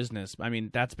unfinished business. I mean,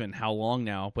 that's been how long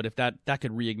now? But if that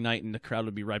could reignite, and the crowd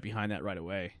would be right behind that right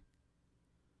away.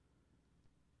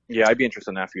 Yeah, I'd be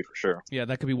interested in that feud for sure. Yeah,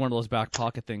 that could be one of those back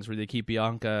pocket things where they keep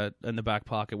Bianca in the back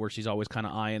pocket where she's always kind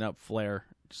of eyeing up Flair.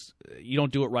 You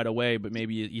don't do it right away, but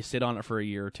maybe you sit on it for a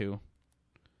year or two.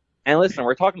 And listen,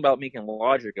 we're talking about making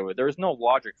logic of it. There's no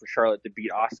logic for Charlotte to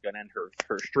beat Asuka and end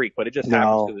her streak, but it just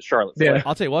happens because it's Charlotte Flair. Yeah.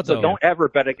 I'll tell you what, so though. Don't ever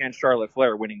bet against Charlotte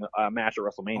Flair winning a match at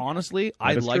WrestleMania. Honestly,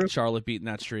 I liked Charlotte beating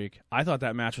that streak. I thought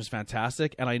that match was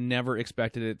fantastic, and I never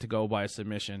expected it to go by a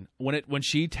submission. When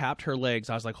she tapped her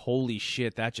legs, I was like, holy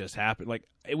shit, that just happened. Like,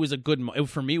 it was a good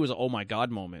for me, it was an oh my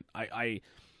god moment.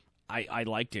 I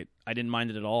liked it. I didn't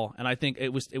mind it at all, and I think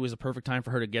it was a perfect time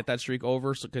for her to get that streak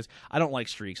over. Because I don't like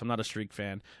streaks, I'm not a streak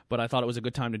fan, but I thought it was a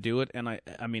good time to do it. And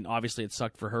I mean, obviously it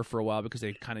sucked for her for a while because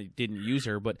they kind of didn't use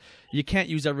her, but you can't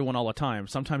use everyone all the time.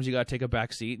 Sometimes you got to take a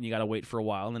back seat and you got to wait for a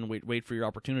while and then wait for your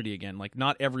opportunity again. Like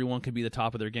not everyone can be the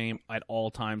top of their game at all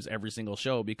times every single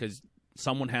show because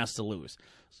someone has to lose.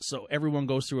 So everyone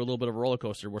goes through a little bit of a roller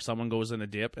coaster where someone goes in a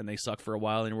dip and they suck for a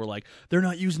while and we're like, they're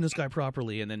not using this guy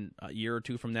properly. And then a year or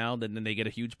two from now, then they get a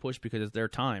huge push because it's their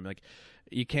time. Like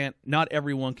you can't, not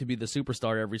everyone can be the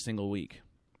superstar every single week.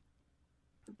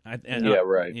 Right.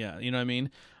 Yeah, you know what I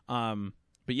mean?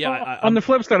 But yeah. On the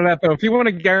flip side of that, though, if you want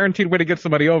a guaranteed way to get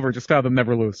somebody over, just have them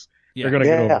never lose. Yeah. They're going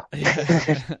to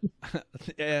get over.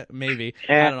 Yeah, maybe.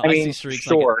 And, I don't know. I mean, see streaks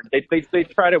sure. They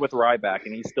tried it with Ryback,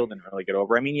 and he still didn't really get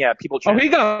over. I mean, yeah, people. He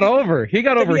got over. He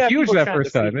got over huge that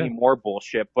first time. Yeah. More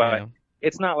bullshit, but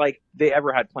it's not like they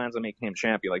ever had plans on making him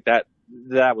champion. Like that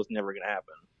was never going to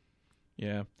happen.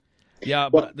 Yeah. Yeah,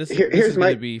 but this is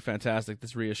going to be fantastic.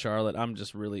 This Rhea Charlotte, I'm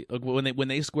just really when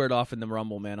they squared off in the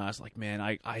Rumble, man, I was like, man,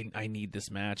 I need this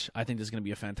match. I think this is going to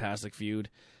be a fantastic feud,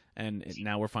 and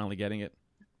now we're finally getting it.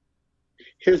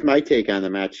 Here's my take on the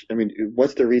match. I mean,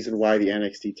 what's the reason why the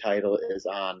NXT title is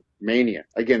on Mania?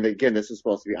 Again, this is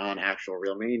supposed to be on actual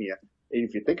real Mania. And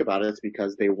if you think about it, it's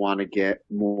because they want to get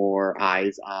more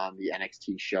eyes on the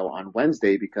NXT show on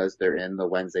Wednesday because they're in the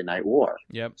Wednesday Night War.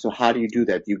 Yep. So how do you do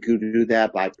that? Do you do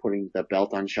that by putting the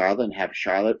belt on Charlotte and have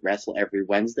Charlotte wrestle every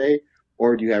Wednesday?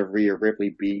 Or do you have Rhea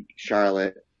Ripley beat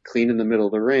Charlotte clean in the middle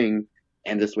of the ring,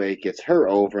 and this way it gets her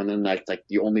over, and then that's like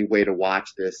the only way to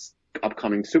watch this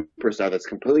upcoming superstar that's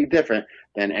completely different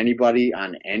than anybody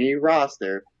on any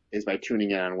roster is by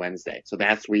tuning in on Wednesday. So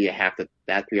that's where you have to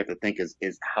think is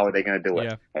how are they going to do it?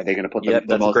 Yeah. Are they going to put that's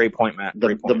a great point, Matt.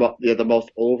 The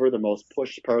most over, the most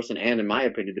pushed person, and in my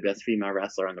opinion, the best female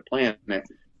wrestler on the planet.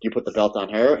 You put the belt on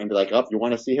her and be like, oh, you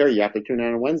want to see her? You have to tune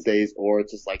in on Wednesdays, or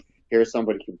it's just like, here's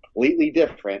somebody completely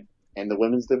different in the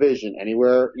women's division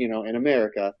anywhere, in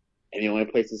America, and the only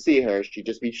place to see her, she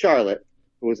just beat Charlotte,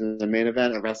 who was in the main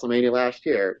event of WrestleMania last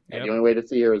year, and the only way to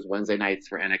see her is Wednesday nights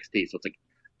for NXT. So it's like,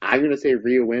 I'm going to say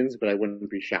Rhea wins, but I wouldn't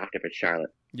be shocked if it's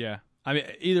Charlotte. Yeah. I mean,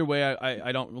 either way,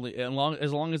 I don't really,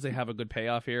 as long as they have a good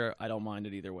payoff here, I don't mind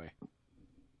it either way.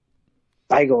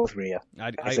 I go with Rhea.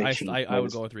 I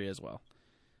would go with Rhea as well.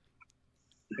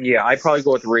 Yeah, I'd probably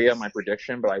go with Rhea, my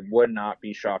prediction, but I would not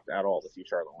be shocked at all to see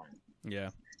Charlotte win. Yeah.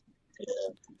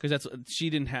 Because she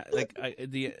didn't have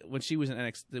when she was in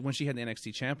NXT, when she had the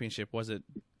NXT championship, was it?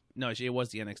 No, it was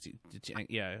the NXT.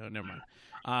 Yeah, never mind.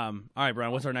 All right,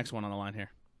 Brian, what's our next one on the line here?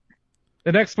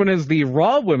 The next one is the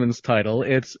Raw Women's title.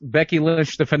 It's Becky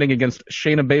Lynch defending against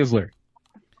Shayna Baszler.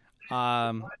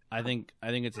 I think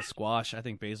it's a squash. I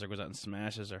think Baszler goes out and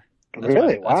smashes her.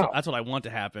 Really? Wow. That's what I want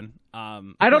to happen.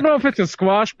 I don't know if it's a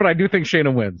squash, but I do think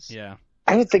Shayna wins. Yeah.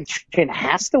 I don't think Shayna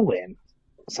has to win.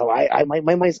 So my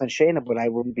money's on Shayna, but I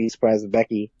wouldn't be surprised if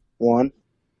Becky won.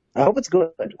 I hope it's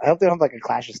good. I hope they don't have like a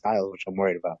clash of styles, which I'm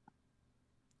worried about.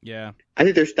 Yeah. I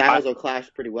think their styles will clash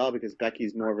pretty well because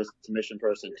Becky's more of a submission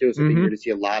person too, so I think you're going to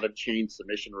see a lot of chain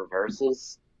submission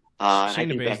reversals. I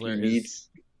think Baszler Becky needs.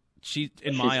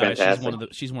 In my eyes,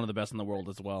 she's one of the best in the world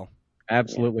as well.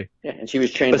 Absolutely. Yeah, and she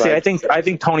was trained. But see, by I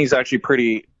think Tony's actually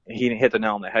pretty. He hit the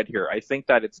nail on the head here. I think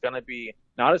that it's going to be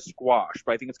not a squash,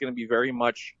 but I think it's going to be very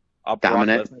much a Brock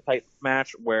Dominant. Lesnar type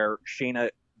match where Shayna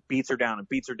beats her down and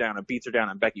beats her down and beats her down,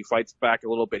 and Becky fights back a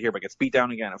little bit here, but gets beat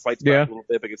down again, and fights back a little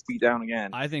bit, but gets beat down again.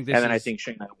 I think I think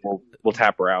Shayna will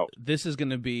tap her out. This is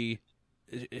going to be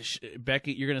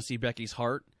Becky. You're going to see Becky's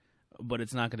heart, but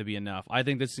it's not going to be enough. I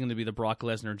think this is going to be the Brock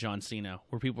Lesnar John Cena,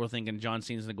 where people are thinking John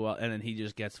Cena's going to go out and then he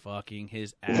just gets fucking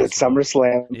his ass. At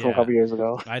SummerSlam from a couple years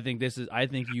ago. I think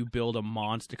you build a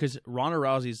monster because Ronda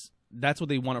Rousey's. That's what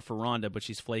they want it for Ronda, but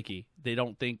she's flaky. They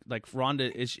don't think like Ronda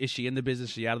is she in the business?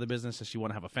 Is she out of the business? Does she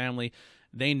want to have a family?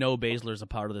 They know Baszler's a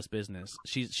part of this business.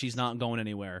 She's not going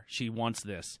anywhere. She wants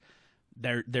this.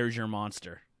 There's your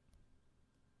monster.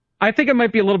 I think it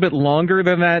might be a little bit longer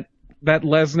than that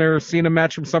Lesnar Cena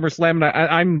match from SummerSlam. And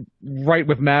I'm right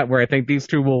with Matt where I think these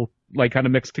two will like kind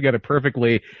of mix together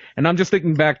perfectly. And I'm just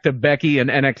thinking back to Becky and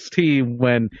NXT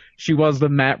when she was the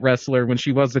mat wrestler, when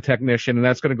she was the technician, and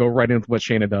that's going to go right into what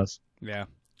Shayna does. Yeah.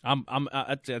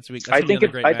 That's weak. I think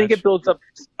it builds up.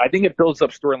 I think it builds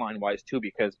up storyline wise too,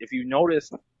 because if you notice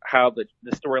how the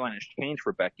storyline has changed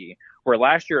for Becky, where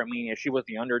last year at Mania she was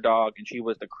the underdog and she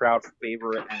was the crowd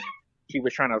favorite and she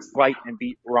was trying to fight and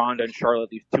beat Ronda and Charlotte,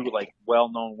 these two like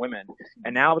well-known women,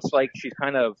 and now it's like she's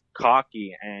kind of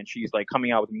cocky and she's like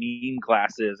coming out with mean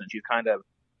glasses and she's kind of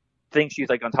thinks she's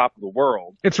like on top of the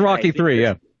world. It's Rocky 3,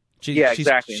 yeah.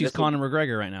 Exactly. She's Conor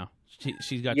McGregor right now.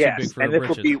 She's got too big for her and this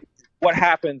britches. will be what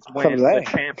happens when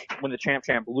the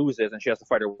champ loses and she has to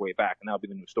fight her way back, and that'll be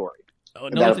the new story.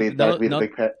 That'll be the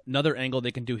big pit. Another angle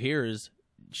they can do here is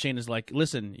Shayna's like,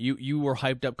 listen, you were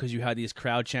hyped up because you had these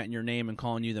crowd chanting your name and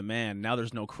calling you the man. Now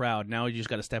there's no crowd. Now you just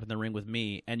got to step in the ring with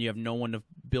me, and you have no one to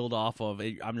build off of.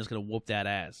 I'm just gonna whoop that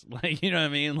ass. Like, you know what I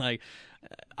mean? Like,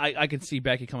 I could see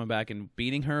Becky coming back and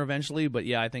beating her eventually. But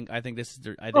yeah, I think this is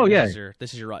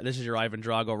this is your Ivan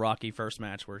Drago Rocky first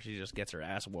match where she just gets her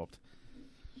ass whooped.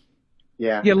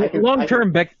 Yeah. Long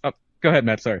term Becky. Oh, go ahead,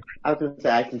 Matt. Sorry. I was going to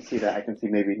say I can see that. I can see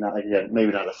maybe not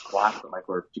a squash, but like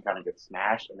where she kind of gets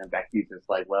smashed, and then Becky's just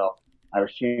like, well, I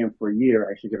was champion for a year.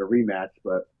 I should get a rematch,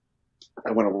 but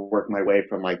I want to work my way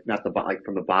from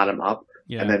from the bottom up,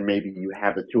 and then maybe you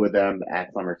have the two of them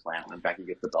at SummerSlam, and Becky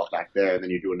gets the belt back there, and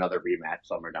then you do another rematch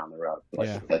somewhere down the road. So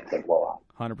that's like blowout.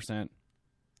 100%.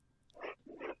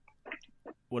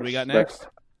 What do we got next?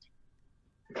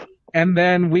 And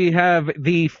then we have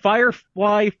the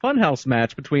Firefly Funhouse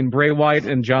match between Bray Wyatt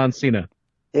and John Cena.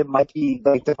 It might be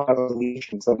like the final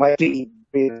deletion, so it might be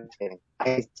entertaining.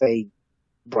 I say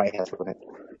Bray has to win it.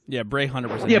 Yeah, Bray 100%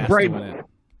 has to win it.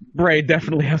 Bray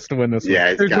definitely has to win this one.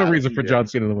 There's no reason for John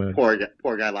Cena to win. Poor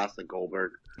guy lost to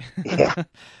Goldberg. Yeah.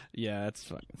 Yeah, that's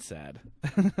fucking sad.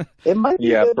 It might be.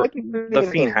 Yeah, it might be the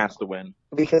Fiend has to win.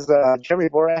 Because Jeremy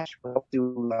Borash will help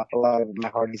do a lot of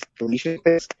Matt Hardy's deletion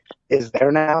fix is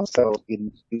there now, so you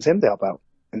can use him to help out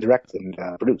and direct and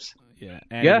produce. Yeah,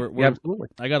 and absolutely.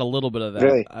 I got a little bit of that.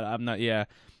 Really? I'm not. Yeah.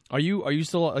 Are you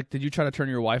still like? Did you try to turn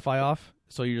your Wi-Fi off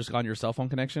so you just got on your cell phone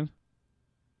connection?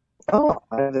 Oh,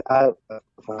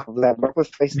 that work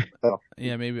with Facebook. Oh.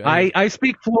 Yeah, maybe. I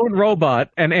speak fluent robot,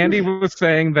 and Andy was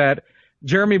saying that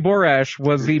Jeremy Borash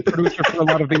was the producer for a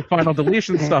lot of the final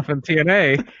deletion stuff in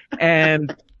TNA,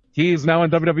 and he's now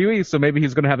in WWE, so maybe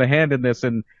he's going to have a hand in this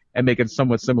and make it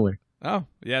somewhat similar. Oh,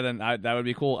 yeah, then that would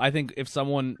be cool. I think if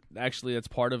someone actually that's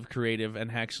part of creative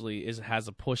and actually has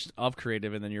a push of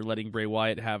creative, and then you're letting Bray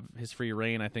Wyatt have his free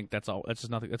reign, I think that's all. That's just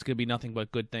nothing. That's going to be nothing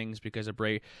but good things because of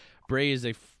Bray. Bray is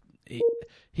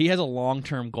he has a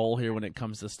long-term goal here when it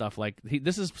comes to stuff like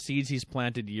this is seeds he's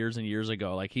planted years and years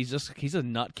ago. Like he's a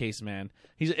nutcase, man.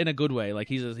 He's in a good way. Like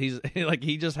he's like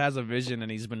he just has a vision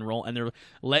and he's been rolling and they're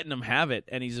letting him have it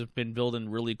and he's been building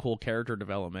really cool character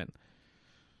development.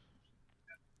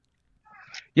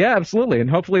 Yeah, absolutely. And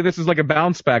hopefully this is like a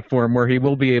bounce back for him where he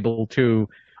will be able to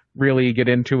really get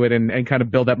into it and kind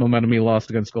of build that momentum he lost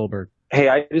against Goldberg. Hey,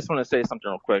 I just want to say something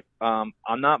real quick. I'm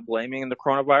not blaming the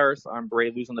coronavirus on Bray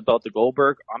losing the belt to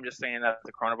Goldberg. I'm just saying that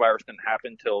the coronavirus didn't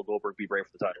happen until Goldberg beat Bray for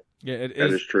the title. Yeah,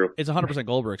 that is true. It's 100%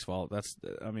 Goldberg's fault.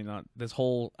 This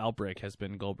whole outbreak has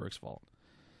been Goldberg's fault.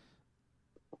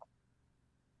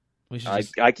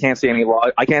 I can't see any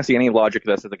logic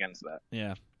that's against that.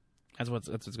 Yeah, that's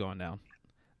what's going down.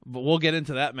 But we'll get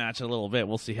into that match in a little bit.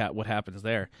 We'll see what happens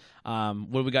there.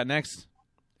 What do we got next?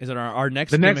 Is it our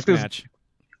next The gimmick next is- match?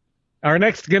 Our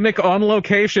next gimmick on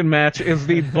location match is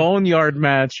the Boneyard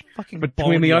match Fucking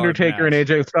between The Boneyard Undertaker match. and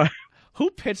AJ Styles.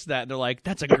 Who pitched that? And they're like,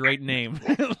 that's a great name.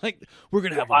 Like, we're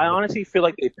gonna have. I honestly feel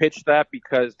like they pitched that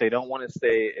because they don't want to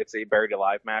say it's a buried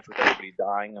alive match with everybody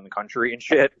dying in the country and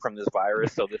shit from this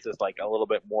virus. So this is like a little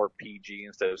bit more PG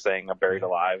instead of saying a buried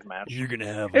alive match. You're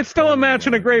gonna have. It's still a match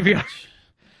in a graveyard.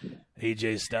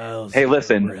 AJ Styles. Hey,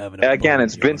 listen. we're having a Again,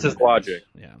 it's Boneyard Vince's match. logic.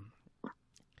 Yeah.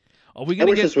 Are we I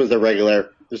gonna wish get? this was a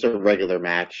regular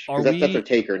match. Are 'Cause that's we- what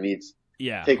Taker needs.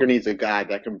 Yeah. Taker needs a guy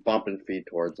that can bump and feed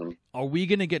towards him. Are we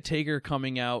gonna get Taker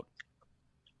coming out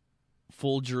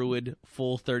full druid,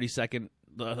 full 30-second,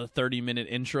 30-minute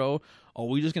intro? Or are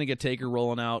we just gonna get Taker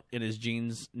rolling out in his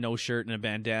jeans, no shirt, and a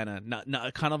bandana?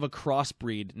 Not kind of a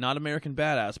crossbreed, not American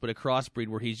Badass, but a crossbreed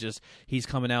where he's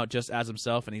coming out just as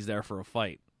himself and he's there for a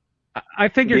fight. I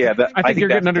think you're. Yeah, I think you're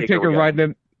that's getting Undertaker Taker, yeah. riding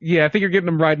in. Yeah, I think you're getting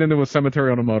him riding into a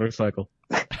cemetery on a motorcycle.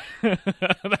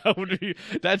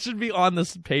 That should be on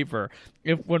this paper.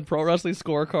 If when Pro Wrestling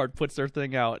Scorecard puts their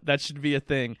thing out, that should be a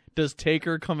thing. Does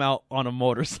Taker come out on a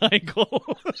motorcycle?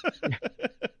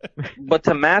 But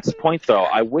to Matt's point, though,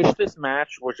 I wish this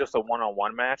match was just a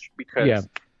one-on-one match because Yeah.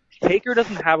 Taker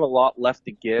doesn't have a lot left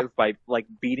to give by like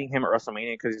beating him at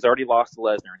WrestleMania because he's already lost to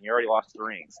Lesnar and he already lost the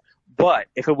rings. But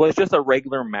if it was just a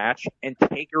regular match and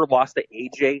Taker lost to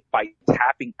AJ by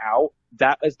tapping out,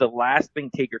 that is the last thing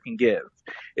Taker can give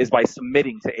is by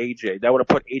submitting to AJ. That would have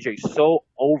put AJ so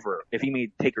over if he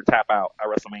made Taker tap out at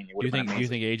WrestleMania. Do you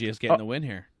think AJ is getting the win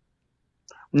here?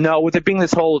 No, with it being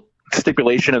this whole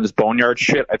stipulation of this Boneyard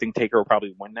shit, I think Taker will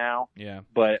probably win now. Yeah.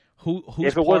 But Who's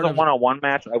if it was part a of- one-on-one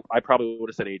match, I probably would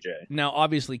have said AJ. Now,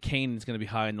 obviously, Kane is going to be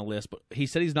high on the list, but he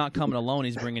said he's not coming alone.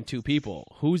 He's bringing two people.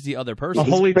 Who's the other person? The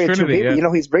Holy Bringing two Trinity. people. Yeah. You know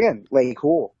who he's bringing? Like,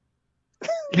 cool.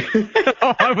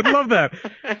 Oh, I would love that.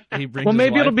 He brings Well, his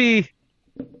maybe wife. it'll be.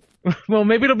 Well,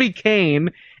 maybe it'll be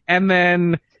Kane, and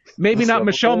then maybe not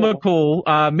Michelle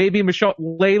McCool. Maybe Michelle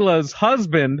Layla's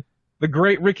husband, the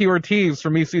great Ricky Ortiz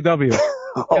from ECW,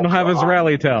 and he'll have his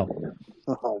rally tell.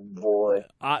 Oh boy.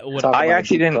 I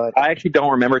actually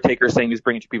don't remember Taker saying he's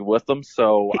bringing two people with them,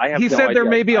 so I have He no said there idea.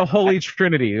 may be a holy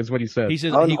trinity, is what he said. He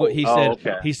said. Unholy.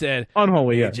 He said.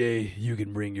 Unholy, yeah. AJ, you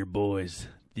can bring your boys,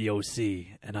 the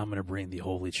OC, and I'm going to bring the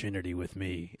Holy Trinity with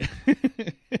me.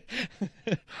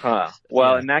 Huh.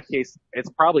 Well, Yeah. in that case, it's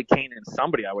probably Kane and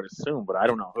somebody, I would assume, but I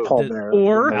don't know who. Paul The- Bearer.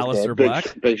 or- Aleister Big,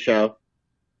 Black. big show.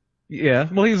 Yeah,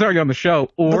 well, he's already on the show.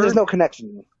 But Or there's no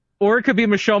connection. it could be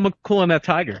Michelle McCool and that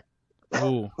tiger.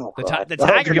 Ooh, Oh, the God.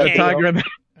 Tiger You got a King. tiger in there.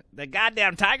 The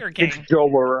goddamn Tiger It's King. Joe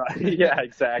Burrow. Yeah,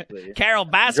 exactly. Carol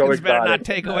Joe Baskins better Exotic. not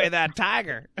take away that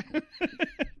tiger.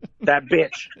 That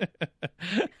bitch.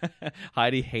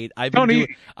 Heidi hate. Tony-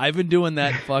 I've been doing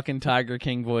that fucking Tiger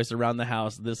King voice around the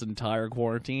house this entire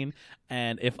quarantine,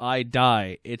 and if I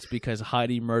die, it's because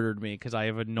Heidi murdered me because I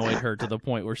have annoyed her to the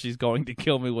point where she's going to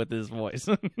kill me with this voice.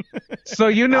 So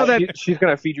you know that She's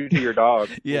gonna feed you to your dog.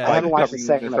 Yeah. I haven't watched the Covering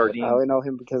second the of it. sardines. I only know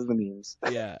him because of the memes.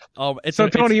 Yeah. So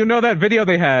Tony, you know that video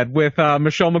they had with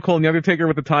Michelle McCool and the Undertaker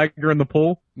with the tiger in the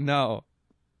pool? no.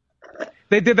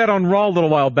 They did that on Raw a little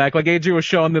while back. Like AJ was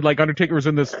showing that like Undertaker was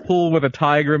in this pool with a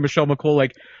tiger and Michelle McCool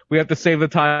like, we have to save the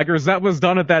tigers. That was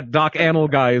done at that Doc Animal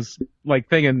guy's like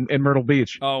thing in Myrtle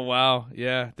Beach. Oh wow,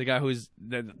 yeah, the guy who's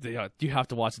you have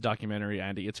to watch the documentary,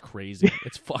 Andy. It's crazy.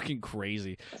 It's fucking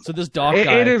crazy. So this doc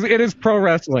guy, It is pro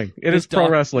wrestling. It this is pro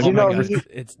doc- wrestling. Oh You my know, God. he-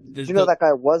 It's Did you know that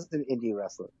guy was an indie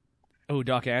wrestler? Oh,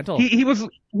 Doc Antle. He was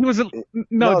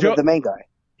No, Joe, the main guy.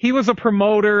 he was a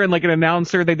promoter and like an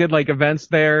announcer. They did like events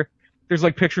there. There's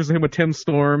like pictures of him with Tim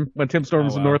Storm when Tim Storm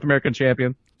was the wow. North American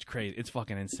champion. It's crazy. It's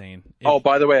fucking insane. Oh,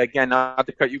 by the way, again, not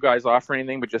to cut you guys off or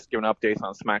anything, but just giving updates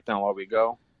on SmackDown while we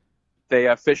go. They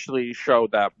officially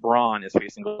showed that Braun is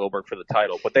facing Goldberg for the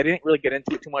title, but they didn't really get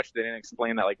into it too much. They didn't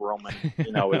explain that like Roman, is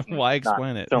Why not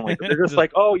explain it? feeling like it. They're just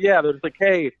like, oh yeah, they're just like,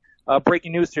 hey,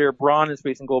 breaking news here, Braun is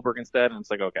facing Goldberg instead, and it's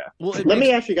like, okay, Well, Let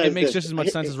me ask you guys It makes this. just as much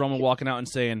sense as Roman walking out and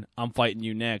saying, "I'm fighting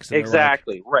you next." And they're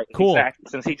exactly, right, Cool. exactly.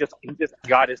 Since he just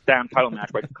got his damn title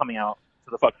match by coming out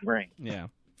to the fucking ring. Like, yeah.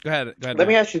 Go ahead. Let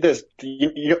me ask you this.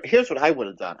 Here's what I would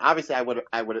have done. Obviously, I would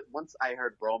have, once I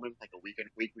heard Roman like a week and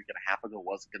a half ago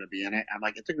wasn't going to be in it, I'm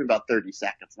like, it took me about 30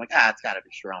 seconds. I'm like, it's got to be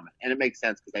Strowman. And it makes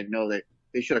sense because I know that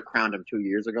they should have crowned him 2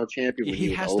 years ago champion when He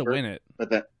was has over. to win it.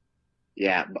 But but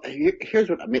here's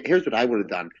what I would have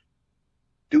done.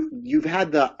 You've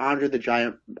had the Andre the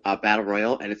Giant Battle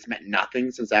Royal, and it's meant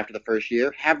nothing since after the first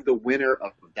year. Have the winner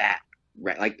of that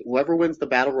like whoever wins the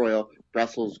Battle Royal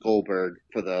wrestles Goldberg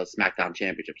for the SmackDown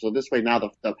Championship. So this way now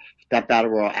that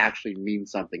Battle Royal actually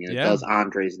means something, and it does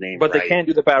Andre's name But right. they can't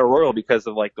do the Battle Royal because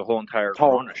of like the whole entire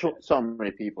Corona shit. So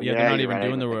many people. Yeah, they're not you're even right. I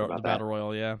doing didn't the think about Battle that.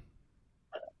 Royal, yeah.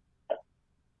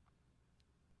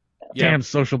 Damn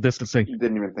social distancing.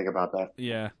 Didn't even think about that.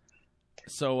 Yeah.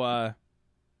 So,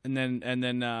 and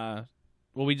then,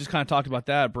 well, we just kind of talked about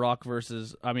that. Brock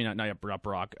versus, I mean, not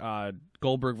Brock.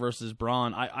 Goldberg versus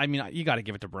Braun. I mean, you got to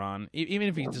give it to Braun. Even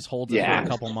if he just holds it for a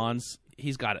couple months,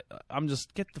 he's got it.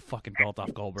 Get the fucking belt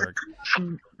off Goldberg.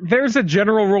 There's a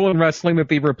general rule in wrestling that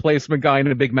the replacement guy in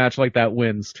a big match like that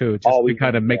wins too, just to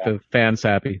kind of make the fans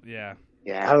happy. Yeah.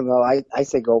 I don't know. I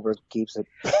say Goldberg keeps it.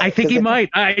 I think he might.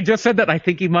 I just said that. I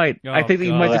think he might. I think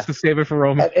he might just to save it for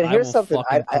Roman. And here's something.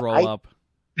 Throw up.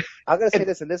 I'm gonna say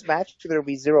this: in this match, there will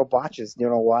be 0 botches. You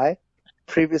know why?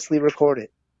 Previously recorded,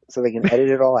 so they can edit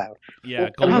it all out. Yeah.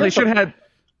 They should have.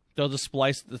 They'll just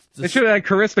splice. They should have had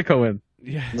Caristico in.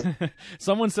 Yeah.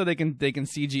 Someone said they can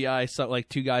CGI like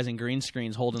 2 guys in green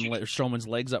screens holding Strowman's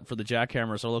legs up for the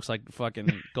jackhammer, so it looks like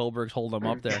fucking Goldberg's holding them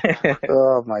up there.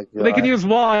 Oh my god! They can use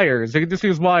wires. They can just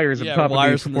use wires. Yeah, at the top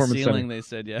wires of from the performance ceiling. center. They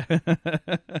said, yeah.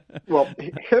 Well,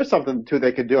 here's something too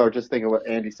they could do. I was just thinking what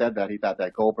Andy said that he thought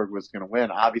that Goldberg was going to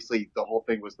win. Obviously, the whole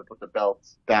thing was to put the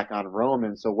belts back on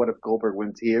Roman. So what if Goldberg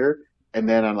wins here, and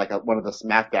then on like one of the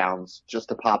SmackDowns, just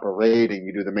to pop a rating,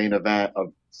 you do the main event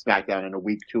of SmackDown in a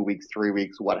week, 2 weeks, 3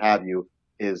 weeks, what have you,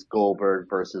 is Goldberg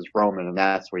versus Roman, and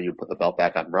that's where you put the belt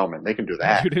back on Roman. They can do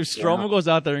that. Dude, if Strowman goes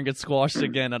out there and gets squashed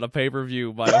again at a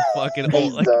pay-per-view by a fucking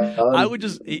old, I would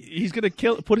just, he's gonna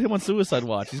put him on suicide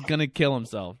watch. He's gonna kill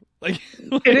himself. Like,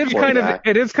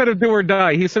 it is kind of do or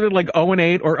die. He said it like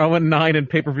 0-8 or 0-9 in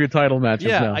pay-per-view title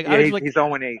matches now. He's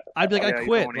 0-8. I'd be like, I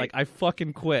quit. Like, I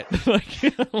fucking quit.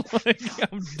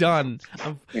 like, I'm done.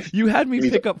 You had me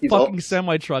pick up fucking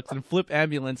semi-trucks and flip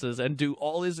ambulances and do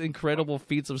all his incredible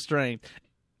feats of strength.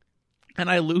 And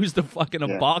I lose to fucking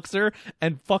a boxer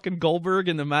and fucking Goldberg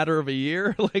in the matter of a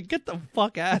year? Like, get the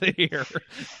fuck out of here.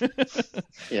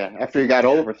 Yeah, after he got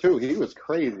over, too, he was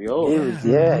crazy. He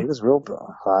was real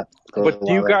hot. But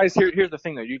do you guys, here's the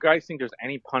thing, though. Do you guys think there's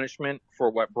any punishment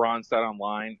for what Braun said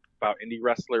online about indie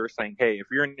wrestlers saying, hey, if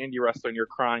you're an indie wrestler and you're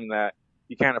crying that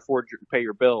you can't afford to pay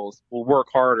your bills, we'll work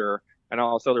harder and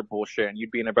all this other bullshit, and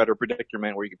you'd be in a better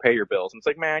predicament where you can pay your bills. And it's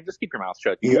like, man, just keep your mouth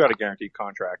shut. You got a guaranteed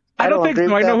contract. I don't think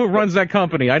so. I know who runs that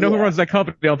company. I know who runs that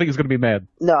company. I don't think he's going to be mad.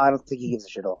 No, I don't think he gives a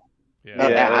shit all.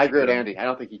 I agree with Andy. I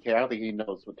don't think he cares. I don't think he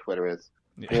knows what Twitter is.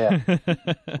 Yeah.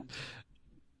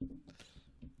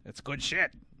 It's good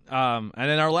shit. And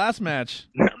then our last match.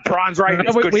 Braun's right.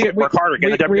 It's good shit. Work harder.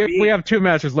 Get the WWE. We have 2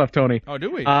 matches left, Tony. Oh,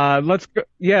 do we? Let's go.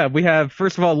 Yeah, we have,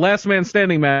 first of all, last man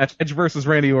standing match, Edge versus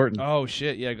Randy Orton. Oh,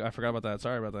 shit. Yeah, I forgot about that.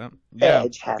 Sorry about that. Yeah.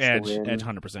 Edge has to win. Edge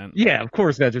 100%. Yeah, of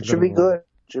course Edge is Should be good.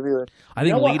 Should be good. I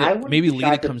think maybe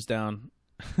Lita comes down.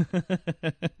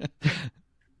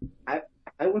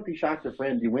 I wouldn't be shocked if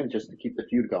Randy wins just to keep the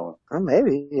feud going. Oh,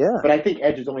 maybe, yeah. But I think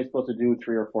Edge is only supposed to do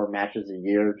 3 or 4 matches a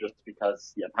year just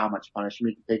because of how much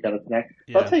punishment you can take out of the neck.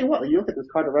 Yeah. But I'll tell you what, you look at this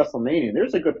card of WrestleMania,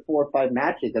 there's a good 4 or 5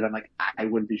 matches that I'm like, I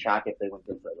wouldn't be shocked if they went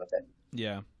this way with it.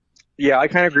 Yeah. Yeah, I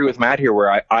kind of agree with Matt here,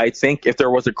 where I think if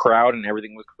there was a crowd and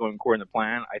everything was going according to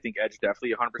plan, I think Edge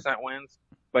definitely 100% wins.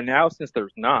 But now, since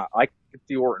there's not, I could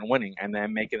see Orton winning and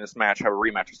then making this match have a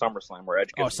rematch of SummerSlam where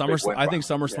Edge gets a big win. I think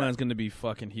SummerSlam is going to be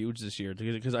fucking huge this year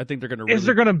because I think they're going to. Is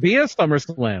there going to be a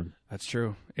SummerSlam? That's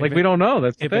true. We don't know.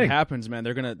 That's the if thing. It happens, man,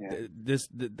 they're going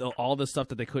to all the stuff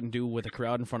that they couldn't do with a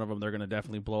crowd in front of them. They're going to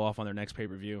definitely blow off on their next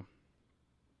pay-per-view.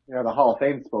 You know, the Hall of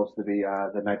Fame's supposed to be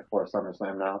the night before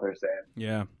SummerSlam. Now they're saying.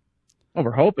 Yeah. Oh,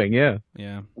 we're hoping, yeah.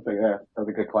 Yeah. So, yeah, that was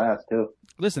a good class too.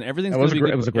 Listen, everything's going to be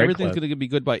good. Everything's going to be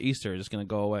good by Easter. It's just going to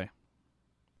go away.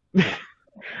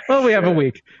 Well, we have a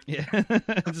week. Yeah,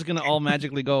 it's just going to all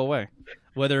magically go away,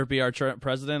 whether it be our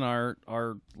president,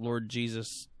 our Lord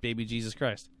Jesus, baby Jesus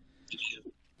Christ.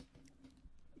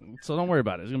 So don't worry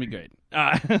about it. It's going to be great.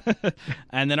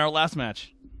 And then our last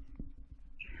match.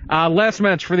 Last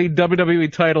match for the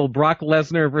WWE title: Brock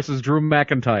Lesnar versus Drew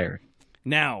McIntyre.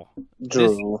 Now,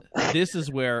 this is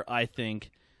where I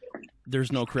think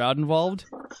there's no crowd involved.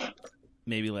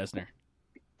 Maybe Lesnar.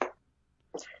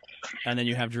 And then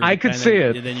you have Drew. I could see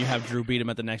it. And then you have Drew beat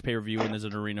him at the next pay-per-view, and there's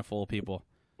an arena full of people.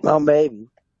 Well, maybe.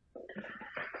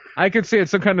 I could see it,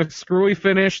 some kind of screwy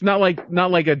finish, not like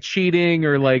a cheating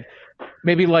or like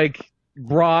maybe like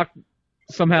Brock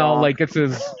somehow like gets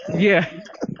his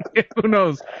who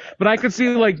knows. But I could see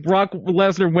like Brock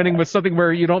Lesnar winning with something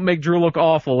where you don't make Drew look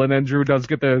awful, and then Drew does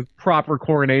get the proper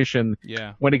coronation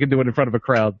when he can do it in front of a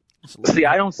crowd. See,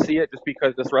 I don't see it just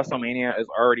because this WrestleMania is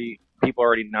people are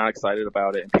already not excited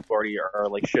about it, and people already are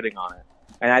like shitting on it.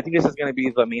 And I think this is going to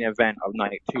be the main event of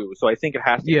night 2, so I think it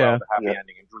has to go with a happy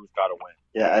ending, and Drew's got to win.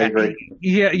 Yeah, I agree.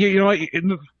 Yeah, you know what?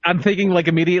 I'm thinking like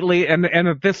immediately, and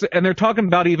they're talking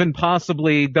about even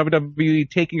possibly WWE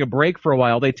taking a break for a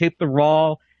while. They taped the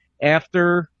Raw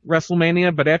after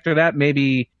WrestleMania, but after that,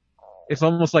 maybe it's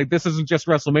almost like this isn't just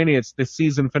WrestleMania; it's the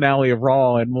season finale of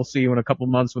Raw, and we'll see you in a couple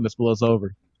months when this blows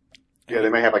over. Yeah, they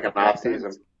may have like an off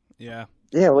season. Yeah.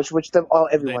 Yeah, which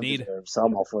everyone deserves. So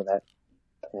I'm all for that.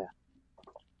 Yeah.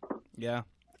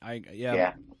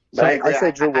 Yeah. So I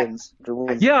say Drew wins. Drew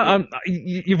wins. Yeah,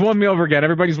 you've won me over again.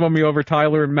 Everybody's won me over.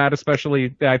 Tyler and Matt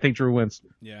especially. I think Drew wins.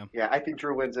 Yeah. Yeah, I think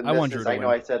Drew wins. And I want Drew to I know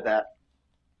win. I said that.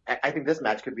 I think this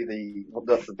match could be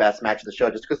the best match of the show,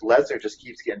 just because Lesnar just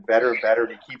keeps getting better and better.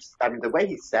 And he keeps, I mean, the way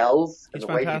he sells and He's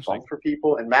the way fantastic. he bumps for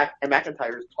people, and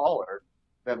McIntyre's taller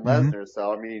than Lesnar.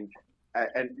 So I mean,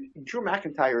 and Drew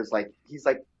McIntyre is like he's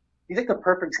like the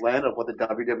perfect blend of what the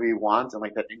WWE wants and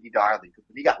like that indie darling. Because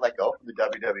when he got let go from the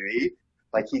WWE,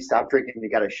 like he stopped drinking, he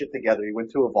got his shit together. He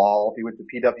went to Evolve, he went to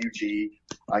PWG,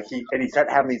 he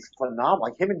started having these phenomenal,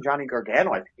 like him and Johnny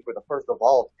Gargano, I think were the first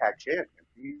Evolve tag champions.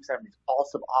 He used to have these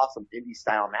awesome indie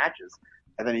style matches,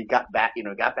 and then he got back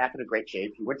into great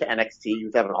shape. He went to NXT, he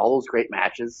was having all those great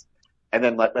matches, and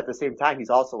then like, at the same time, he's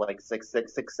also like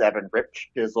 6'6", 6'7", ripped,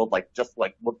 chiseled, like just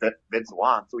like what Vince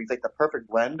wants. So he's like the perfect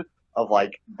blend of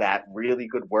like that really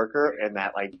good worker and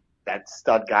that like that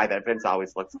stud guy that Vince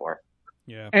always looks for.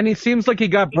 Yeah. And he seems like he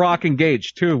got Brock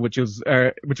engaged too, which is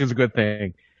a good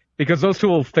thing, because those two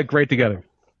will fit great together.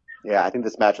 Yeah, I think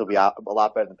this match will be a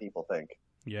lot better than people think.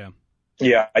 Yeah.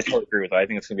 Yeah, I totally agree with that. I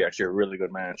think it's going to be actually a really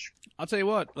good match. I'll tell you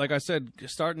what, like I said,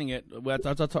 starting it,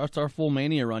 that's our full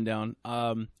Mania rundown.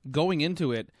 Going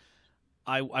into it,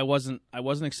 I wasn't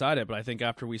excited, but I think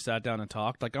after we sat down and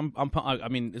talked, like I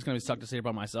mean, it's gonna be suck to say it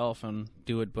by myself and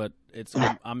do it, but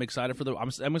I'm excited for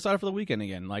I'm excited for the weekend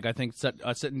again. Like I think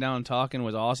sitting down and talking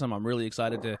was awesome. I'm really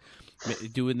excited to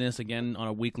doing this again on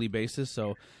a weekly basis.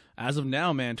 So as of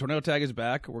now, man, Tornado Tag is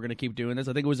back. We're gonna keep doing this.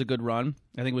 I think it was a good run.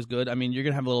 I think it was good. I mean, you're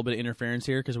gonna have a little bit of interference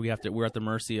here because we're at the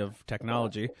mercy of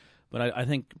technology. But I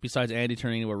think besides Andy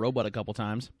turning into a robot a couple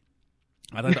times,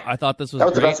 I thought this was That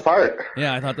was great. the best part.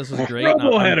 Yeah, I thought this was great.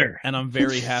 And I'm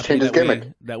very happy Change his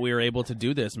gimmick. that we were able to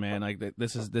do this, man. Like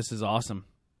this is awesome.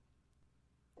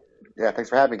 Yeah, thanks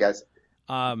for having me, guys.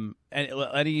 And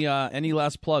any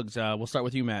last plugs? We'll start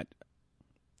with you, Matt.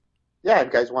 Yeah, if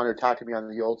you guys want to talk to me on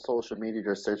the old social media,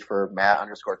 just search for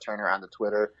Matt_Turner on the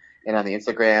Twitter and on the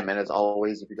Instagram. And as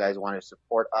always, if you guys want to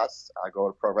support us,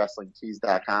 go to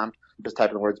ProWrestlingTees.com. Just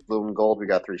type in the words blue and gold. We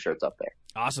got 3 shirts up there.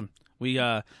 Awesome.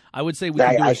 I would say we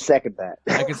could do I second that.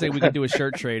 I could say we could do a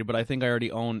shirt trade, but I think I already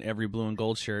own every blue and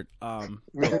gold shirt.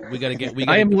 We gotta get.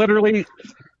 I am literally.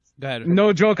 Go ahead.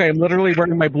 No joke. I am literally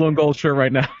wearing my blue and gold shirt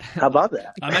right now. How about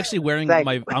that? I'm actually wearing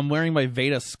my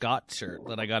Veda Scott shirt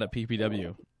that I got at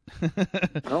PPW.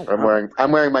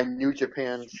 I'm wearing my New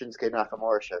Japan Shinsuke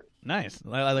Nakamura shirt. Nice.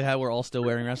 I like how we're all still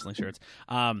wearing wrestling shirts.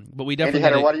 But we Andy definitely.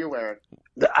 Header, what are you wearing?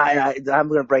 I'm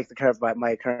going to break the curve.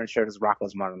 My current shirt is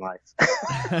Rocco's Modern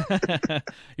Life.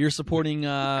 You're supporting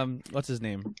what's his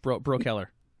name, Bro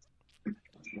Keller.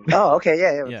 Oh, okay,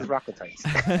 yeah, with the Rocco tights.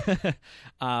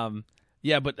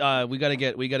 Yeah, but we gotta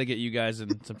get you guys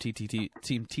in some Team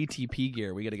TTP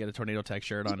gear. We gotta get a Tornado Tech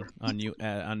shirt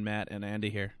on Matt and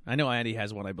Andy here. I know Andy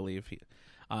has one, I believe.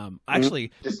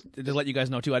 Actually, to let you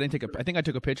guys know too, I think I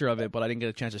took a picture of it, but I didn't get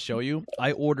a chance to show you.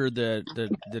 I ordered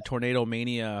the Tornado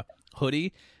Mania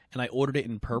hoodie, and I ordered it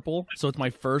in purple, so it's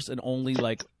my first and only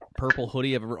like purple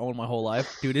hoodie I've ever owned my whole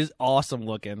life. Dude, it is awesome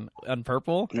looking on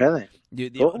purple. Really?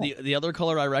 Dude, Cool. the other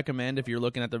color I recommend if you're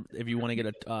looking at if you want to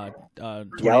get a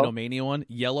Tornado Mania one,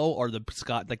 yellow or the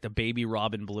the baby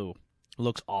Robin blue.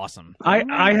 Looks awesome.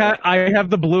 I have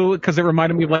the blue because it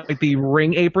reminded me of like the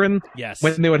ring apron. Yes.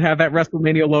 When they would have that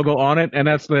WrestleMania logo on it, and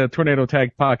that's the Tornado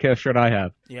Tag podcast shirt I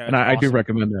have. Yeah, and I do awesome.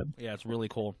 recommend that. Yeah, it's really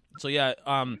cool. So yeah,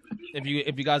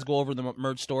 if you guys go over to the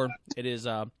merch store, it is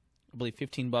I believe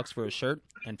 $15 for a shirt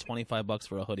and $25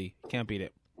 for a hoodie. Can't beat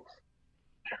it.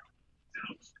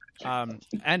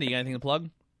 Andy, anything to plug?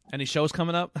 Any shows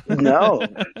coming up? No.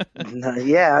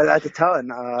 Yeah, that's a ton.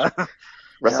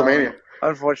 WrestleMania. No,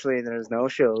 unfortunately, there's no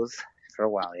shows for a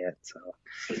while yet, so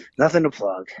nothing to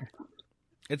plug.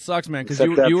 It sucks, man, because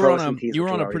Except you were Pros on and Tees, you were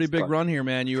which on are a pretty always big fun. run here,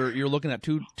 man. You're looking at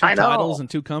two I know. titles and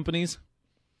 2 companies.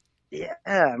 Yeah,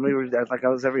 I mean, I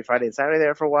was every Friday and Saturday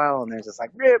there for a while, and there's just like,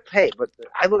 rip, hey, but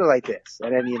I look at it like this,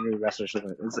 and any new wrestler should.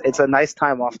 It's a nice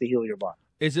time off to heal your body.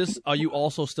 Are you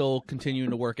also still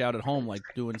continuing to work out at home, like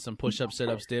doing some push-ups,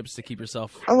 sit-ups, dips to keep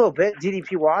yourself? A little bit.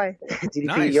 DDPY. DDP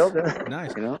Nice. yoga.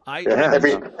 Nice. You know?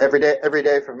 Every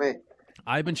day for me.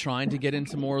 I've been trying to get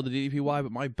into more of the DDPY,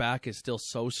 but my back is still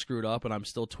so screwed up, and I'm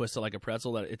still twisted like a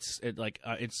pretzel that it's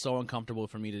so uncomfortable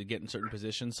for me to get in certain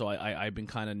positions. So I've been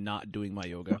kind of not doing my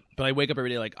yoga. But I wake up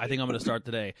every day like I think I'm going to start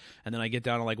today, and then I get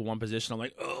down to like one position. I'm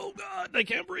like, oh god, I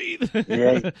can't breathe.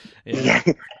 Yeah. Yeah.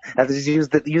 Have to just use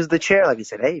the chair, like you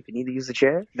said. Hey, if you need to use the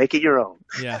chair, make it your own.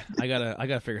 Yeah, I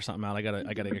gotta figure something out. I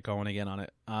gotta get going again on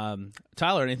it.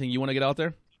 Tyler, anything you want to get out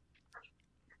there?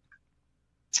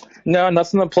 No,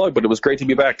 nothing to plug, but it was great to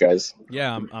be back, guys.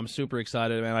 Yeah, I'm super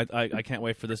excited, man. I can't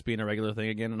wait for this being a regular thing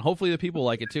again, and hopefully the people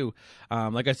like it too.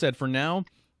 Like I said, for now,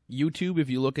 YouTube, if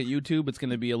you look at YouTube, it's going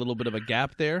to be a little bit of a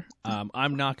gap there.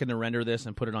 I'm not going to render this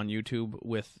and put it on YouTube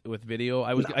with video.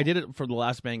 I did it for the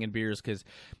last Bang and Beers because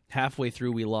halfway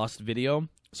through we lost video,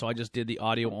 so I just did the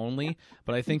audio only.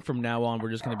 But I think from now on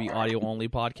we're just going to be audio only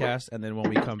podcast, and then when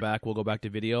we come back we'll go back to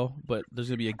video. But there's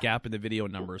going to be a gap in the video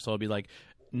number, so it'll be like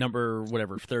number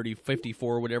whatever 30,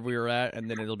 54, whatever we were at,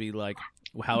 and then it'll be like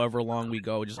however long we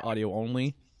go, just audio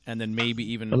only. And then maybe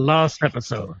even the lost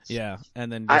episodes. Yeah,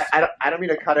 and then I don't mean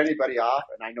to cut anybody off,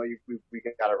 and I know we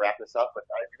got to wrap this up. But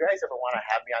if you guys ever want to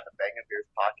have me on the Bang and Beers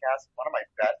podcast, one of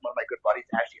my good buddies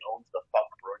actually owns the Funk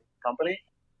Brewing Company.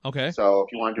 Okay. So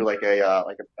if you want to do if you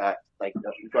want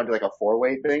to do like a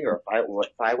 4-way thing or a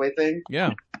 5-way thing,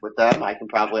 yeah, with them, I can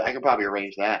probably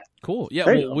arrange that. Cool. Yeah.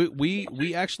 Well,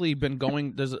 we actually been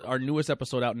going. There's our newest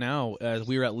episode out now. As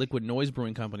we were at Liquid Noise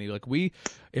Brewing Company. Like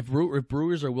if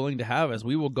brewers are willing to have us,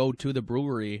 we will go to the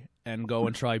brewery and go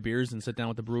and try beers and sit down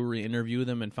with the brewery, interview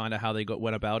them, and find out how they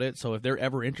went about it. So if they're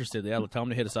ever interested, tell them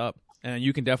to hit us up, and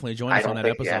you can definitely join us on that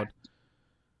episode.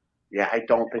 Yeah, I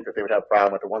don't think that they would have a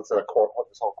problem with it. Once this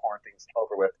whole quarantine's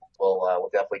over with, we'll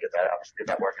definitely get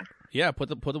that working. Yeah, put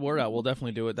the word out. We'll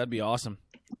definitely do it. That'd be awesome.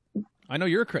 I know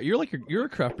you're a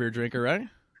craft beer drinker, right?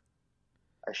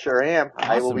 I sure am.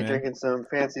 Awesome, I will be drinking some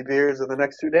fancy beers in the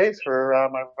next 2 days for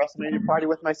my Wrestlemania party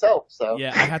with myself. So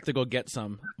yeah, I have to go get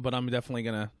some, but I'm definitely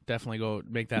gonna go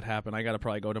make that happen. I gotta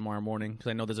probably go tomorrow morning because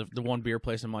I know there's the one beer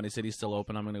place in Monte City still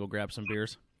open. I'm gonna go grab some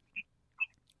beers.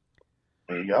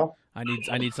 There you go. I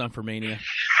need some for Mania.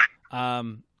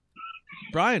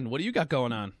 Brian, what do you got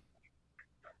going on?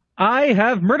 I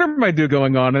have Murder My Dude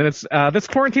going on, and it's this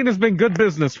quarantine has been good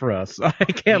business for us. I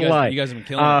can't lie. You guys have been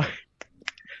killing it.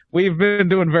 We've been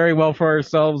doing very well for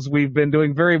ourselves. We've been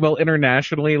doing very well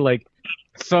internationally. Like,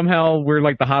 somehow we're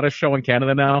like the hottest show in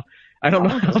Canada now. I don't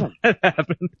know how that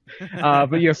happened.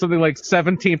 But yeah, something like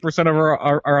 17% of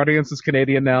our audience is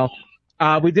Canadian now.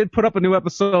 We did put up a new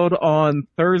episode on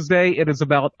Thursday. It is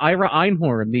about Ira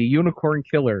Einhorn, the unicorn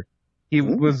killer. He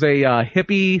was a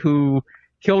hippie who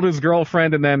killed his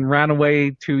girlfriend and then ran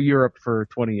away to Europe for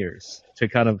 20 years to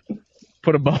kind of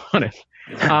put a bow on it.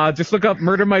 Just look up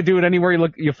Murder My Dude anywhere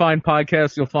you find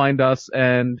podcasts, you'll find us,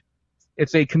 and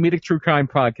it's a comedic true crime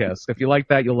podcast. If you like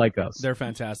that, you'll like us. They're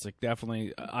fantastic,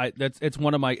 definitely. It's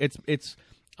one of my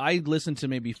I listen to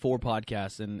maybe 4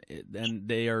 podcasts and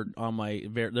they are on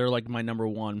they're like my number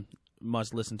one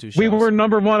must listen to shows. We were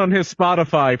number 1 on his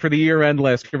Spotify for the year-end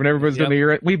list. When everybody's doing the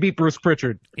year-end, we beat Bruce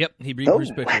Pritchard. Yep, he beat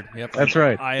Bruce Pritchard. Yep, that's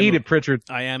right. Eat it, Pritchard.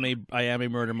 I am a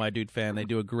Murder My Dude fan. They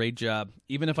do a great job.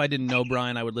 Even if I didn't know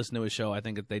Brian, I would listen to his show. I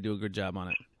think that they do a good job on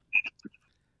it.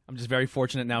 I'm just very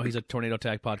fortunate now he's a Tornado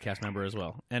Tag podcast member as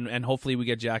well, and hopefully we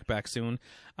get Jack back soon,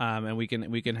 and we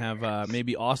can have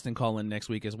maybe Austin call in next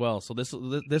week as well. So this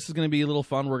is going to be a little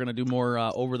fun. We're going to do more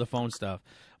over the phone stuff,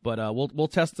 but we'll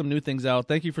test some new things out.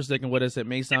 Thank you for sticking with us. It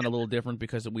may sound a little different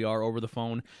because we are over the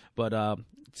phone, but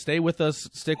stay with us,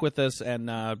 stick with us, and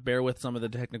bear with some of the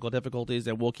technical difficulties,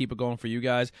 and we'll keep it going for you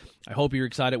guys. I hope you're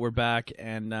excited we're back,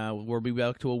 and we'll be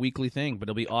back to a weekly thing, but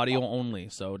it'll be audio only,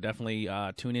 so definitely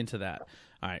tune into that.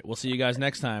 All right, we'll see you guys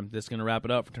next time. This is going to wrap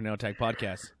it up for Tornado Tag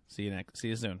Podcast. See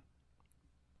you soon.